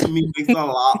 That one to me makes a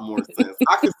lot more sense.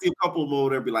 I can see a couple more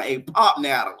there be like, hey, pop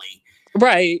Natalie.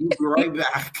 Right. We'll be right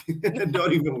back.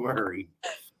 Don't even worry.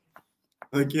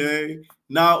 Okay.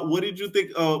 Now, what did you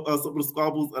think of some of the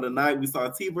squabbles of the night? We saw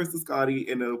T versus Scotty,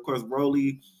 and then of course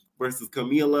Rolly versus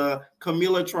Camila.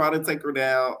 Camila tried to take her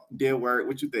down, didn't work.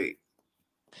 What you think?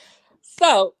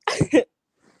 So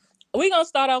we're going to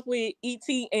start off with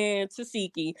E.T. and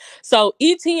Tasiki. So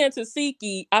E.T. and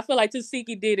Tasiki, I feel like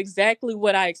Tasiki did exactly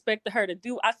what I expected her to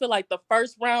do. I feel like the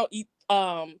first round,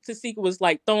 Tasiki was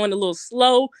like throwing a little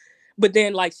slow, but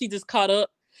then like she just caught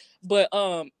up. But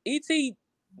E.T.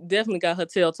 definitely got her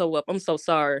tail toe up. I'm so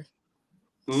sorry.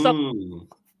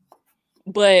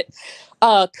 But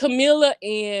Camila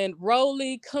and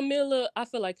Rolly, I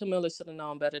feel like Camila should have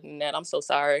known better than that. I'm so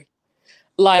sorry.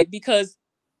 Like, because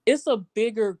it's a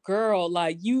bigger girl.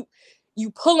 Like you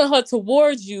pulling her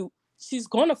towards you, she's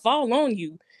gonna fall on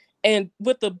you. And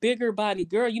with the bigger body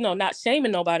girl, you know, not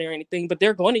shaming nobody or anything, but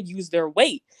they're going to use their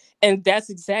weight. And that's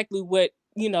exactly what,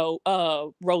 you know,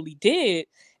 Rolly did.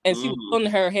 And she was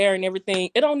pulling her hair and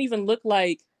everything. It don't even look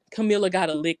like Camila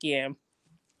got a lick in.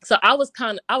 So I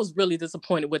was really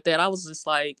disappointed with that. I was just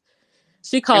like,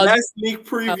 she called. And that sneak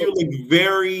preview looked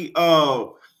very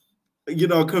you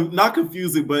know, not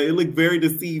confusing, but it looked very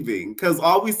deceiving because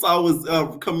all we saw was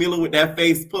Camila with that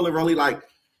face pulling Rolly like,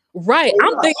 right.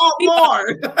 I'm thinking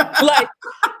more. Like,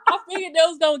 I figured they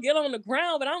was gonna get on the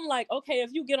ground, but I'm like, okay,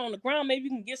 if you get on the ground, maybe you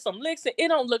can get some licks. And it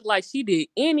don't look like she did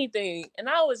anything. And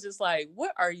I was just like,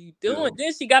 what are you doing?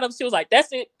 Then she got up, she was like,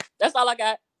 that's it. That's all I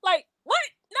got. Like, what?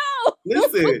 No.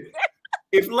 Listen,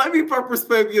 If Let Me Purpose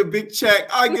pay me a big check,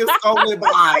 I get stolen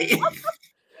by.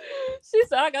 She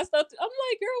said, I got stuff to... I'm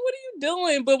like, girl, what are you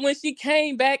doing? But when she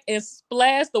came back and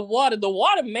splashed the water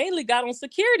mainly got on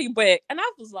security back. And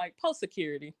I was like, post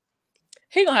security.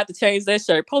 He gonna have to change that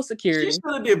shirt. Post security. She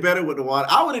should have did better with the water.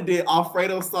 I would have did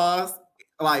Alfredo sauce,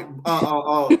 like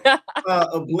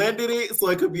blended it so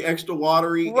it could be extra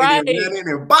watery, right. And then ran in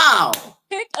and bow.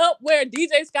 Pick up where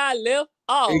DJ Sky left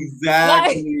off.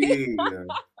 Exactly.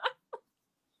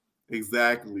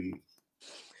 Exactly.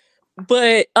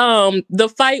 But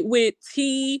the fight with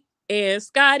T and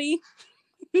Scotty,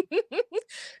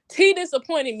 T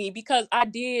disappointed me because I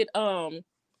did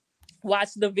watch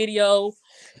the video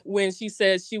when she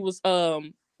said she was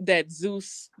that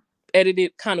Zeus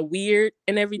edited kind of weird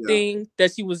and everything,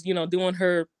 that she was, you know, doing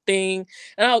her thing.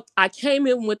 And I came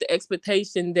in with the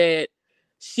expectation that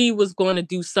she was going to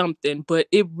do something, but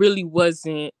it really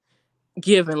wasn't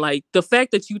given. Like the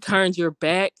fact that you turned your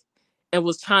back and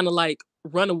was trying to like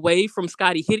run away from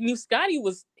Scotty hitting you. Scotty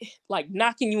was like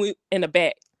knocking you in the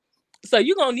back. So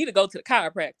you're going to need to go to the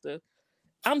chiropractor.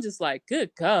 I'm just like,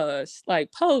 good gosh.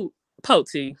 Like, Po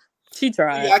T. She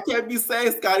tried. Yeah, I can't be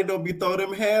saying Scotty don't be throwing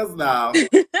them hands now.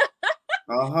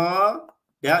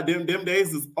 Yeah, them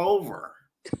days is over.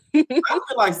 I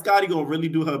feel like Scotty gonna really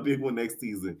do her big one next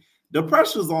season. The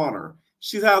pressure's on her.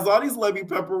 She has all these Levy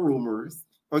Pepper rumors.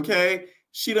 Okay,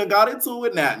 she done got into it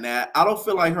with Nat. I don't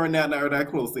feel like her and Nat are that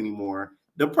close anymore.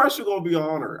 The pressure gonna be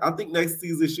on her. I think next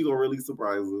season she gonna really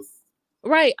surprise us.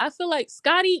 Right. I feel like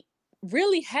Scotty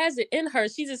really has it in her.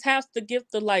 She just has to get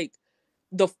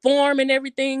the form and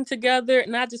everything together.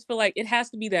 And I just feel like it has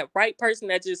to be that right person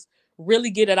that just really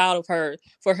get it out of her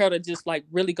for her to just like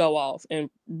really go off and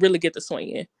really get the swing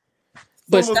in.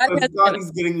 But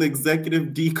Scotty's getting the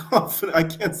executive D confident. I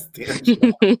can't stand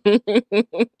y'all. I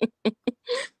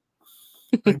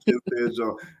can't stand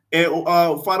y'all. And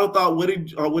final thought, what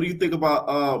do you think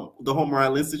about the whole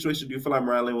Mariah Lynn situation? Do you feel like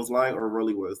Mariah Lynn was lying or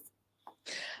really was?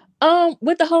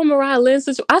 With the whole Mariah Lynn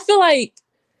situation, I feel like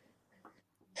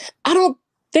I don't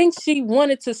think she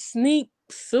wanted to sneak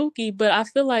Suki, but I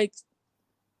feel like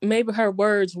maybe her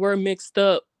words were mixed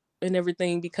up and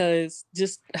everything because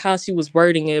just how she was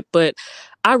wording it. But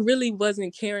I really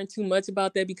wasn't caring too much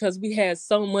about that because we had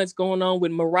so much going on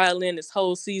with Mariah Lynn this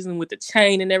whole season with the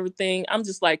chain and everything. I'm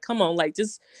just like, come on, like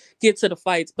just get to the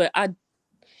fights. But I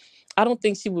don't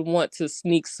think she would want to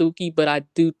sneak Suki, but I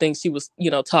do think she was,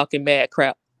 you know, talking mad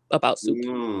crap about Suki.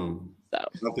 So. I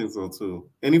think so too.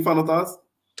 Any final thoughts?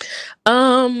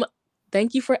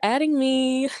 Thank you for adding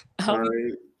me. All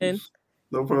right.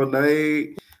 No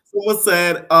problem. Someone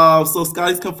said, so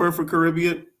Scotty's confirmed for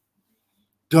Caribbean.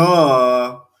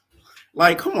 Duh.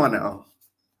 Like, come on now.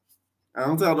 I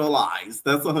don't tell no lies.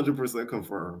 That's 100%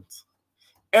 confirmed.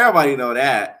 Everybody know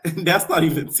that. That's not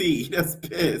even tea. That's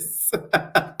piss.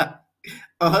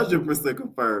 100%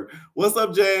 confirmed. What's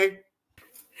up, Jay?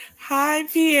 Hi,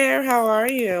 Pierre. How are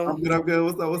you? I'm good.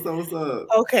 What's up?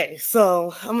 Okay,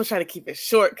 so I'm going to try to keep it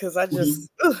short because I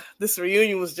just, this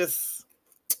reunion was just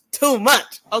too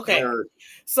much. Okay,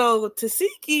 so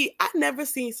Tasiki, I never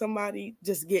seen somebody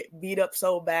just get beat up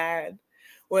so bad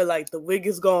where like the wig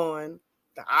is gone,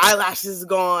 the eyelashes is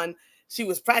gone. She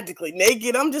was practically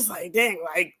naked. I'm just like, dang,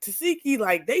 like Tasiki,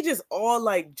 like they just all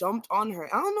like jumped on her.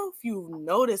 I don't know if you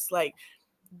noticed, like,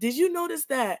 did you notice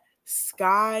that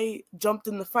Sky jumped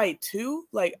in the fight too?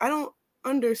 Like, I don't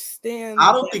understand.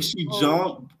 I don't think she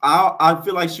jumped. I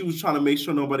feel like she was trying to make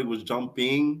sure nobody was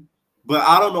jumping, but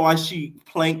I don't know why she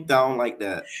planked down like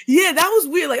that. Yeah, that was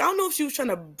weird. Like, I don't know if she was trying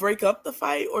to break up the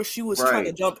fight or she was trying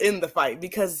to jump in the fight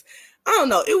because I don't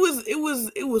know. It was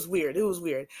weird. It was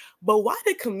weird. But why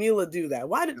did Camila do that?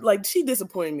 Why did she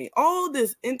disappointed me? All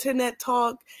this internet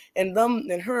talk and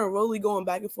her and Rolly going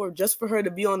back and forth just for her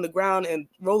to be on the ground and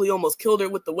Rolly almost killed her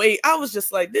with the weight. I was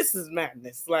just like, this is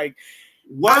madness. Like,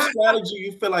 what strategy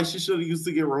you feel like she should have used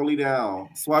to get Rolly down?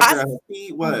 Swipe her at her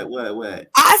feet? What?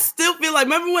 I still feel like,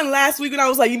 remember when last week when I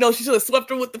was like, she should have swept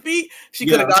her with the feet? She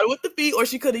could have got her with the feet, or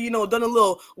she could have, done a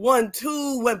little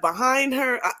 1-2, went behind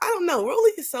her. I don't know.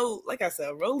 Rolly is so, like I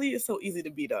said, Rolly is so easy to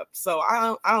beat up. So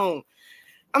I'm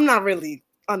not really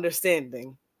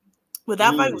understanding. But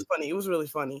that fight was funny. It was really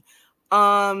funny.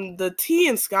 The T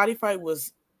and Scotty fight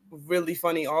was really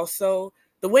funny also.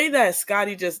 The way that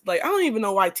Scotty just, I don't even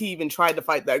know why T even tried to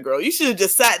fight that girl. You should have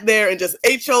just sat there and just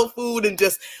ate your food and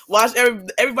just watched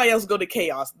everybody else go to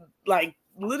chaos. Like,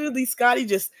 literally, Scotty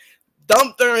just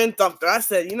dumped her and thumped her. I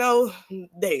said,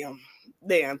 damn,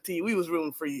 T, we was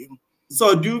rooting for you.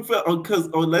 So do you feel, because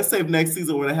let's say if next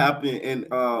season were to happen and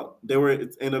they were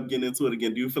end up getting into it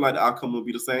again, do you feel like the outcome will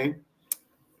be the same?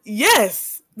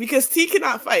 Yes, because T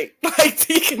cannot fight. Like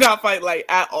T cannot fight like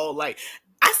at all. Like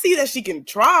I see that she can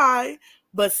try,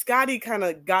 but Scotty kind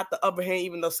of got the upper hand,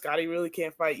 even though Scotty really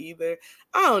can't fight either.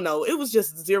 I don't know. It was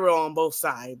just 0 on both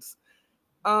sides.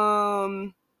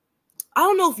 I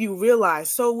don't know if you realize.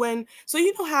 So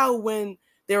you know how when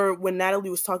Natalie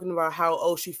was talking about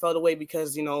how she felt away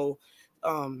because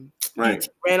right.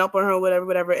 ran up on her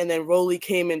whatever, and then Rolly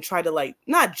came and tried to like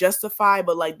not justify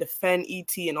but like defend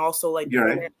ET and also like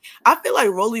right. I feel like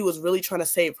Rolly was really trying to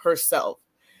save herself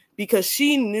because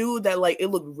she knew that like it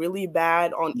looked really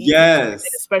bad on ET. Yes,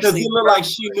 especially it looked like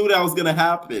she knew that was gonna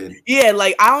happen. Yeah,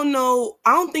 like I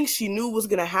don't think she knew what was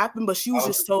gonna happen, but she was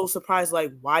just so surprised.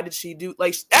 Like, why did she do?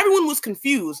 Like, everyone was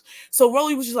confused. So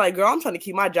Rolly was just like, "Girl, I'm trying to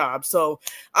keep my job. So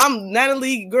I'm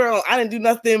Natalie. Girl, I didn't do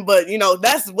nothing, but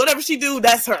that's whatever she do.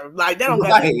 That's her. Like, that don't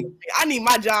matter. I need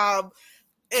my job,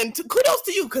 and kudos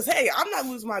to you, because hey, I'm not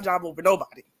losing my job over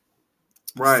nobody.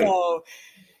 Right. So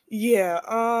yeah.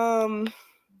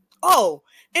 Oh,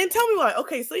 and tell me why.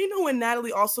 Okay, so when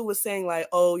Natalie also was saying like,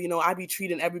 I be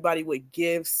treating everybody with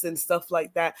gifts and stuff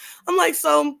like that. I'm like,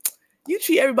 so you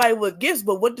treat everybody with gifts,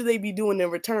 but what do they be doing in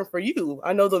return for you?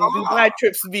 I know the Dubai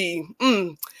trips be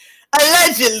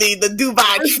allegedly the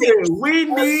Dubai trips.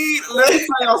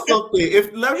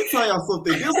 Let me tell y'all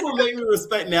something. This will make me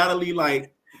respect Natalie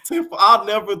like tenfold. I'll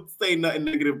never say nothing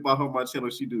negative about her on my channel.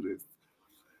 She do this.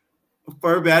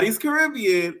 For Baddies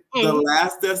Caribbean, the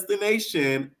last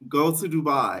destination, go to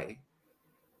Dubai.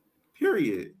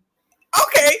 Period.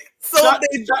 Okay. So shut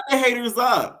the haters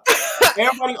up.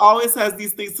 Everybody always has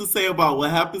these things to say about what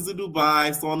happens in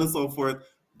Dubai, so on and so forth.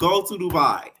 Go to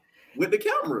Dubai with the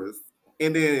cameras.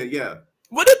 And then, yeah.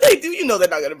 What did they do? They're not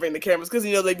going to bring the cameras because,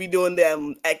 they be doing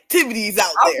them activities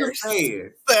out there. Just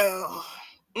saying. So,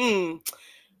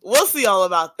 we'll see all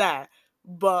about that.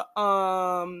 But,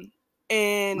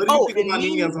 and what do you think about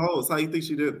Nene as a host? How do you think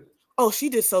she did? Oh, she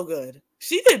did so good.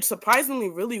 She did surprisingly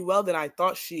really well than I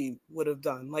thought she would have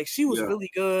done. Like she was really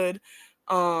good.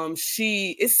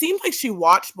 It seemed like she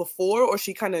watched before, or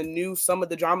she kind of knew some of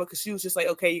the drama because she was just like,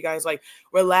 okay, you guys, like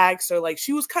relax, or like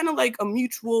she was kind of like a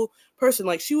mutual person.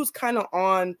 Like she was kind of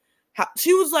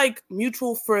she was like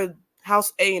mutual for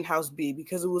House A and House B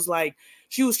because it was like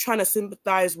she was trying to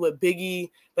sympathize with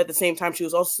Biggie, but at the same time she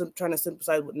was also trying to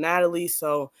sympathize with Natalie.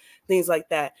 So things like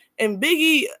that. And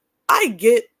Biggie, I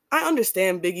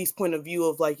understand Biggie's point of view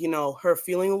of like, her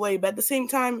feeling away, but at the same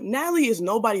time, Natalie is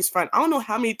nobody's friend. I don't know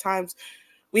how many times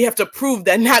we have to prove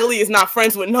that Natalie is not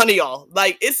friends with none of y'all.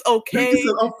 Like, it's okay. He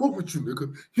said, I'll fuck with you,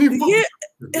 nigga.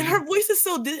 And her voice is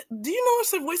so, do you know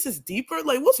her voice is deeper?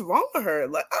 Like, what's wrong with her?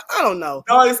 Like, I don't know.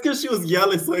 No, it's because she was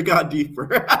yelling, so it got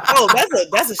deeper. Oh,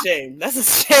 that's a shame. That's a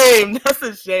shame. That's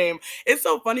a shame. It's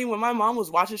so funny. When my mom was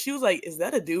watching, she was like, is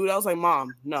that a dude? I was like,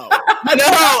 Mom, no. No,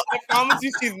 I promise you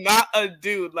she's not a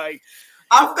dude. Like,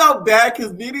 I felt bad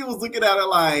because Nene was looking at her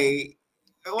like,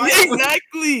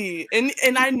 exactly.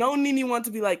 And I know Nene wanted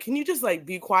to be like, can you just like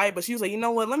be quiet? But she was like, you know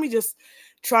what? Let me just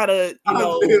try to,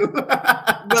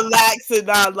 relax and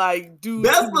not like do.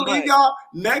 Best believe y'all,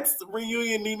 next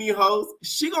reunion Nene host,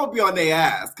 she gonna be on their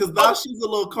ass because now she's a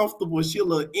little comfortable. She a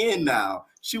little in now.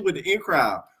 She with the in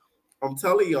crowd. I'm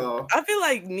telling y'all. I feel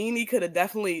like Nene could have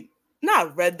definitely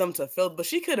not read them to filth, but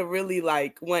she could have really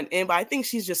like went in. But I think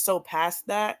she's just so past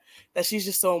that she's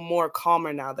just so more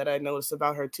calmer now that I noticed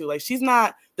about her too. Like she's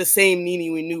not the same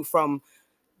Nene we knew from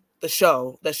the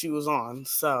show that she was on.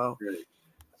 So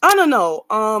I don't know.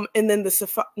 And then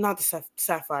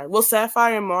Sapphire. Well,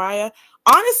 Sapphire and Mariah.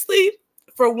 Honestly,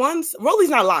 for once, Rolly's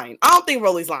not lying. I don't think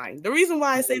Rolly's lying. The reason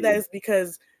why I say that is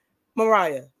because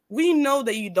Mariah, we know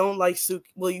that you don't like Suki.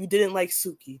 Well, you didn't like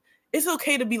Suki. It's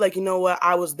okay to be like, you know what?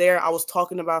 I was there. I was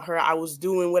talking about her. I was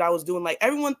doing what I was doing. Like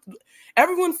everyone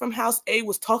from House A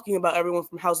was talking about everyone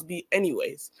from House B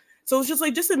anyways. So it's just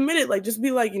like, just admit it. Like, just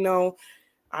be like,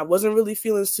 I wasn't really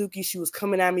feeling Suki. She was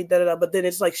coming at me, da-da-da. But then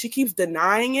it's like, she keeps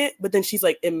denying it, but then she's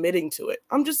like admitting to it.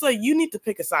 I'm just like, you need to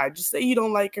pick a side. Just say you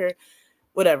don't like her,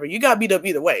 whatever. You got beat up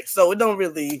either way. So it don't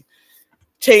really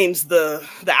change the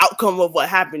outcome of what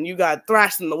happened. You got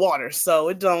thrashed in the water. So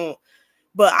it don't.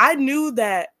 But I knew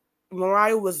that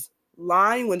Mariah was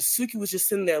lying when Suki was just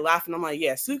sitting there laughing. I'm like,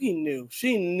 yeah, Suki knew.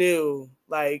 She knew,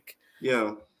 like,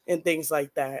 yeah, and things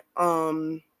like that.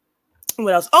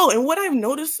 What else? Oh, and what I've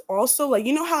noticed also, like,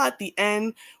 how at the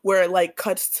end where it like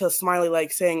cuts to Smiley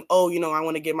like saying, oh, I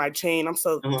want to get my chain. I'm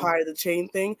so tired of the chain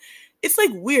thing. It's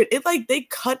like weird. It like they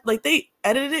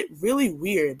edited it really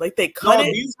weird. Like they cut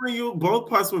it. These both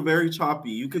parts were very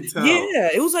choppy. You could tell. Yeah,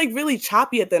 it was like really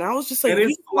choppy at the end. I was just like, and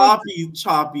it's sloppy,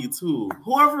 choppy too.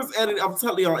 Whoever's editing, I'm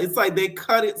telling y'all, it's like they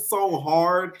cut it so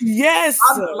hard. Yes,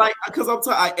 because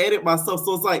I edit myself,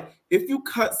 so it's like if you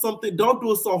cut something, don't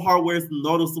do it so hard where it's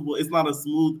noticeable. It's not a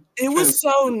smooth. It was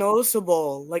so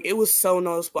noticeable. Like it was so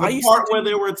noticeable. The part where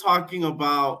they were talking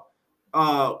about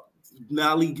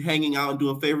Natalie hanging out and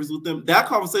doing favors with them, that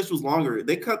conversation was longer.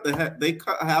 They cut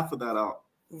half of that out.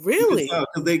 Really?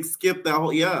 Because they skipped that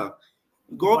whole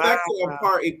Going back to that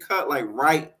part, it cut like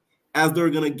right as they're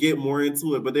gonna get more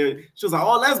into it. But she was like,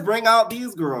 "Oh, let's bring out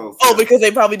these girls." Oh, because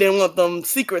they probably didn't want them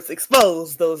secrets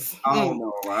exposed. Those. I don't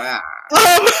know.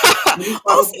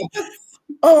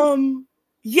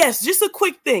 Yes, just a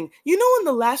quick thing. You know, in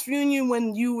the last reunion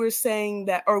when you were saying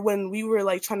that, or when we were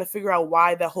like trying to figure out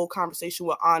why that whole conversation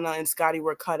with Anna and Scotty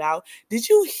were cut out, did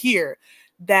you hear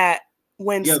that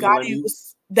when Scotty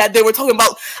was that they were talking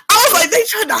about? I was like, they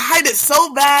tried to hide it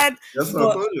so bad. That's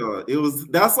what I told you.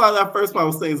 That's why that first part I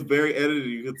was saying is very edited.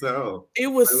 You could tell it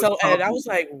was so edited. I was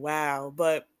like, wow.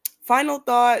 But final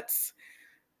thoughts.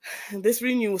 This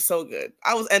reunion was so good.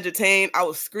 I was entertained. I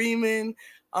was screaming.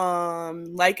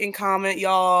 Like and comment,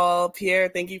 y'all. Pierre,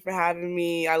 thank you for having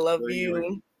me. I love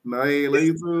you. Nice, love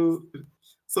you too.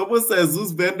 Someone says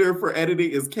Zeus vendor for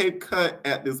editing is Cape Cut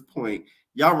at this point.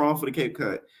 Y'all wrong for the Cape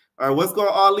Cut. All right, what's going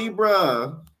on,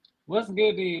 Libra? What's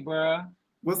good, bro?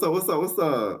 What's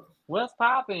up? What's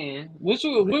popping? What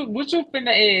you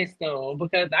finna ask though?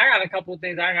 Because I got a couple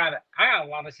things. I got a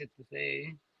lot of shit to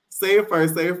say. Say it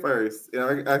first.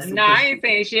 I ain't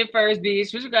saying shit first,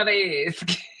 bitch. What you gotta ask?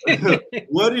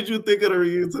 What did you think of the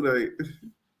reunion tonight?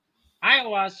 I ain't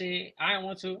watch it. I didn't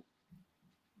want to.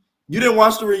 You didn't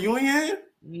watch the reunion?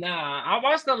 Nah, I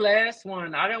watched the last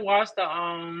one. I didn't watch the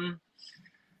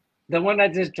one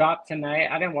that just dropped tonight.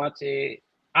 I didn't watch it.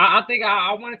 I think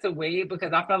I wanted to wait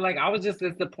because I felt like I was just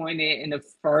disappointed in the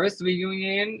first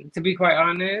reunion, to be quite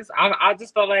honest. I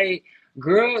just felt like,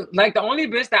 girl, like the only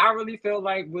bitch that I really feel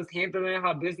like was handling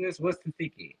her business was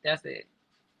Tasiki. That's it.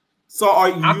 So are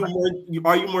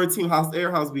you more team House A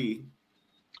or House B?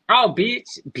 Oh,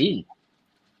 bitch, B.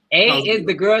 A House is B.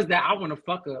 the girls that I want to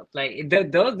fuck up. Like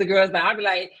those the girls that I be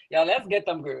like, yo, let's get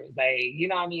them girls. Like, you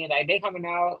know what I mean? Like they coming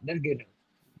out, let's get them.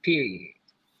 Period.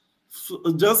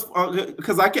 Just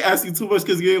because I can ask you too much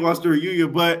because you ain't watched the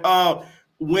reunion, but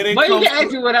when it but comes you can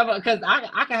ask me whatever because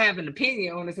I can have an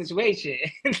opinion on the situation.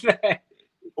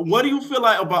 What do you feel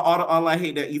like about all the online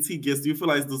hate that ET gets? Do you feel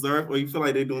like it's deserved, or you feel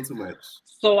like they're doing too much?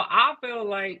 So I feel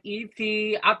like ET.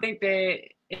 I think that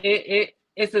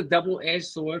it's a double-edged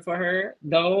sword for her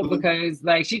though, because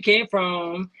like she came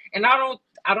from, and I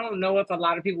don't know if a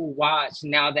lot of people watch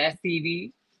Now That's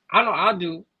TV. I know I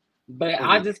do. But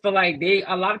I just feel like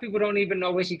a lot of people don't even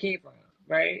know where she came from,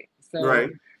 right? So right.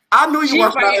 I knew you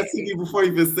watched that TV before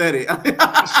you even said it.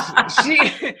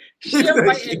 She's a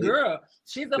fighting girl.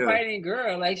 She's a fighting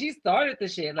girl. Like she started the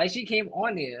shit. Like she came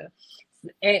on there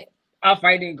and a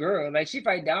fighting girl. Like she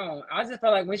fight down. I just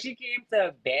felt like when she came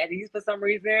to Baddies for some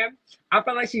reason, I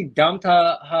felt like she dumped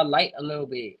her light a little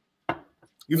bit.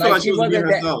 You feel like she was being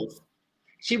herself?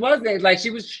 She wasn't. Like she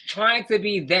was trying to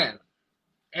be them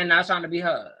and not trying to be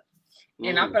her.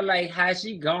 And I feel like had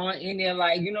she gone in there,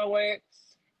 like, you know what?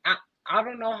 I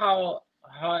don't know how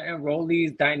her and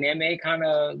Rolly's dynamic kind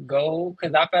of go,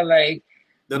 because I feel like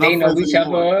they know each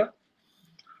other.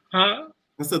 Huh?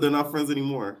 I said they're not friends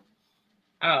anymore.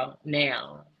 Oh,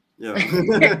 now.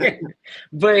 Yeah.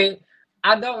 But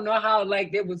I don't know how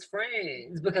like they was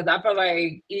friends, because I feel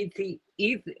like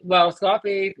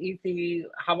Scarface, E.T.,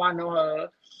 how I know her,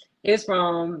 is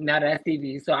from Now That's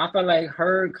TV. So I feel like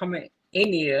her coming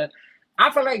in here, I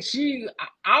feel like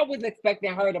I was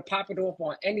expecting her to pop it off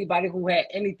on anybody who had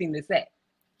anything to say.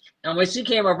 And when she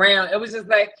came around, it was just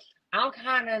like, I'm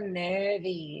kind of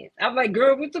nervous. I'm like,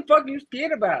 girl, what the fuck are you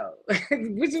scared about?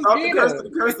 What you scared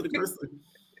of? Cursing.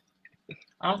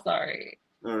 I'm sorry.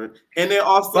 All right. And then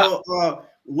also,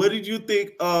 what did you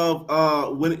think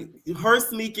of when her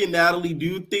sneaking Natalie? Do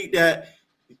you think that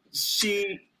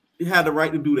she had the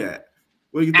right to do that?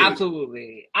 What do you think?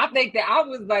 Absolutely. I think that I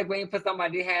was like waiting for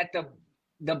somebody who had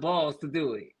the balls to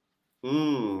do it.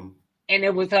 And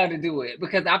it was her to do it,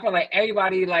 because I feel like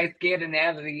everybody like scared of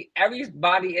Natalie.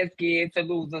 Everybody is scared to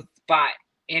lose a spot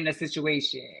in a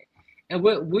situation. And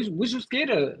what you scared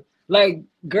of? Like,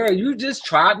 girl, you just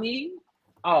tried me.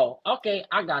 Oh, okay,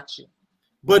 I got you.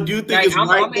 But do you think it's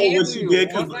right though what she did?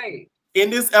 Because in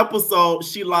this episode,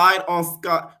 she lied on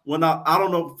Scott. Well, I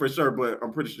don't know for sure, but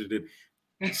I'm pretty sure she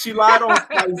did. She lied on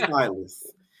Scotty's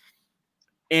stylist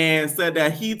and said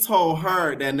that he told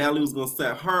her that Natalie was going to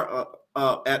set her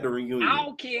up at the reunion. I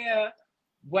don't care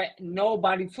what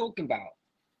nobody talking about.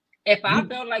 If I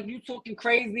feel like you talking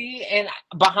crazy and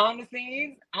behind the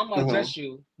scenes, I'm going to address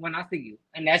you when I see you.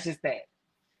 And that's just that.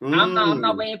 I'm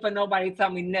not waiting for nobody to tell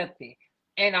me nothing.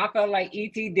 And I felt like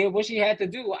E.T. did what she had to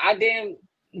do. I didn't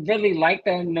really like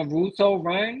the Naruto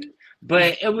run,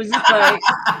 but it was just like,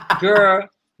 girl,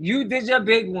 you did your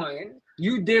big one.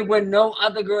 You did what no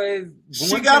other girl is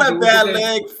going She got to a do bad because,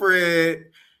 leg, Fred.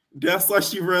 That's why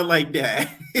she run like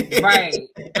that. right.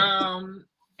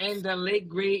 And the late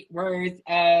great words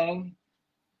of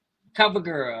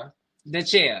CoverGirl, the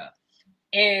chair.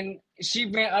 And she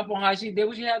ran up on her. She did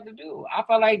what she had to do. I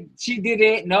felt like she did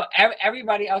it. No,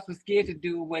 everybody else was scared to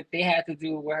do what they had to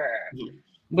do with her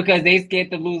because they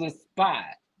scared to lose a spot.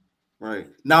 Right.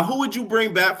 Now, who would you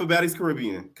bring back for Baddies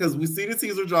Caribbean? Because we see the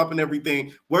teaser dropping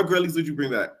everything. What girlies would you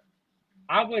bring back?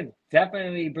 I would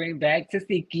definitely bring back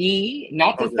Tasiki.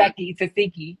 Not Taseki,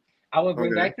 Tasiki. I would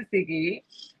bring back Tasiki.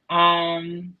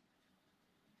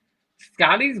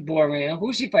 Scotty's boring.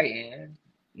 Who's she fighting?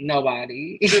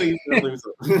 Nobody.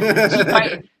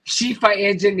 She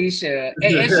fighting Janisha.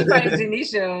 And if she fighting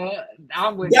Janisha,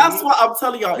 I'm with That's what I'm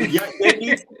telling y'all. Yeah, they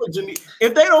need to put Janisha.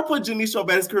 If they don't put Janisha on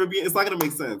Baddies Caribbean, it's not gonna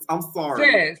make sense. I'm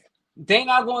sorry. Sis, they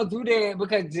not going through there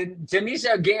because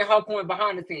Janisha getting her coin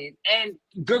behind the scenes and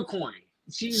good coin.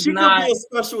 She could be a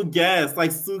special guest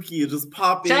like Suki and just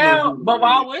pop in. But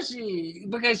why would she?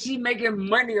 Because she making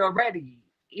money already.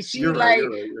 She you're right.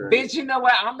 Bitch, you know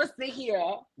what? I'm gonna sit here.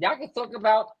 Y'all can talk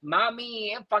about my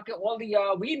man fucking all of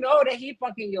y'all. We know that he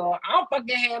fucking y'all. I'm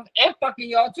fucking him and fucking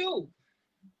y'all too.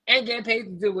 And getting paid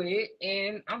to do it.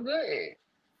 And I'm good.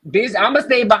 Bitch, I'm gonna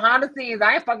stay behind the scenes.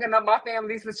 I ain't fucking up my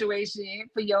family situation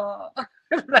for y'all.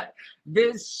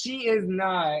 Bitch, she is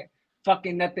not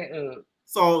fucking nothing up.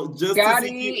 So just Scotty to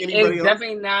see is else?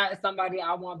 definitely not somebody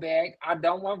I want back. I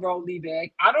don't want Rolly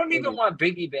back. I don't even want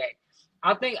Biggie back.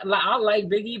 I think I like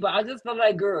Biggie, but I just feel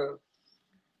like, girl,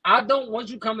 I don't want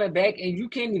you coming back and you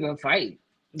can't even fight.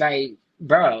 Like,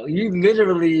 bro, you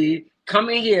literally come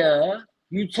in here,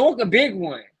 you talk a big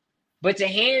one, but your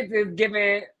hands is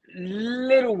giving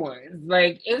little ones.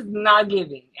 Like, it's not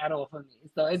giving at all for me.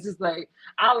 So it's just like,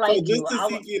 I like so just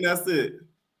Tasiki and that's it.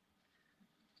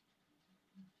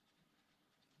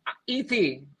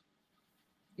 E.T.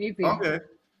 Okay.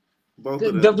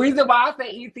 The reason why I say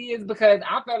E.T. is because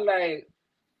I felt like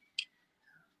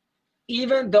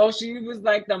even though she was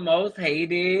like the most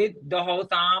hated the whole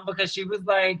time because she was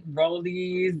like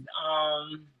Rolly's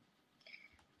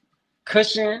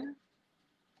cushion.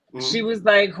 She was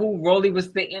like who Rolly was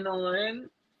sitting on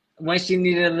when she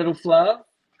needed a little fluff.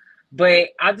 But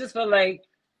I just feel like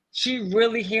she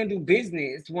really handled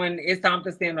business when it's time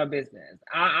to stand on business.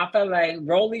 I felt like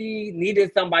Rolly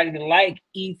needed somebody like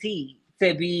E.T.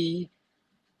 to be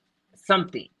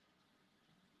something.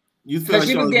 Because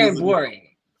she was getting boring.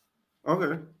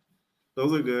 Okay.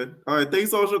 Those are good. All right.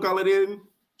 Thanks, Social. Call it in.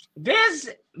 This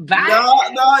No,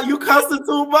 you cussing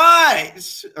too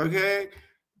much. Okay.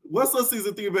 What's up,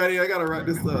 season 3, Baddie? I gotta write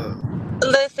this up.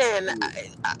 Listen,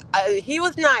 he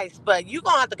was nice, but you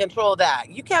gonna have to control that.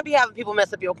 You can't be having people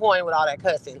mess up your point with all that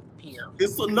cussing here.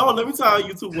 No, let me tell you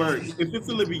how YouTube works. If it's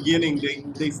in the beginning,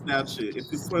 they snatch it.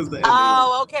 If it's towards the end,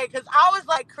 okay. Because I was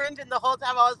like cringing the whole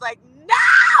time. I was like,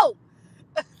 no.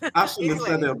 I shouldn't have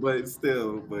said that, but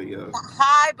still, yeah.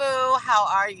 Hi, boo. How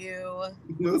are you?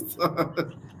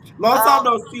 Long time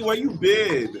no see. Where you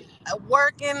been?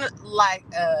 Working like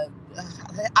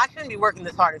I shouldn't be working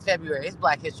this hard in February. It's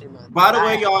Black History Month. By the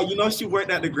way, y'all, you know she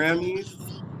worked at the Grammys.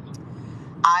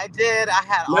 I did. I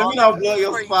had Let me not blow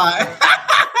your spot.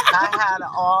 I had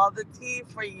all the tea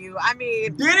for you. I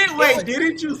mean,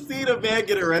 didn't you see the man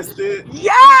get arrested?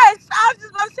 Yes, I was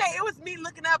just gonna say it was me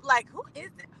looking up like, who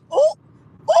is it? Oh,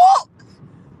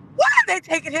 why are they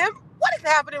taking him? What is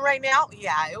happening right now?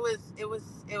 Yeah, it was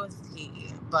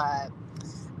tea. But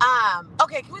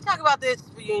okay, can we talk about this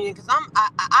reunion? Because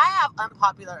I have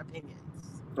unpopular opinions.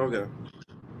 Okay.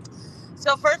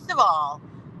 So first of all,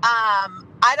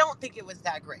 I don't think it was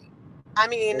that great. I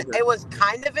mean, It was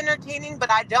kind of entertaining, but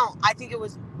I don't. I think it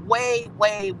was way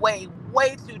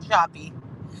too choppy.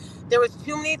 There was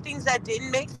too many things that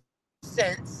didn't make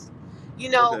sense, you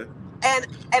know. Okay. And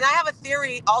I have a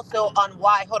theory also on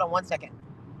why. Hold on one second.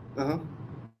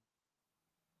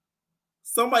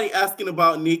 Somebody asking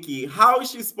about Nikki. How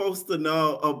is she supposed to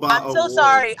know about? I'm so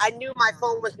sorry. I knew my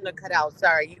phone was going to cut out.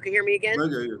 Sorry. You can hear me again?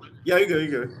 Yeah, you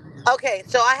good. Okay,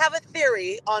 so I have a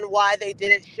theory on why they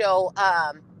didn't show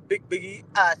Big Biggie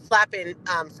slapping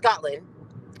Scotland.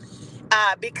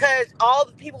 Because all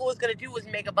the people was going to do was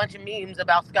make a bunch of memes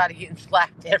about Scotty getting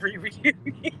slapped every reunion.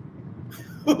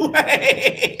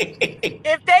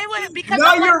 If they would, because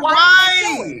no, you're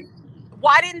right.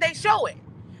 Why didn't they show it?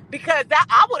 Because that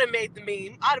I would have made the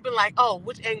meme. I'd have been like, "Oh,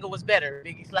 which angle was better,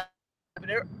 Biggie slapping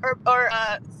or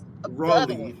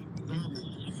Rolly?"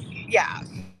 Yeah.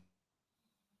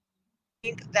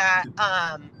 think that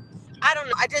I don't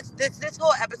know. I just this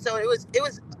whole episode it was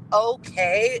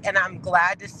okay, and I'm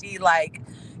glad to see like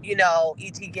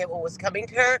ET get what was coming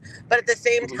to her, but at the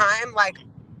same time like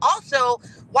also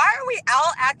why are we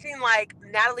all acting like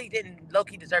Natalie didn't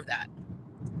low-key deserve that?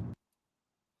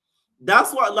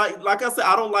 That's why, like I said,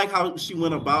 I don't like how she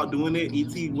went about doing it.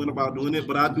 ET went about doing it,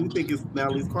 but I do think it's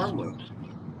Natalie's karma.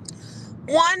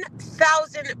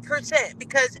 1000%.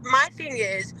 Because my thing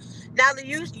is, Natalie,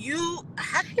 you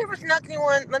have you ever snuck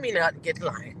anyone? Let me not get to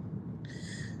lying.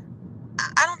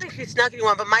 I don't think she snuck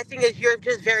anyone, but my thing is, you're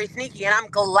just very sneaky, and I'm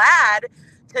glad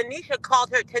Tanisha called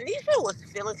her. Tanisha was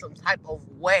feeling some type of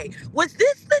way. Was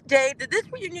this the day? Did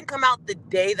this reunion come out the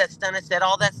day that Stunna said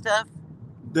all that stuff?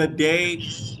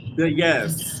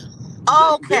 Yes.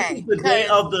 Okay. This is the day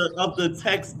of the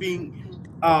text being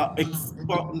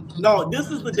exposed. No, this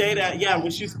is the day that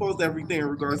when she exposed everything in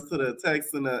regards to the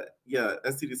text and the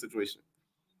STD situation.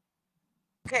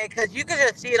 Okay, because you could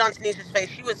just see it on Tanisha's face.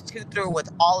 She was too through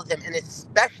with all of them, and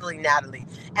especially Natalie.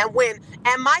 And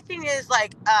my thing is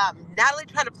like, Natalie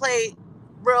tried to play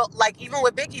real, like even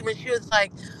with Biggie when she was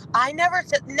like, I never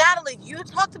said, Natalie, you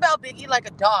talked about Biggie like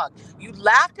a dog. You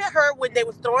laughed at her when they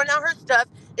was throwing out her stuff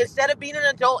instead of being an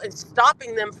adult and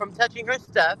stopping them from touching her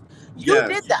stuff. You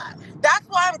did that. That's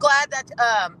why I'm glad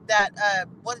that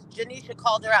was Janisha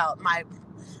called her out, my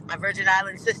Virgin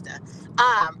Island sister.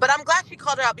 But I'm glad she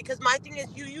called her out, because my thing is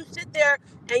you sit there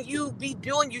and you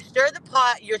stir the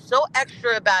pot, you're so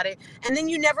extra about it, and then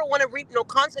you never want to reap no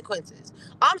consequences.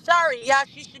 I'm sorry,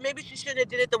 maybe she shouldn't have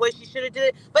did it the way she should have did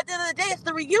it, but at the end of the day, it's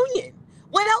the reunion.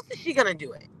 When else is she gonna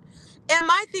do it? And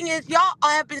my thing is, y'all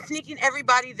have been sneaking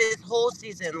everybody this whole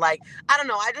season. Like, I don't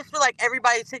know, I just feel like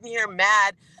everybody's sitting here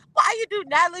mad. Why you do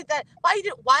Natalie that? Why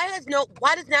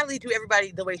does Natalie do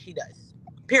everybody the way she does?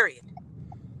 Period.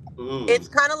 It's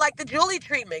kind of like the Julie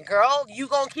treatment, girl. You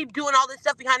gonna keep doing all this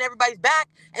stuff behind everybody's back,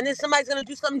 and then somebody's gonna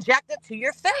do something jacked up to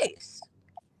your face.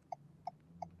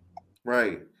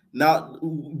 Right. Now,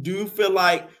 do you feel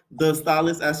like the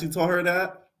stylist actually told her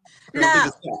that? No.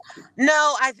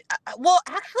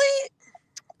 Actually,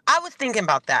 I was thinking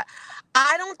about that.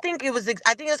 I don't think it was.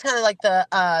 I think it was kind of like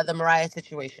the Mariah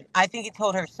situation. I think he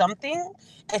told her something,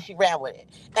 and she ran with it.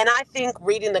 And I think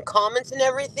reading the comments and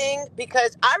everything,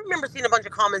 because I remember seeing a bunch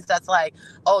of comments that's like,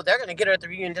 "Oh, they're gonna get her at the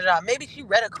reunion." Maybe she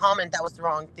read a comment that was the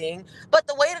wrong thing. But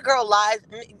the way the girl lies,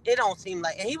 it don't seem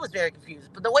like. And he was very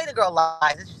confused. But the way the girl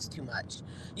lies, it's just too much.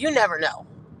 You never know.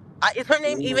 Is her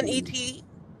name even E.T.?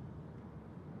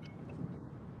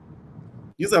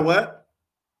 You said what?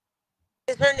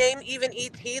 Is her name even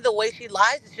E.T.? The way she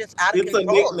lies is just out of control.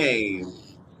 It's a nickname.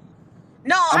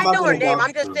 No, I know her name.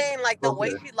 I'm just saying, like, the way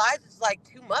she lies is, like,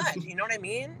 too much. You know what I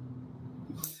mean?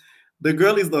 The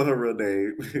girlies know her real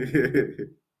name.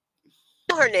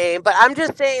 I know her name, but I'm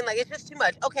just saying, like, it's just too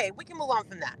much. Okay, we can move on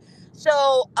from that.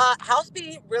 So, House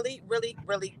B really, really,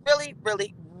 really, really,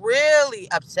 really, really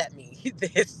upset me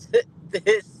this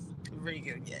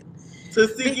reunion.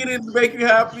 Tasiki didn't make you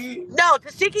happy? No,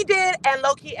 Tasiki did, and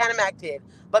low-key Animac did.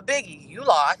 But Biggie, you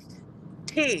lost.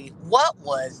 T, what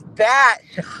was that?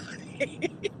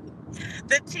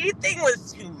 The T thing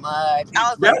was too much. I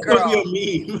was like, girl. That's gonna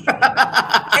be a meme.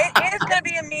 It is gonna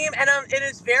be a meme, and it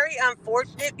is very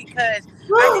unfortunate, because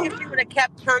I think if she would have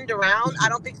kept turned around, I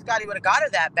don't think Scotty would have got her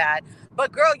that bad.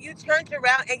 But girl, you turned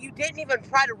around and you didn't even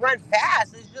try to run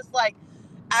fast. It's just like,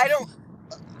 I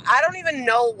don't even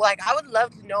know. Like, I would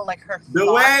love to know, like, her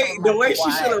the way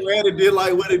she should have ran and did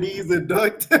like one of these and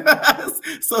ducked.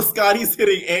 So Scotty's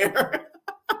hitting air.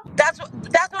 That's what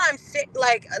I'm saying.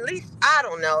 Like, at least I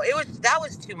don't know. That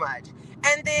was too much.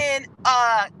 And then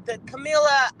the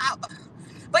Camila.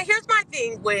 But here's my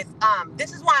thing with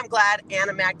this is why I'm glad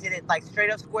Animac did it like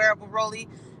straight up square up with Rolly,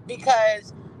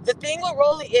 because the thing with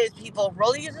Rolly is,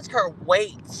 Rolly uses her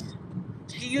weight.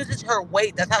 She uses her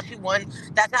weight. That's how she won.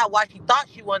 That's why she thought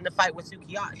she won the fight with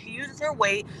Sukiya. She uses her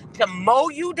weight to mow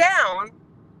you down,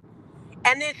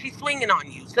 and then she's swinging on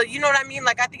you. So you know what I mean?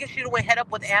 Like, I think if she went head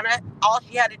up with Anna, all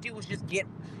she had to do was just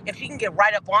if she can get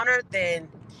right up on her, then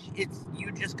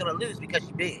you're just gonna lose because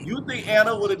she's big. You think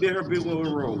Anna would have did her big one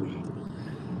with Rolly?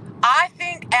 I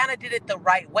think Anna did it the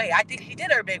right way. I think she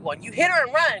did her big one. You hit her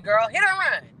and run, girl. Hit her and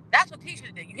run. That's what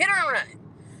Tisha did. You hit her and run.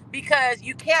 Because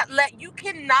you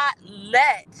cannot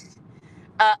let,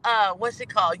 what's it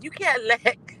called? You can't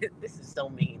let, this is so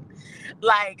mean.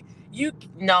 Like,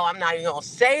 no, I'm not even going to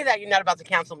say that. You're not about to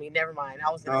cancel me. Never mind.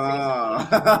 I was going to say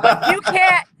something. But you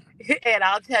can't, and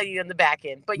I'll tell you in the back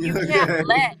end, but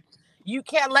you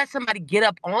can't let somebody get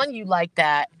up on you like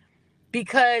that,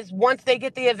 because once they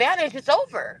get the advantage, it's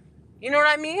over. You know what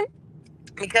I mean?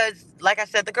 Because, like I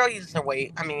said, the girl uses her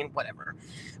weight. I mean, whatever.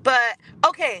 But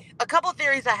okay, a couple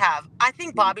theories I have. I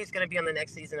think Bobby's gonna be on the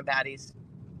next season of Baddies.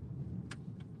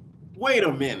 Wait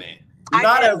a minute.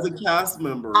 Not as a cast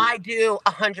member. I do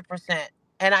 100%.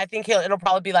 And I think it'll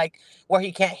probably be like where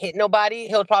he can't hit nobody.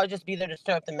 He'll probably just be there to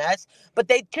stir up the mess. But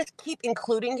they just keep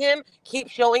including him, keep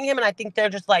showing him, and I think they're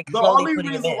just like the slowly only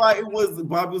putting reason him in. why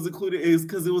Bobby was included is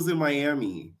because it was in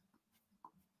Miami.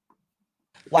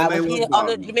 Why was he on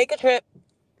the Jamaica trip?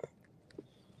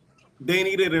 They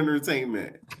needed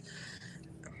entertainment.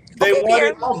 They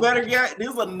wanted, better yet,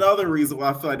 there's another reason why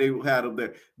I feel like they had him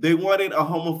there. They wanted a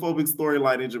homophobic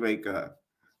storyline in Jamaica.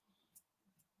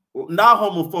 Not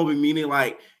homophobic, meaning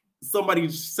like somebody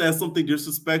says something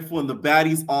disrespectful and the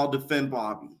baddies all defend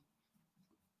Bobby.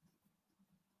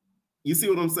 You see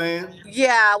what I'm saying?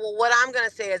 Yeah, well, what I'm going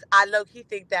to say is I low-key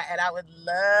think that, and I would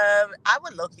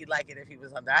low-key like it if he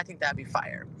was on there. I think that'd be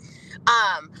fire.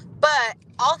 But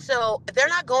also, they're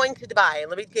not going to Dubai.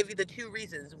 Let me give you the two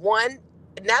reasons. One,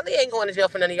 Natalie ain't going to jail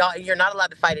for none of y'all, and you're not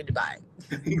allowed to fight in Dubai.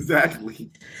 Exactly.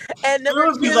 And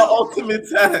number two, the ultimate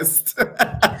test.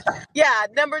 Yeah,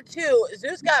 number two,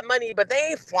 Zeus got money, but they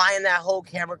ain't flying that whole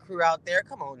camera crew out there.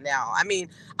 Come on now. I mean,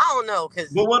 I don't know, because.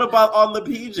 But what about on the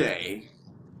PJ?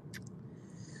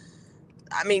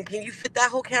 I mean, can you fit that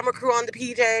whole camera crew on the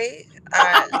PJ?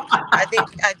 I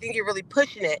think you're really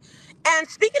pushing it. And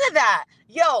speaking of that,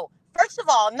 first of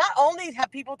all, not only have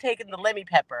people taken the Lemmy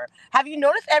Pepper, have you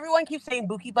noticed everyone keeps saying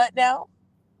Bookie Butt now?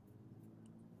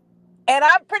 And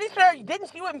I'm pretty sure,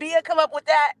 didn't you and Bia come up with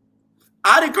that?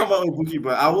 I didn't come up with Bookie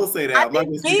Butt. I will say that. I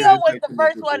think Bia was the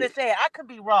first one to say it. I could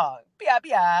be wrong. Bia.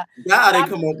 That I didn't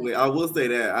come up with. I will say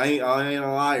that. I ain't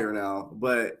a liar now,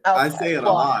 but I say it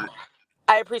a lot.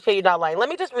 I appreciate you not lying. Let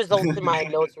me just result to my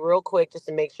notes real quick just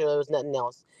to make sure there was nothing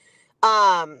else.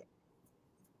 I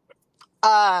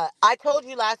told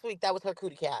you last week that was her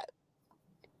cootie cat.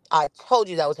 I told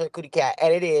you that was her cootie cat,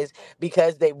 and it is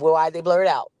because why they blurred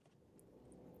out.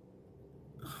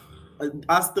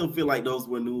 I still feel like those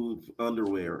were nude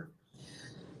underwear.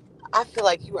 I feel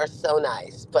like you are so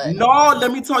nice, but no,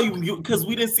 let me tell you, because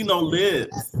we didn't see no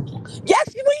lips.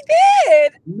 Yes, we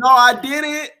did. No, I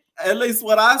didn't. At least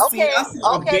what I see. I see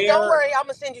okay, don't worry. I'm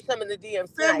gonna send you some in the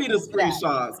DMs. Send me the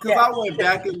screenshots because I went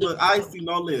back and looked. I see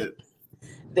no lips.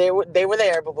 They were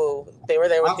there, boo boo. They were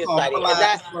there with you fighting,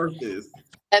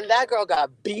 and that girl got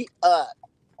beat up.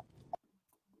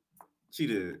 She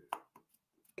did.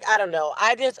 I don't know.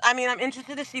 I'm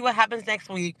interested to see what happens next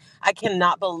week. I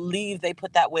cannot believe they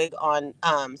put that wig on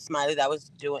Smiley. I would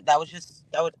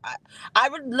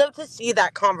love to see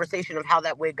that conversation of how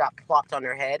that wig got plopped on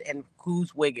her head and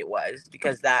whose wig it was,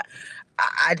 because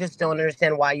I just don't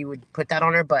understand why you would put that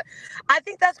on her. But I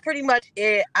think that's pretty much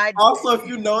it. Also, if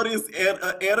you notice,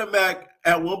 Anna Mac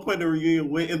at one point in the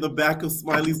reunion went in the back of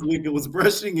Smiley's wig and was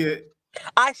brushing it.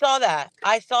 I saw that.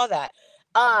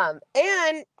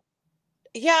 And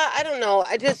yeah, I don't know.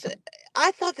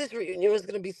 I thought this reunion was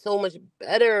going to be so much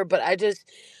better, but I'm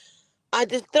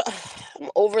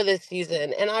over this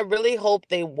season, and I really hope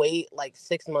they wait like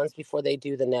 6 months before they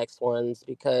do the next ones,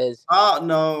 because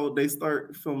no, they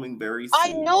start filming very soon.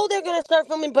 I know they're going to start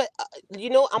filming, but I'm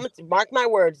going to mark my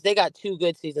words. They got 2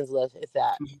 good seasons left. It's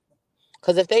that.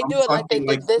 Because if they do it like they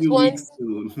did this one.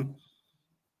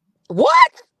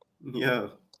 What? Yeah.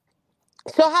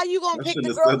 So how you gonna pick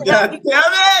the girls? Damn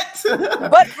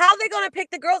it! But how they gonna pick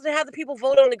the girls and have the people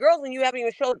vote on the girls when you haven't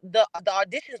even showed the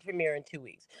auditions premiere in 2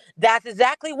 weeks? That's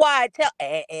exactly why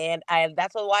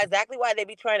that's exactly why they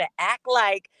be trying to act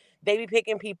like they be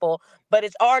picking people, but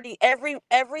it's already every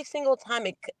single time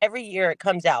every year it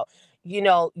comes out.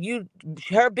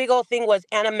 Her big old thing was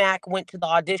Anna Mac went to the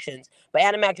auditions, but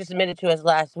Anna Mac just admitted to us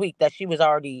last week that she was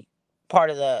already part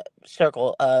of the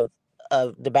circle of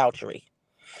debauchery.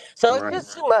 So it's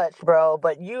just too much, bro.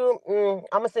 But I'm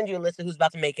gonna send you a list of who's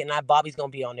about to make it, and Bobby's gonna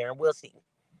be on there, and we'll see.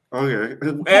 Okay,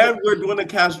 and we're doing a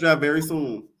cash draft very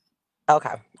soon. Okay,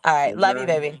 all right. Love you,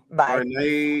 baby. Bye. All right,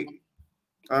 Nate.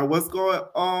 All right, what's going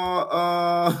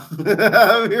on?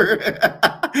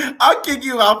 I'll kick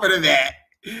you out for the mat.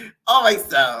 Oh my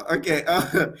God. Okay.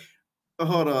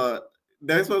 Hold on.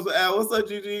 Next person. What's up,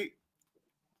 Gigi?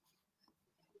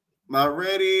 Not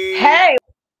ready. Hey.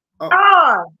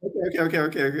 Oh.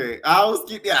 Okay. I was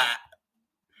keep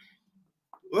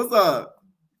What's up?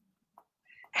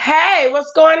 Hey,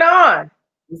 what's going on?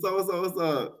 What's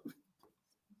up?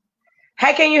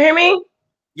 Hey, can you hear me?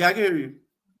 Yeah, I can hear you.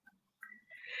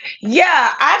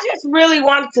 Yeah, I just really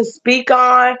wanted to speak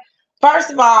on. First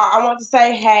of all, I want to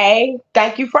say, hey,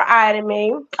 thank you for adding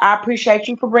me. I appreciate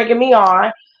you for bringing me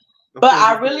on. But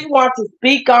I really want to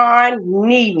speak on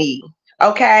Nene.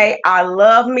 Okay, I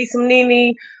love me some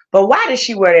Nene. But why did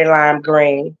she wear that lime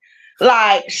green?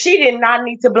 Like, she did not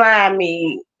need to blind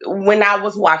me when I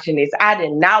was watching this. I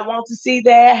did not want to see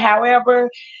that. However,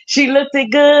 she looked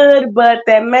good, but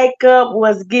that makeup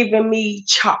was giving me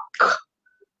chalk.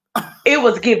 It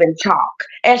was giving chalk.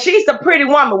 And she's a pretty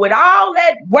woman. With all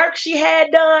that work she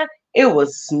had done, it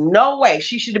was no way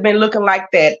she should have been looking like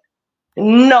that.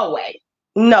 No way.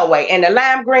 No way. And the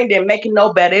lime green didn't make it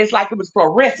no better. It's like it was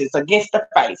fluorescence against the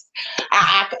face.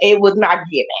 It was not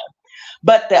giving.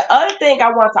 But the other thing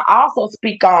I want to also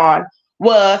speak on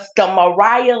was the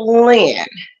Mariah Lynn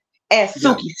and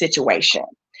Suki situation.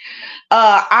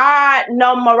 I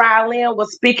know Mariah Lynn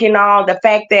was speaking on the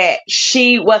fact that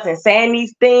she wasn't saying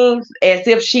these things as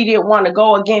if she didn't want to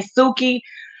go against Suki.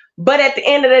 But at the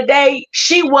end of the day,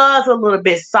 she was a little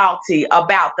bit salty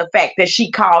about the fact that she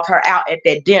called her out at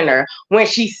that dinner when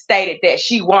she stated that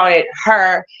she wanted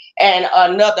her and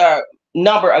another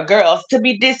number of girls to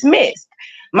be dismissed.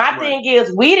 My thing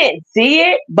is, we didn't see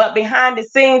it, but behind the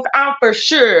scenes, I'm for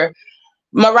sure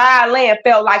Mariah Lynn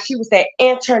felt like she was that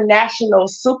international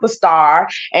superstar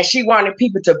and she wanted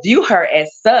people to view her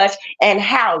as such. And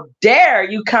how dare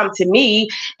you come to me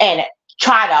and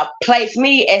try to place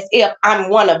me as if I'm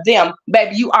one of them.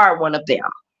 Baby, you are one of them.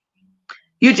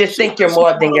 You just think you're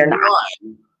more than you're not.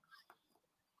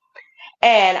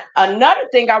 And another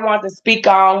thing I wanted to speak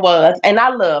on was, and I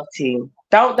love tea.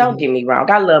 Don't get me wrong.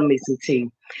 I love me some tea.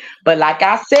 But like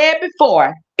I said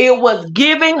before, it was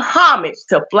giving homage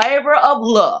to Flavor of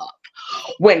Love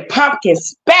when Pumpkin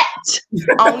spat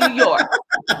on New York.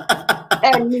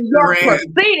 And New York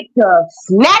proceeded to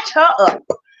snatch her up.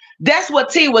 That's what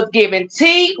T was giving.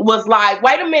 T was like,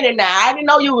 wait a minute now. I didn't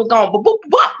know you was going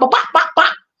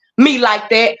me like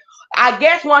that. I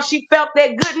guess once she felt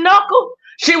that good knuckle,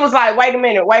 she was like, wait a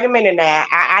minute now.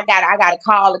 I gotta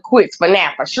call it quits for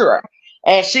now, for sure.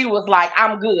 And she was like,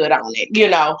 I'm good on it, you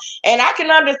know. And I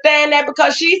can understand that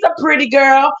because she's a pretty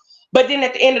girl. But then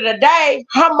at the end of the day,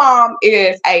 her mom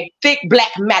is a thick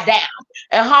black madame.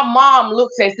 And her mom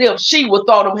looks as if she would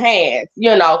throw them hands,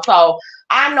 you know. So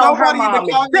I know her mom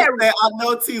is very... I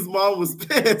know T's mom was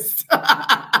pissed. Man,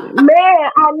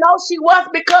 I know she was,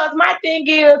 because my thing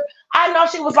is, I know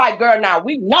she was like, girl, now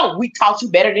we know we taught you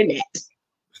better than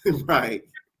that. Right.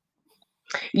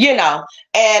 You know,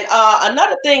 and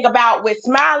another thing about when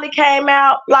Smiley came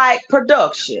out, like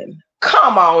production.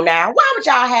 Come on now. Why would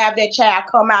y'all have that child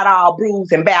come out all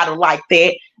bruised and battered like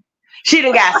that? She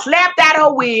done got slapped out of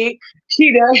her wig.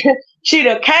 She done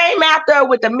came out there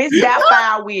with the Miss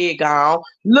Doubtfire wig on,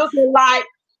 looking like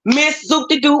Miss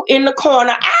Zoop-de-Doo in the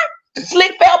corner. I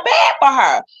slick felt bad for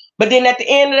her. But then at the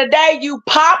end of the day, you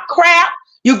pop crap,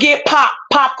 you get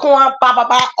popcorn,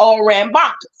 or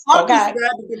rambunctious. Okay. I'm just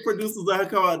glad that the producers that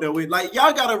come out there with, like,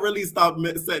 y'all gotta really stop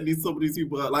setting some of these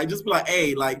people up. Like, just be like,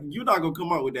 hey, like, you're not gonna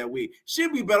come out with that wig.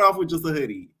 She'd be better off with just a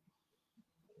hoodie.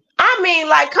 I mean,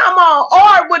 like, come on.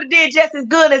 Or would have did just as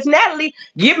good as Natalie.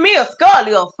 Give me a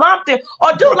Scully or something.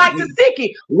 Or do like the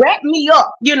Sicky. Wrap me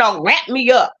up. You know, wrap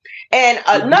me up. And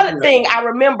another thing I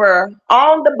remember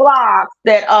on the blog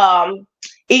that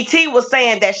E.T. was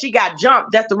saying that she got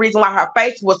jumped. That's the reason why her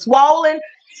face was swollen.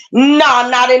 No,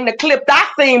 not in the clip I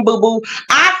seen, boo-boo.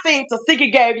 I seen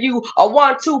Tasika gave you a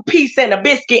 1-2 piece and a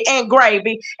biscuit and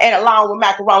gravy, and along with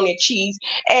macaroni and cheese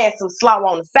and some slaw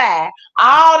on the side.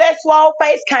 All that swole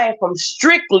face came from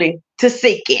strictly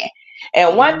Tasika.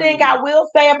 And one thing I will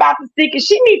say about Tasika,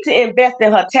 she needs to invest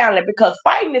in her talent, because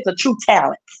fighting is a true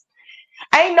talent.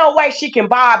 Ain't no way she can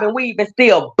bob and weave and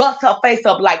still bust her face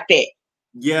up like that.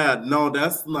 Yeah, no,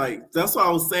 that's what I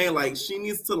was saying. Like, she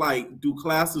needs to like do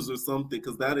classes or something,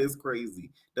 because that is crazy.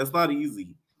 That's not easy.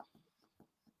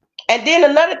 And then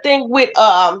another thing with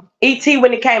E.T.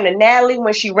 when it came to Natalie,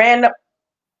 when she ran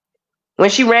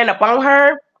up on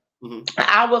her,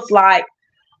 I was like,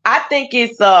 I think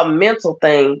it's a mental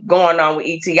thing going on with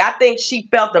E.T. I think she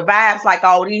felt the vibes like,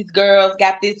 oh, these girls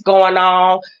got this going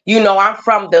on. You know, I'm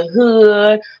from the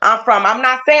hood. I'm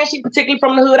not saying she particularly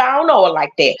from the hood. I don't know her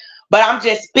like that. But I'm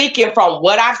just speaking from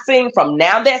what I've seen from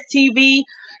Now That's TV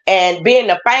and being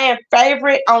a fan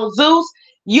favorite on Zeus.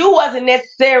 You wasn't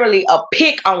necessarily a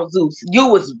pick on Zeus. You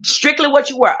was strictly what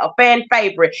you were, a fan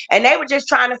favorite. And they were just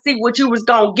trying to see what you was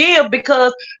going to give,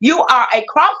 because you are a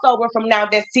crossover from Now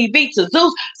That's TV to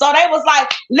Zeus. So they was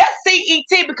like, let's see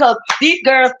E.T. because these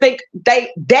girls think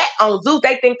that on Zeus,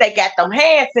 they think they got them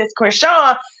hands since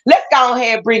Krishan. Let's go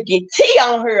ahead and bring E.T.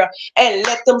 on her and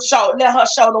let her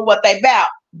show them what they about.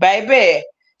 Baby,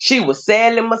 she was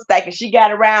sadly mistaken. She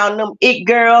got around them it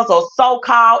girls, or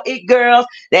so-called it girls,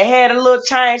 that had a little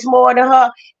change more than her.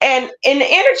 And in the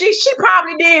energy, she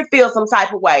probably did feel some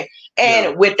type of way.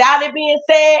 And without it being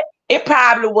said, It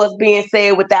probably was being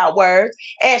said without words.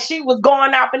 And she was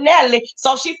going out for Natalie.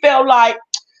 So she felt like,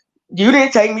 you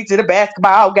didn't take me to the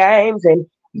basketball games and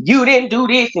you didn't do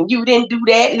this and you didn't do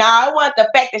that. No, it wasn't the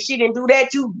fact that she didn't do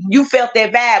that. You felt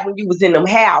that vibe when you was in them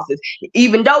houses.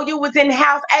 Even though you was in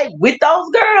house 8 with those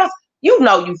girls, you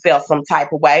know you felt some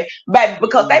type of way. But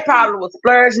because they probably was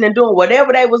splurging and doing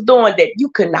whatever they was doing that you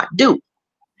could not do.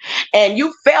 And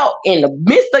you felt in the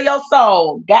midst of your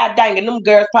soul, God dang it, them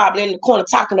girls probably in the corner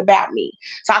talking about me,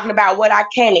 talking about what I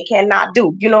can and cannot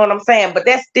do. You know what I'm saying? But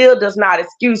that still does not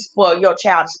excuse for your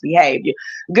childish behavior.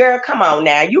 Girl, come on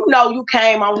now. You know you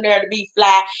came on there to be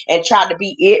fly and tried to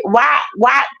be it.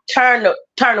 Why turn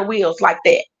the wheels like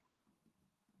that?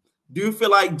 Do you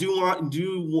feel like would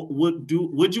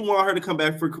you want her to come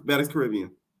back for Baddies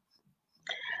Caribbean?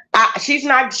 She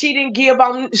didn't give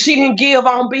on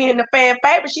being the fan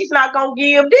favorite. She's not gonna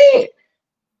give then.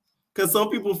 Because some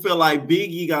people feel like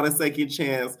Biggie got a second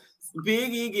chance.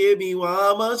 Biggie, give me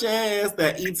one more chance.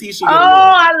 That ET should.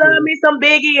 I love me some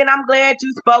Biggie, and I'm glad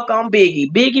you spoke on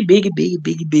Biggie. Biggie.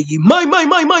 My. You know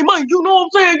what I'm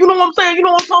saying? You know what I'm saying? You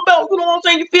know what I'm talking about? You know what I'm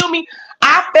saying? You feel me?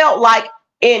 I felt like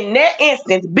in that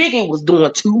instance, Biggie was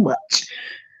doing too much.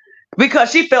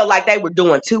 Because she felt like they were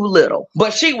doing too little,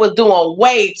 but she was doing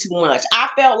way too much. I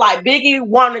felt like Biggie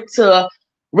wanted to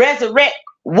resurrect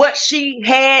what she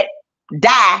had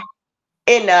die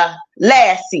in the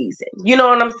last season. You know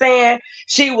what I'm saying?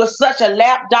 She was such a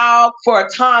lapdog for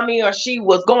Tommy, or she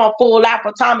was going full out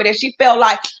for Tommy, that she felt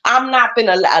like, I'm not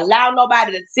gonna allow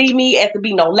nobody to see me as to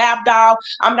be no lapdog.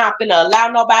 I'm not gonna allow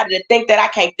nobody to think that I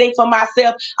can't think for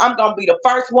myself. I'm gonna be the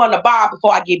first one to bob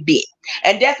before I get bit.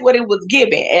 And that's what it was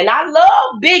giving. And I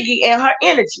love Biggie and her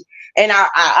energy. And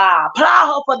I applaud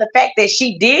her for the fact that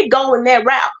she did go in that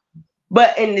route.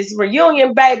 But in this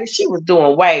reunion, baby, she was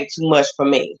doing way too much for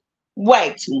me.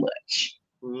 Way too much.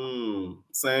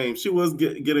 Same. She was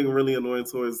getting really annoying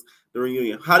towards the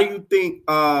reunion. How do you think?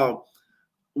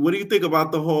 What do you think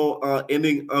about the whole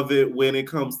ending of it when it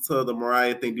comes to the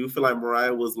Mariah thing? Do you feel like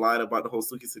Mariah was lying about the whole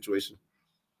Suki situation?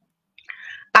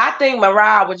 I think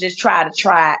Mariah was just trying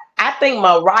to I think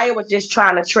Mariah was just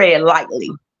trying to tread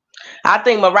lightly. I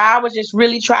think Mariah was just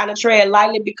really trying to tread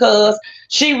lightly because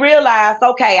she realized,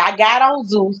 okay, I got on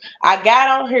Zeus, I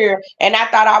got on her, and I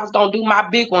thought I was going to do my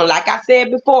big one. Like I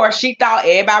said before, she thought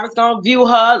everybody was going to view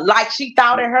her like she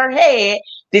thought in her head,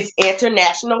 this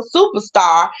international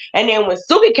superstar. And then when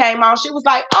Suki came on, she was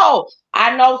like, oh,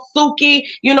 I know Suki,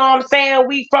 you know what I'm saying?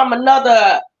 We from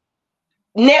another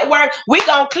network, we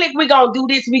gonna click, we gonna do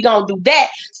this, we gonna do that.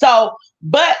 So,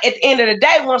 but at the end of the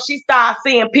day, when she started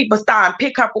seeing people starting to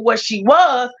pick her for what she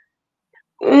was,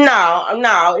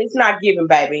 no, it's not giving,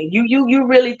 baby. You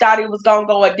really thought it was gonna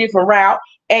go a different route,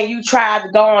 and you tried to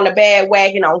go on a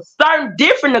bandwagon on certain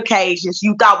different occasions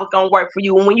you thought was gonna work for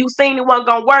you. And when you seen it wasn't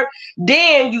gonna work,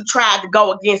 then you tried to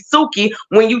go against Suki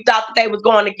when you thought that they was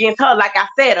going against her. Like I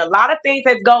said, a lot of things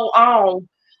that go on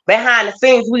behind the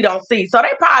scenes we don't see. So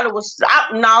they probably was,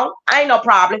 no, ain't no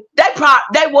problem.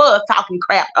 They was talking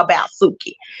crap about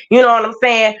Suki. You know what I'm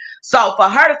saying? So for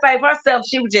her to save herself,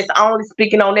 she was just only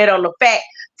speaking on that on the fact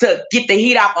to get the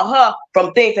heat off of her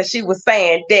from things that she was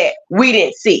saying that we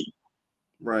didn't see.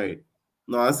 Right.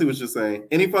 No, I see what you're saying.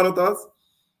 Any final thoughts?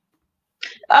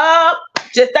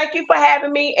 Just thank you for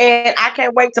having me, and I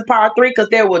can't wait to part 3 because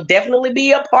there will definitely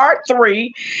be a part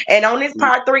 3. And on this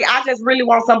part 3, I just really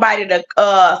want somebody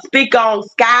to speak on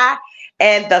Sky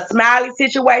and the Smiley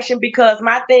situation, because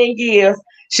my thing is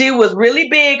she was really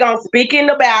big on speaking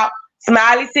about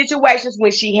Smiley situations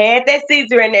when she had that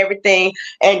Caesar and everything,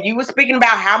 and you were speaking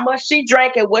about how much she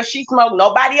drank and what she smoked.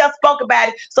 Nobody else spoke about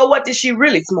it. So what did she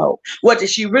really smoke? What did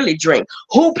she really drink?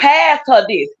 Who passed her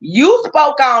this? You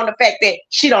spoke on the fact that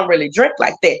she don't really drink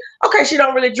like that. Okay, she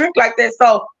don't really drink like that.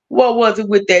 So what was it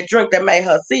with that drink that made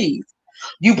her seize?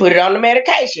 You put it on the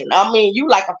medication. I mean, you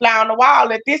like a fly on the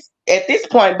wall at this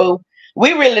point, boo.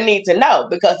 We really need to know,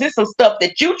 because there's some stuff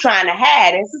that you trying to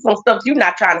hide, and there's some stuff you're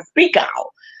not trying to speak on.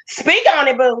 Speak on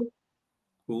it, boo.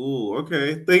 Ooh,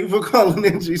 okay. Thank you for calling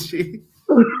in, Gigi.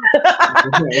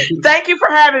 Thank you for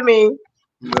having me.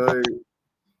 Nice.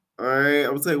 All right,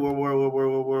 I'm gonna take one more.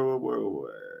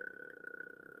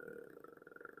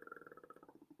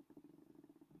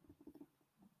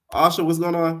 Asha, what's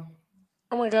going on?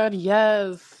 Oh my God,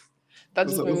 yes. That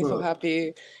just made me so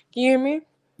happy. Can you hear me?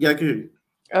 Yeah, I can hear you.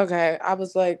 Okay, I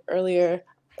was like earlier,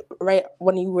 right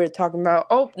when you were talking about,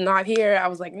 oh, not here, I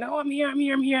was like, no, I'm here.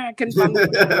 I couldn't find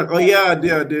the Oh yeah, I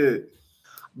did.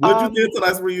 What'd you think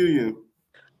tonight's reunion?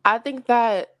 I think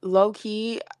that low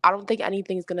key, I don't think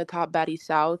anything's gonna top Baddies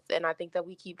South, and I think that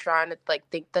we keep trying to like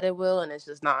think that it will, and it's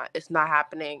just not. It's not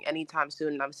happening anytime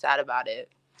soon, and I'm sad about it.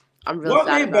 I'm real What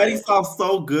sad made about Betty it. South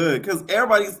so good? Because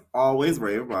everybody's always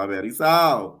raving about Betty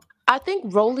South. I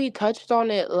think Rolly touched on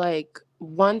it like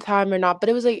one time or not, but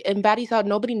it was like in Baddies South,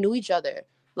 nobody knew each other.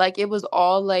 Like it was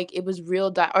all like it was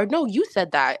real. Or no, you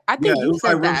said that. I Yeah, think it you was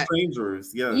like said real that.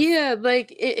 strangers. Yes. Yeah,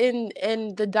 like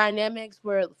and the dynamics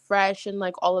were fresh and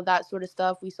like all of that sort of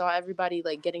stuff. We saw everybody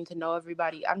like getting to know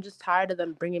everybody. I'm just tired of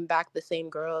them bringing back the same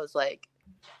girls. Like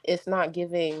it's not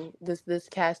giving. This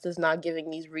cast is not giving.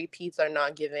 These repeats are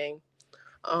not giving.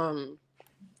 I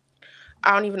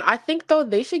think though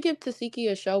they should give Tasiki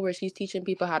a show where she's teaching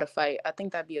people how to fight. I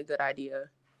think that'd be a good idea.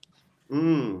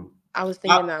 I was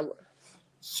thinking that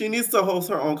she needs to host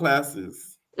her own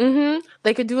classes.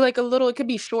 They could do like a little, it could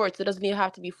be shorts. It doesn't even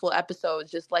have to be full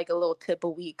episodes, just like a little tip a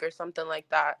week or something like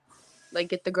that. Like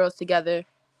get the girls together.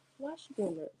 Why is she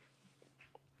doing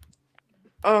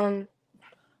that?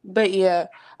 But yeah,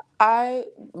 I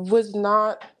was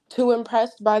not too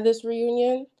impressed by this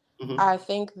reunion. I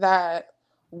think that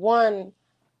let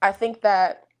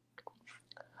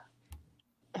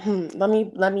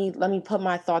me put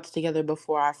my thoughts together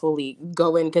before I fully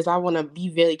go in because I want to be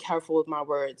very careful with my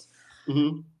words.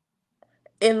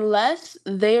 Unless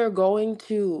they are going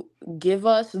to give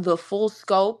us the full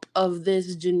scope of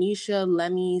this Janisha,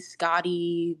 Lemmy,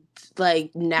 Scotty,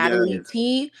 like Natalie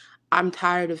T, I'm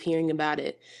tired of hearing about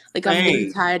it. Like I'm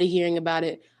really tired of hearing about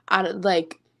it.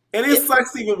 And it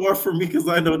sucks even more for me because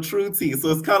I know True T. So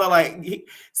it's kind of like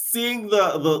seeing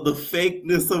the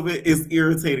fakeness of it is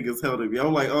irritating as hell to me.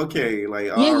 I'm like, okay, like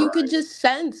yeah, you could just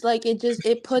sense like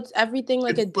it puts everything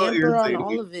like it's a damper on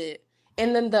all of it.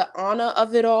 And then the Anna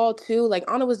of it all too. Like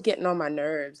Anna was getting on my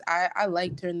nerves. I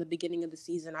liked her in the beginning of the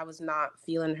season. I was not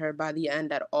feeling her by the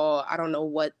end at all. I don't know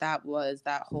what that was.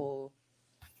 That whole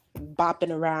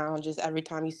bopping around just every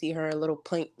time you see her, little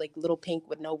pink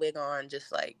with no wig on, just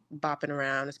like bopping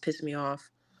around. It's pissing me off.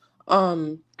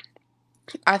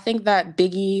 I think that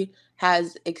Biggie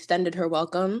has extended her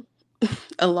welcome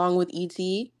along with ET,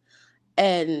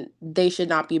 and they should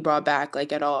not be brought back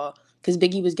like at all because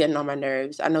Biggie was getting on my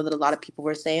nerves. I know that a lot of people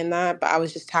were saying that, but I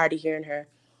was just tired of hearing her.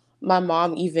 My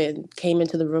mom even came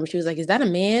into the room. She was like, "Is that a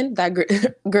man?" That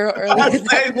girl earlier.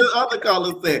 The other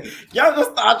caller said, "Y'all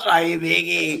just start trying,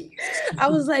 Biggie." I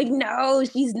was like, "No,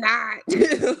 she's not.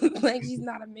 Like, she's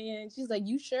not a man." She's like,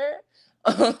 "You sure?"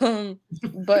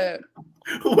 But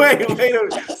wait a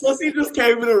minute. So she just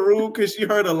came in the room because she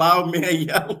heard a loud man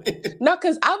yelling. No,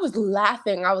 because I was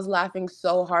laughing. I was laughing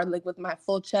so hard, like with my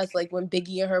full chest. Like when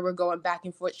Biggie and her were going back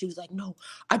and forth, she was like, "No,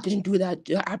 I didn't do that.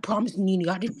 I promised Nene,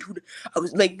 I didn't do that." I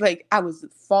was like I was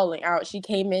falling out. She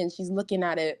came in, she's looking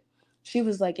at it. She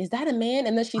was like, "Is that a man?"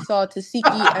 And then she saw Tasiki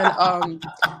and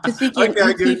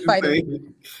ET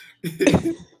fighting.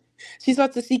 She saw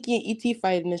Tasiki and ET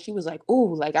fighting, and she was like,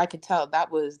 "Ooh," like I could tell that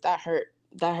hurt.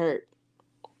 That hurt.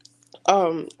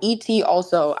 ET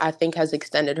also I think has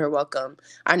extended her welcome.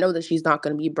 I know that she's not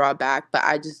going to be brought back, but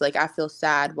I just I feel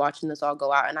sad watching this all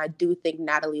go out, and I do think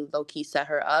Natalie low-key set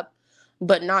her up,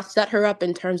 but not set her up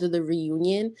in terms of the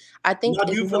reunion. I think now,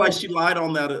 do you feel like she lied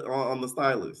on that on the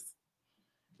stylist?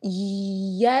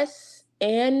 Yes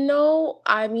and no.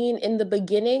 I mean, in the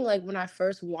beginning, like when I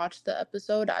first watched the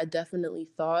episode, I definitely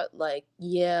thought like,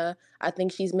 yeah, I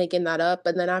think she's making that up.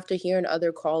 But then after hearing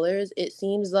other callers, it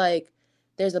seems like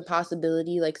there's a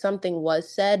possibility like something was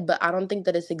said, but I don't think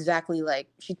that it's exactly like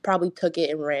she probably took it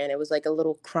and ran. It was like a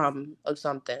little crumb of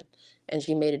something and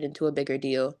she made it into a bigger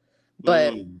deal.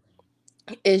 But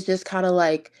it's just kind of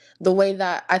like the way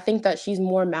that I think that she's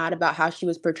more mad about how she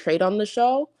was portrayed on the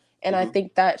show. And I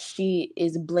think that she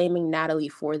is blaming Natalie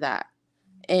for that.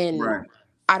 And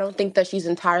I don't think that she's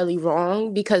entirely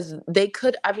wrong because they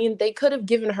could have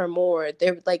given her more.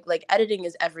 They're like editing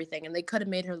is everything, and they could have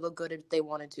made her look good if they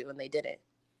wanted to, and they didn't.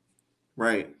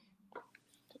 Right.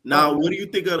 Now, what do you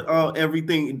think of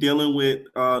everything dealing with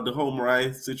the whole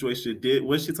Mariah situation?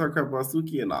 Was she talking about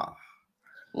Suki and all?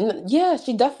 Yeah,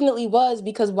 she definitely was,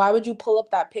 because why would you pull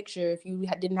up that picture if you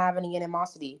didn't have any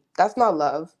animosity? That's not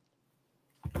love.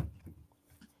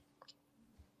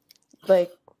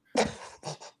 Like,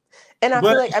 and I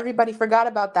feel like everybody forgot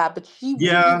about that, but she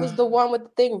was the one with the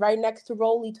thing right next to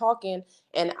Rolly talking,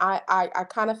 and I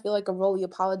kind of feel like a Rolly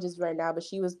apologist right now, but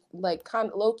she was like kind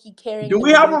of low-key carrying. Do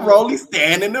we have a Rolly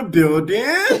stand in the building?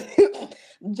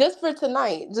 Just for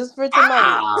tonight, just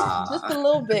a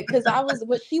little bit, because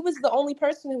she was the only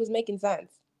person who was making sense.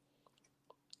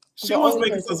 She was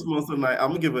making sense most of the night. I'm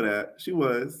gonna give her that. She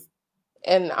was.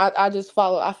 And I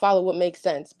follow what makes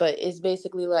sense, but it's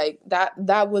basically like that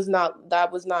was not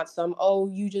some, oh,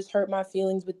 you just hurt my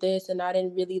feelings with this and I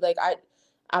didn't really like, I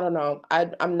don't know.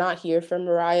 I'm not here for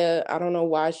Mariah. I don't know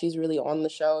why she's really on the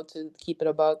show, to keep it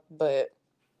a buck, but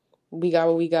we got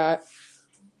what we got.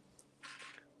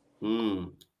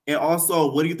 And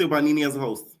also, what do you think about Nene as a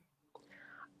host?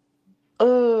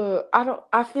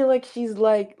 I feel like she's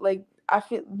like I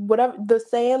feel whatever the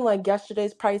saying, like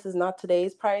yesterday's price is not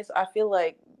today's price. I feel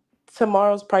like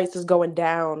tomorrow's price is going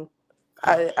down.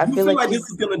 I feel like this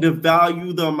is gonna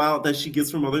devalue the amount that she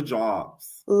gets from other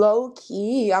jobs. Low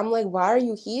key, I'm like, why are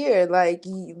you here? Like,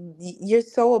 you're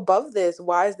so above this.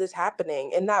 Why is this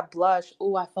happening? And that blush,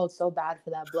 oh, I felt so bad for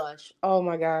that blush. Oh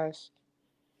my gosh.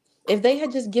 If they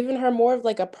had just given her more of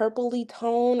like a purpley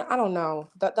tone, I don't know.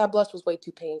 That blush was way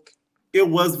too pink. It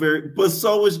was but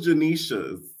so was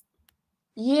Janisha's.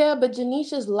 Yeah, but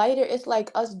Janisha's lighter. It's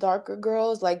like us darker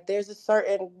girls. Like there's a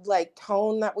certain like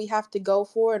tone that we have to go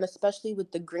for, and especially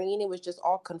with the green, it was just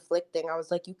all conflicting. I was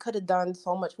like, you could have done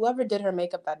so much. Whoever did her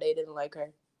makeup that day didn't like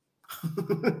her.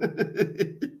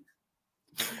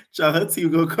 Child, her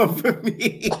team gonna come for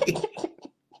me.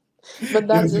 But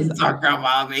that's just talking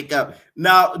about makeup.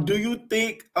 Now, do you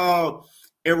think,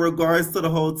 in regards to the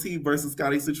whole T versus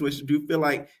Scotty situation, do you feel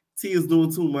like T is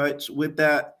doing too much with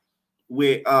that?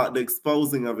 With the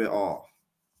exposing of it all,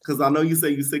 because I know you say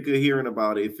you're sick of hearing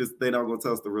about it. If they're not gonna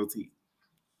tell us the real tea.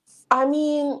 I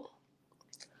mean,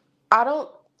 I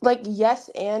don't like yes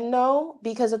and no,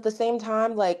 because at the same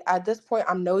time, like at this point,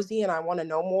 I'm nosy and I want to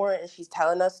know more, and she's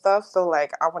telling us stuff, so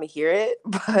like I want to hear it.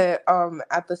 But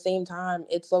at the same time,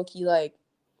 it's low key like,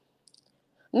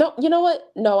 no, you know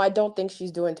what? No, I don't think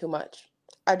she's doing too much.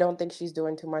 I don't think she's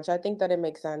doing too much. I think that it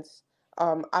makes sense.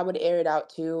 I would air it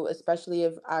out too, especially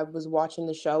if I was watching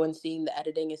the show and seeing the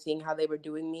editing and seeing how they were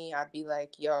doing me. I'd be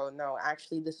like, yo, no,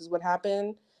 actually, this is what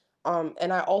happened.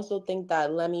 And I also think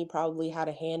that Lemmy probably had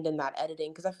a hand in that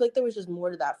editing, because I feel like there was just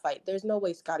more to that fight. There's no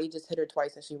way Scotty just hit her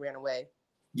twice and she ran away.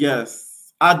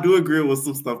 Yes, I do agree with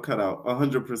some stuff cut out,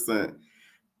 100%.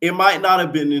 It might not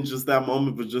have been in just that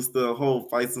moment, but just the whole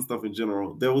fights and stuff in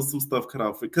general. There was some stuff cut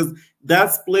out because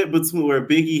that split between where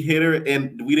Biggie hit her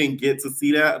and we didn't get to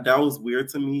see that. That was weird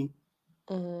to me.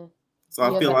 Mm-hmm. So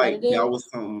I feel like that was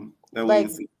something that we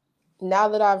didn't see. Now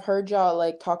that I've heard y'all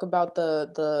like talk about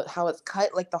the how it's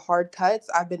cut, like the hard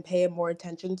cuts, I've been paying more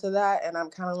attention to that, and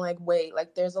I'm kind of like, wait,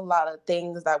 like there's a lot of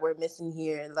things that we're missing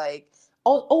here. Like,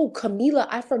 oh, Camila,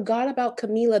 I forgot about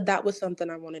Camila. That was something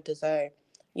I wanted to say.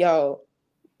 Yo,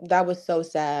 that was so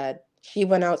sad. She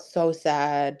went out so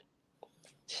sad.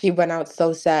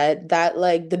 That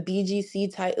like the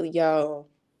BGC title, yo.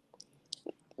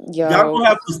 Y'all gonna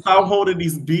have to stop holding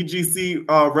these BGC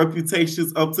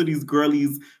reputations up to these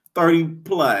girlies 30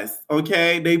 plus,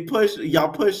 okay? Y'all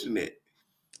pushing it.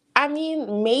 I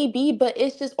mean, maybe, but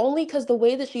it's just only because the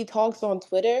way that she talks on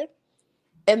Twitter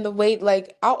and the way,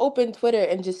 like, I'll open Twitter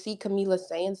and just see Camila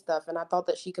saying stuff, and I thought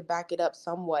that she could back it up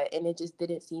somewhat, and it just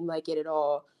didn't seem like it at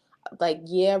all. Like,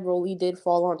 yeah, Rolly did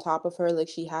fall on top of her, like,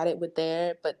 she had it with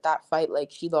there, but that fight,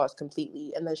 like, she lost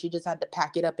completely, and then she just had to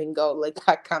pack it up and go. Like,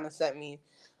 that kind of sent me,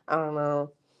 I don't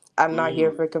know. I'm not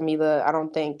here for Camila. I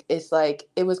don't think it's like,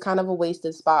 it was kind of a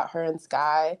wasted spot, her and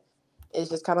Sky. It's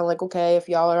just kind of like, okay, if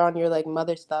y'all are on your like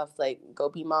mother stuff, like go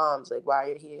be moms. Like, why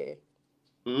you're here?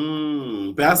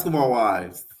 Basketball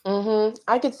wives.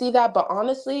 I could see that, but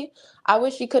honestly, I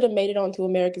wish she could have made it onto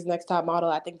America's Next Top Model.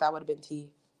 I think that would have been tea.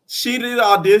 She did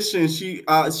audition. She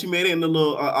made it in the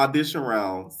little audition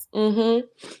rounds. The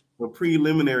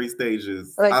preliminary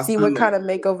stages. Like, see what kind of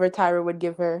makeover Tyra would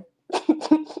give her.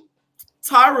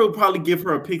 Tyra would probably give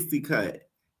her a pixie cut.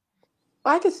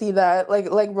 I could see that, like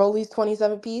Rolly's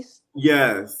 27 piece.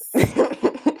 Yes,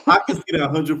 I can see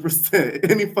that 100%.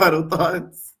 Any final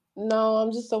thoughts? No,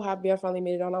 I'm just so happy I finally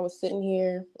made it on. I was sitting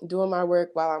here doing my work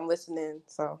while I'm listening,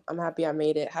 so I'm happy I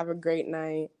made it. Have a great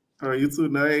night. All right, you too,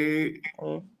 night.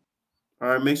 All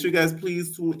right, make sure you guys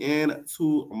please tune in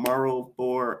tomorrow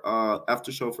for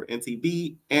after show for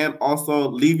NTV, and also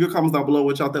leave your comments down below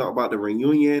what y'all think about the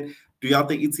reunion. Do y'all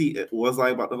think ET was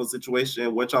like about the whole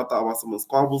situation? What y'all thought about some of the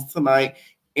squabbles tonight?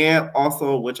 And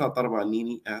also what y'all thought about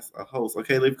Nene as a host.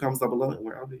 Okay, leave comments down below and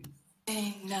we're out.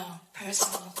 Ain't no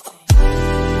personal thing.